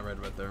 Yeah, right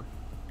about there.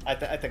 I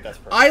think that's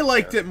perfect. I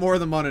liked it more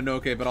than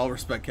Mononoke, but I'll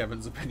respect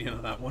Kevin's opinion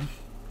on that one.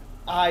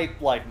 I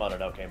like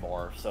Mononoke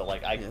more, so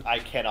like I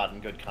cannot in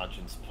good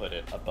conscience put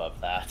it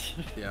above that.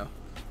 Yeah.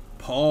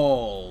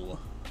 Paul.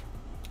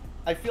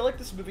 I feel like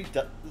this movie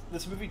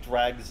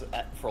drags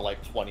for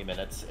like 20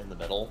 minutes in the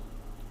middle,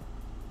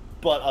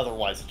 but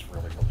otherwise it's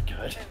really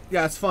good.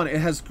 Yeah, it's fun.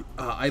 It has.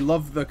 I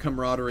love the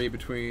camaraderie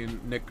between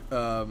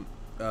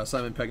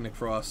Simon Pegg, Nick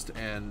Frost,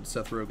 and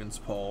Seth Rogen's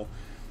Paul.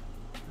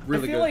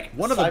 Really good.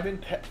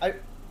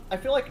 I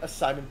feel like a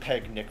Simon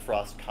Pegg, Nick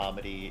Frost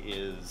comedy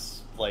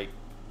is like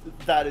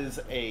that is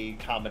a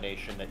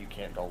combination that you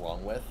can't go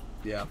wrong with.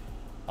 Yeah.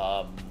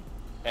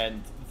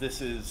 And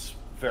this is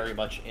very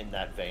much in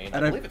that vein. I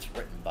believe it's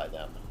written by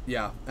them.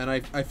 Yeah, and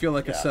I feel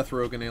like a Seth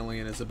Rogen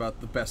alien is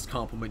about the best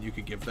compliment you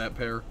could give that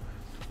pair.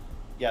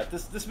 Yeah,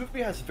 this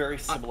movie has very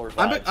similar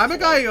vibes. I'm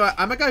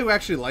a guy who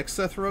actually likes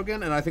Seth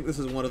Rogen, and I think this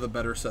is one of the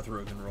better Seth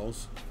Rogen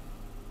roles.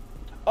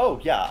 Oh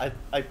yeah,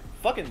 I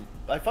fucking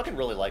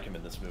really like him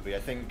in this movie. I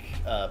think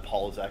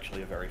Paul is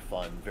actually a very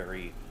fun,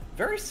 very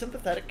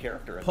sympathetic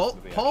character in this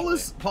movie.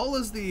 Paul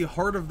is the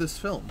heart of this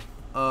film.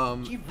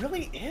 He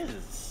really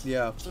is.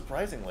 Yeah.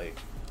 Surprisingly,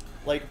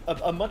 like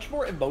a much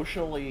more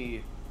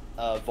emotionally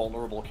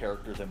vulnerable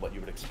character than what you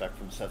would expect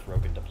from Seth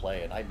Rogen to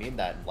play, and I mean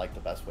that in like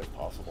the best way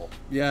possible.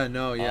 Yeah,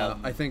 no, yeah.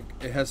 I think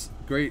it has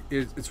great.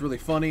 It's really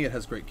funny. It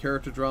has great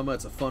character drama.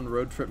 It's a fun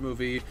road trip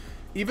movie.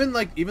 Even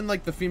like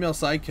the female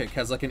sidekick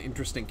has like an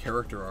interesting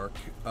character arc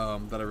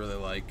that I really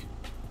like.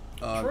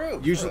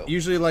 True.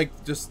 Usually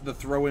like just the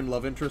throw-in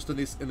love interest in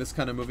this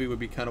kind of movie would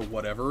be kind of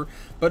whatever.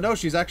 But no,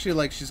 she's actually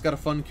like she's got a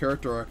fun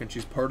character arc and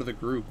she's part of the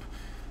group.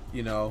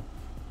 You know.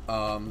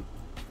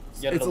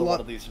 Yet another one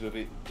of these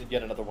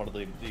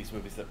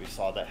movies that we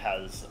saw that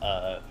has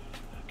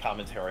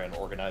commentary on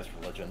organized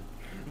religion.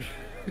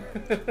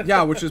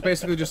 Yeah, which is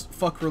basically just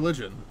fuck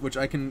religion, which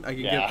I can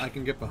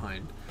get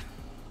behind.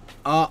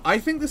 I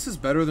think this is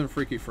better than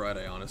Freaky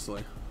Friday,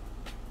 honestly.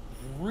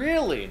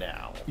 Really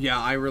now? Yeah,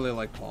 I really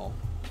like Paul.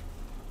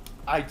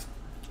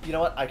 You know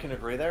what? I can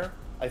agree there.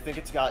 I think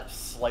it's got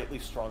slightly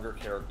stronger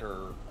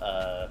character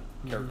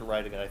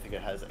writing, and I think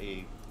it has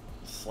a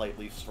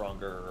slightly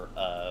stronger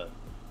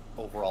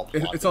overall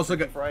plot. It's also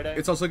got Friday.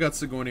 It's also got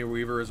Sigourney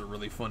Weaver as a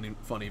really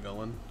funny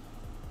villain.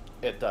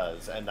 It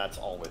does, and that's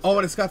always. Oh, good.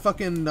 and it's got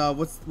fucking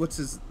what's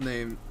his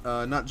name?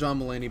 Not John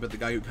Mulaney, but the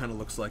guy who kind of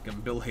looks like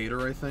him, Bill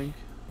Hader, I think.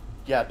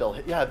 Yeah, Bill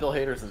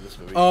Hader's in this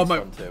movie. Oh, He's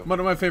fun too. One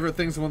of my favorite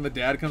things when the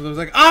dad comes, I was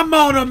like, "I'm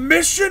on a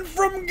mission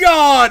from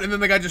God," and then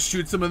the guy just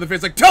shoots him in the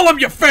face, like, "Tell him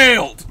you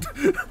failed."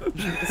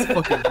 It's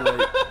fucking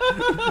great.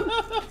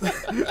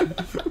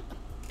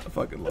 I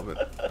fucking love it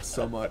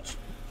so much.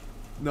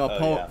 No,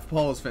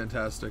 Paul is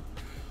fantastic.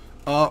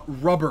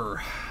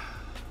 Rubber.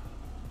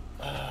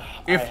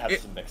 I have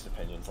some mixed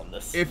opinions on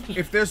this.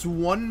 If there's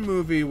one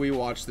movie we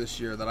watched this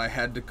year that I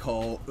had to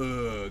call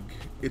ugh,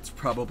 it's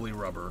probably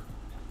Rubber.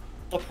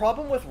 The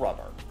problem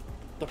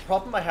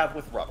I have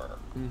with Rubber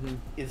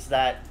is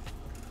that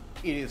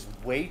it is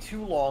way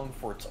too long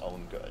for its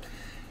own good.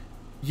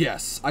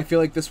 Yes, I feel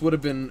like this would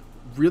have been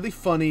really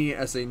funny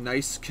as a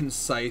nice,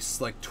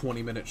 concise, like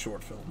 20-minute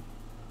short film.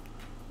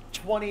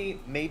 20,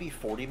 maybe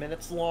 40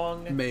 minutes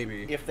long.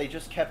 Maybe. If they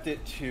just kept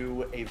it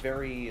to a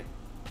very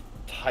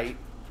tight...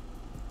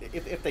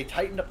 If they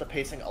tightened up the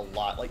pacing a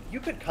lot, like,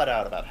 you could cut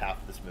out about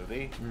half of this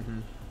movie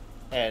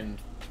and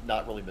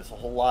not really miss a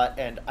whole lot.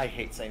 And I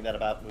hate saying that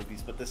about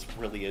movies, but this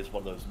really is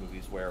one of those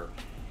movies where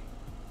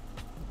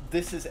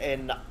this is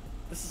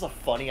a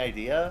funny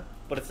idea,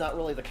 but it's not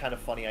really the kind of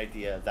funny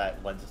idea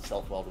that lends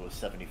itself well to a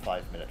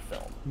 75-minute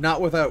film.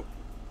 Not without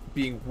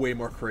being way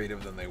more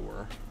creative than they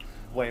were.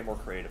 Way more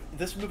creative.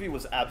 This movie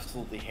was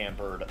absolutely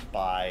hampered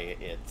by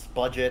its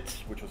budget,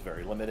 which was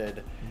very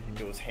limited.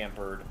 It was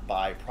hampered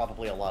by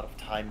probably a lot of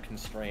time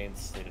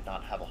constraints. They did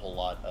not have a whole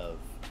lot of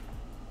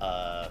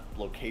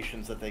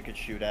locations that they could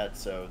shoot at,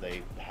 so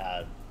they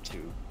had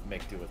to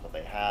make do with what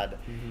they had.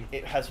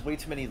 It has way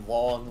too many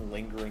long,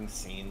 lingering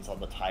scenes on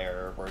the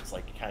tire where it's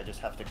like you kind of just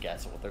have to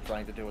guess at what they're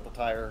trying to do with the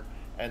tire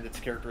and its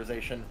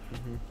characterization.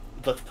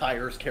 The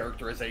tire's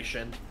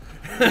characterization.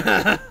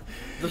 The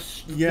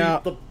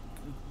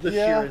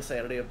sheer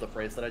insanity of the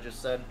phrase that I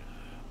just said.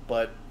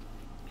 But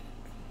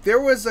there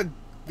was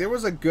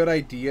a good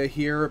idea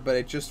here, but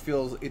it just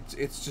feels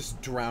it's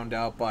just drowned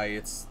out by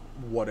its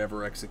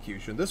whatever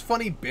execution. There's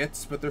funny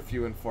bits, but they're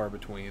few and far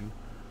between.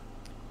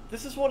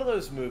 This is one of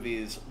those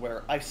movies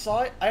where I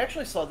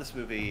actually saw this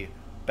movie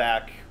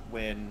back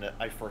when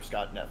I first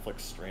got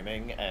Netflix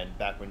streaming, and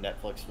back when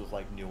Netflix was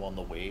like new on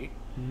the Wii.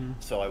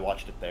 So I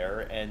watched it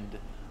there, and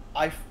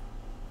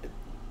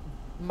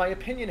my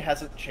opinion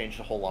hasn't changed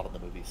a whole lot on the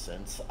movie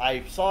since.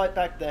 I saw it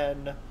back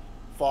then,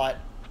 thought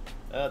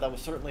that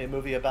was certainly a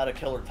movie about a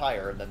killer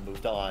tire, and then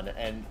moved on.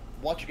 And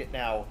watching it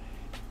now,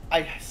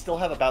 I still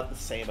have about the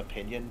same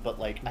opinion, but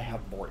like I have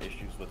more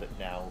issues with it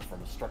now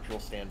from a structural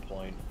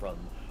standpoint, from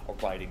a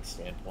writing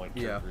standpoint,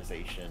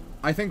 characterization.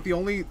 I think the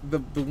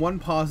one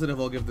positive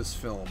I'll give this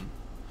film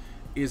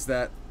is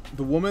that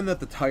the woman that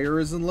the tire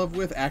is in love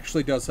with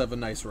actually does have a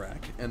nice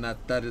rack, and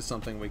that is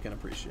something we can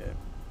appreciate.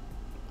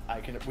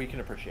 We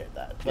can appreciate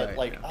that, but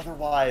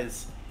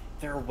otherwise,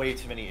 there are way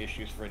too many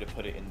issues for me to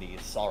put it in the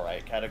 "it's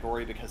alright"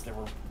 category, because there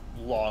were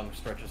long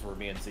stretches where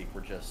me and Zeke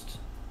were just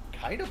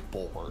kind of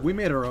bored. We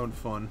made our own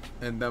fun,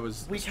 and that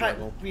was a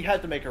struggle. We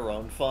had to make our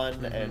own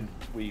fun, and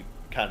we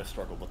kind of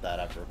struggled with that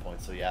after a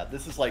point. So yeah,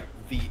 this is like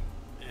the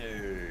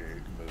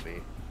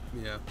movie.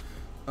 Yeah,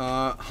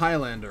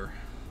 Highlander.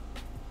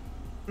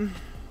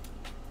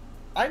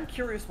 I'm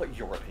curious what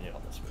your opinion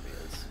on this movie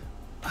is.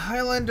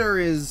 Highlander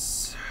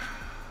is.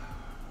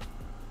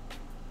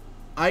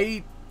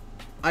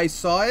 I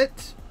saw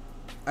it.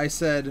 I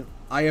said,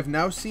 I have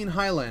now seen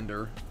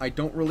Highlander. I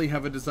don't really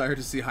have a desire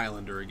to see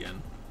Highlander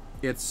again.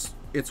 It's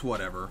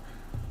whatever.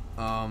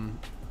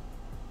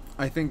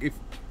 I think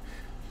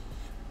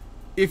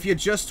if you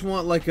just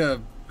want like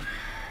a...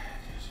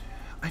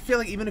 I feel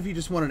like even if you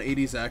just want an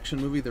 80s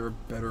action movie, there are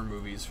better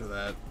movies for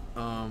that.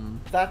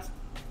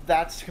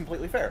 That's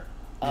completely fair.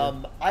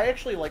 I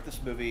actually like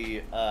this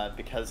movie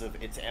because of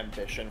its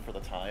ambition for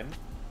the time.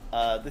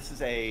 This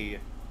is a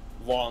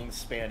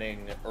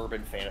long-spanning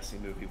urban fantasy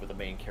movie with a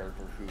main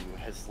character who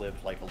has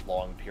lived like a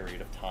long period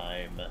of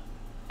time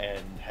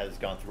and has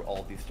gone through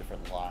all these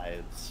different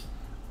lives.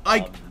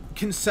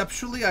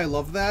 Conceptually, I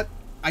love that.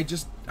 I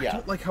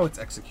don't like how it's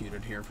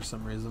executed here for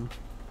some reason.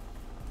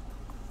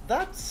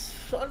 That's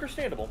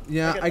understandable.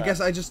 Yeah, I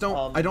guess I just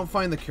don't. I don't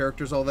find the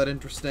characters all that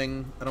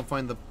interesting. I don't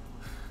find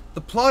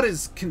the plot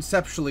is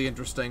conceptually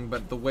interesting,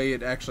 but the way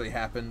it actually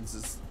happens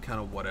is kind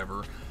of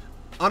whatever.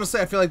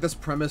 Honestly, I feel like this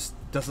premise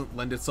doesn't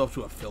lend itself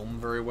to a film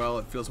very well.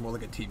 It feels more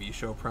like a TV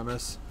show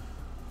premise.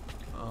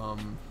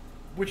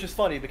 Which is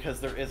funny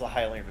because there is a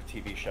Highlander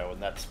TV show,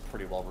 and that's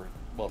pretty well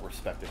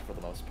respected for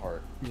the most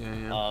part.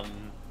 Yeah.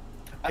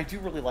 I do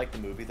really like the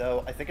movie,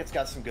 though. I think it's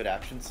got some good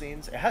action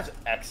scenes. It has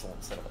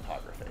excellent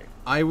cinematography.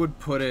 I would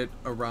put it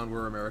around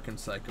where American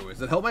Psycho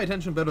is. It held my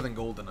attention better than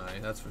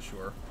GoldenEye, that's for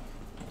sure.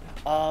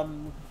 I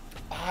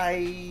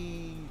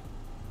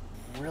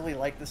really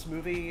like this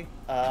movie.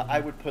 I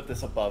would put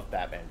this above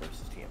Batman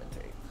vs.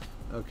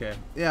 TMNT. Okay.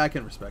 Yeah, I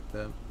can respect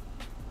that.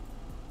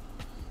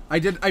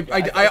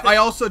 I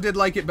also did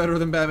like it better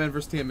than Batman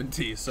vs.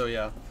 TMNT, so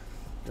yeah.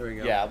 There we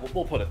go. Yeah,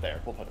 we'll put it there.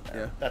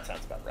 Yeah. That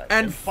sounds about right.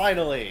 And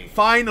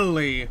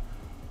finally,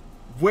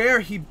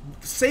 where he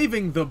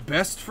saving the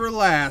best for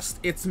last.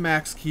 It's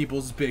Max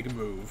Keeble's big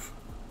move.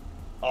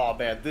 Oh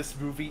man, this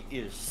movie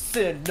is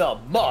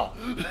cinema.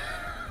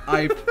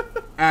 I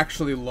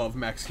actually love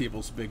Max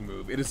Keeble's big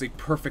move. It is a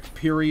perfect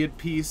period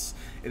piece.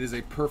 It is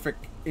a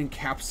perfect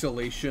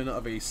encapsulation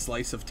of a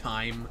slice of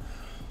time.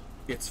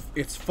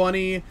 It's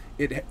funny.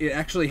 It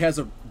actually has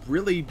a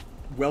really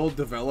well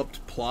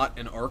developed plot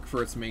and arc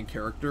for its main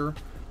character.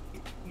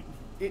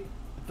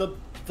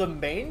 The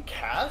main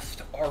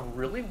cast are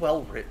really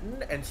well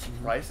written and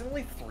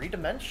surprisingly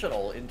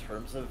three-dimensional in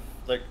terms of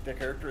the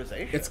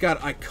characterization. It's got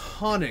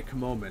iconic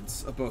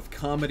moments of both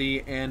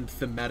comedy and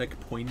thematic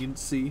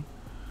poignancy.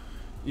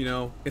 You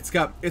know, it's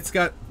got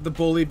the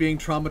bully being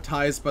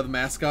traumatized by the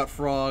mascot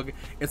frog.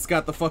 It's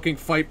got the fucking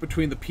fight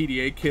between the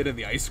PDA kid and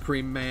the ice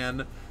cream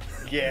man.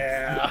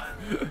 Yeah.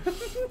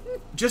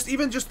 just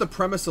the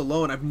premise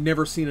alone, I've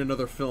never seen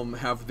another film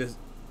have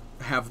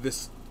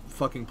this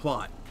fucking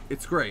plot.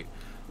 It's great.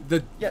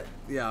 Like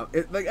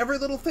every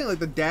little thing, like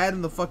the dad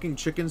in the fucking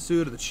chicken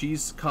suit or the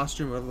cheese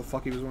costume, whatever the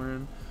fuck he was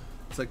wearing.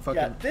 It's like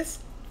fucking. Yeah,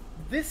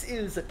 this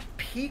is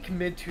peak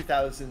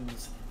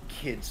mid-2000s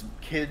kids.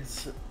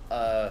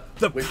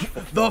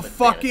 The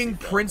fucking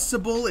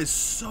principal is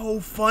so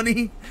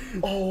funny.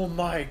 Oh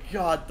my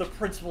god, the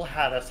principal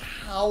had us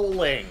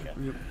howling.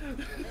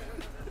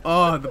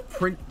 Oh,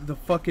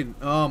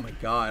 oh my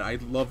god, I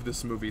love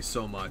this movie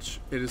so much.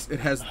 It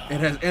has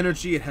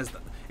energy. It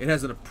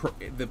has a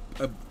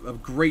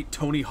great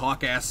Tony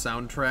Hawk ass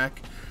soundtrack.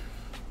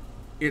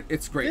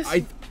 It's great.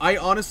 I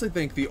honestly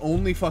think the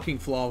only fucking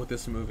flaw with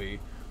this movie,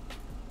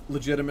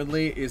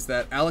 legitimately, is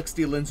that Alex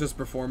D. Linz's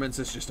performance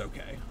is just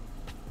okay.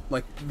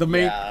 Like the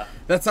main,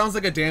 that sounds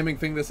like a damning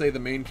thing to say. The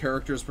main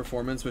character's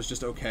performance was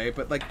just okay,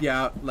 but like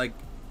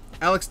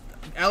Alex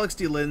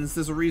D. Linz,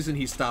 there's a reason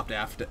he stopped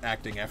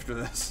acting after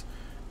this.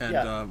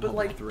 And but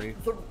like 3.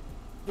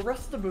 the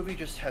rest of the movie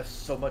just has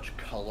so much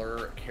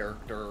color,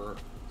 character,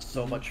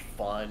 so much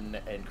fun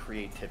and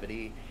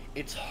creativity.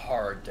 It's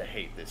hard to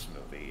hate this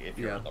movie if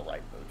you're in the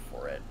right mood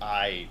for it.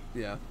 I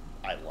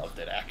loved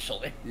it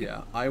actually.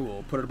 Yeah, I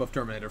will put it above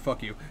Terminator.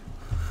 Fuck you.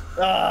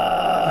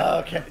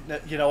 Okay,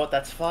 you know what?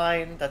 That's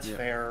fine. That's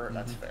fair. Mm-hmm.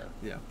 That's fair.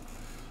 Yeah.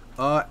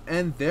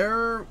 And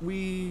there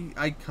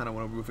I kind of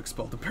want to move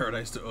Expelled to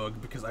Paradise to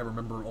UGG because I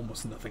remember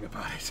almost nothing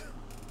about it.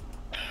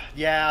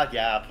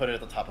 Yeah. Put it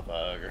at the top of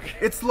UGG.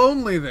 It's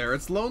lonely there.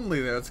 It's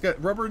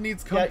got Rubber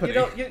needs company.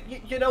 Yeah,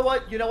 you know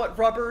what?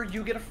 Rubber,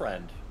 you get a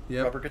friend.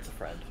 Yep. Rubber gets a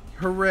friend.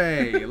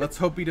 Hooray! Let's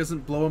hope he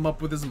doesn't blow him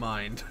up with his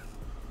mind.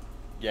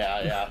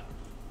 Yeah.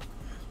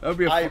 That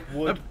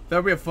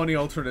would be a funny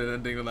alternate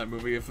ending to that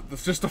movie if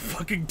it's just a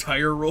fucking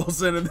tire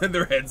rolls in and then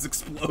their heads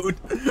explode.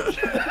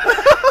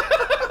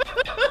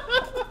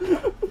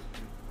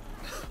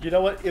 You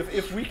know what?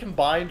 If we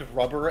combined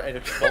Rubber and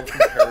Expelled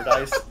from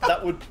Paradise,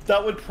 that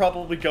would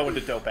probably go into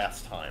dope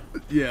ass time.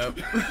 Yeah.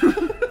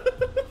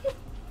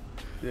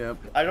 Yeah.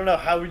 I don't know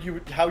how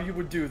you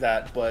would do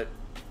that, but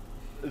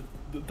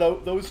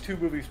those two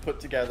movies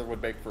put together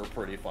would make for a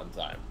pretty fun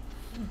time.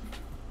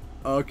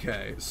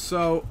 Okay,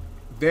 so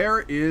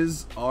there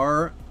is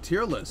our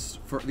tier list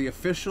for the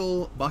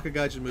official Baka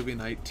Gaijin Movie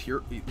Night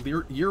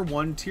year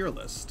 1 tier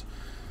list,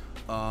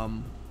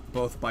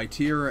 both by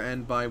tier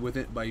and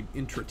by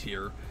intra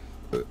tier.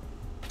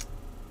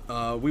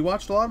 We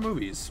watched a lot of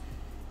movies,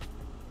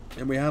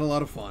 and we had a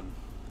lot of fun.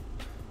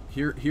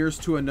 Here's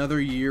to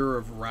another year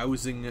of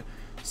rousing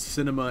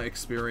cinema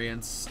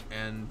experience,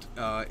 and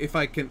if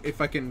I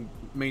can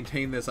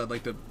maintain this, I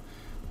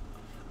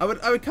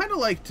would kind of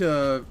like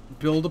to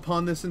build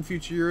upon this in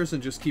future years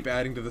and just keep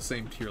adding to the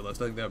same tier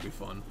list. I think that would be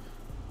fun.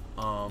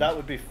 That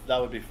would be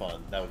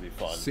fun. That would be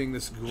fun. Seeing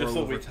this grow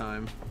over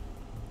time.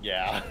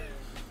 Yeah,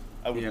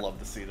 I would love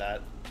to see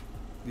that.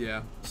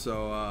 Yeah.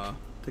 So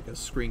take a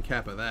screen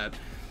cap of that,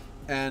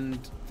 and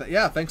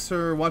thanks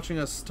for watching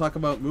us talk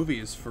about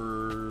movies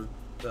for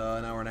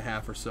an hour and a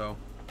half or so.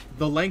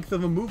 The length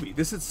of a movie.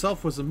 This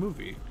itself was a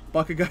movie.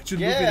 Baka Gaijin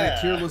Movie Night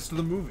tier list of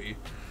the movie.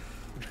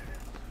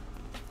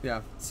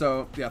 Yeah,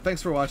 so,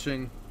 thanks for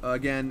watching.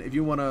 Again, if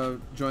you want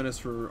to join us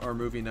for our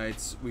movie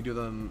nights, we do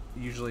them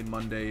usually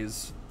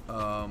Mondays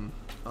on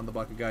the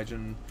Baka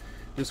Gaijin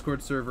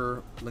Discord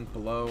server, link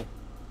below.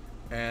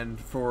 And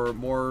for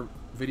more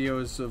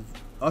videos of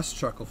us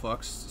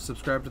chucklefucks,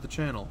 subscribe to the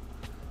channel.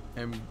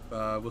 And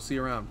we'll see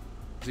you around.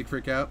 Zeke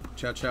Freak out.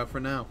 Ciao for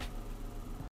now.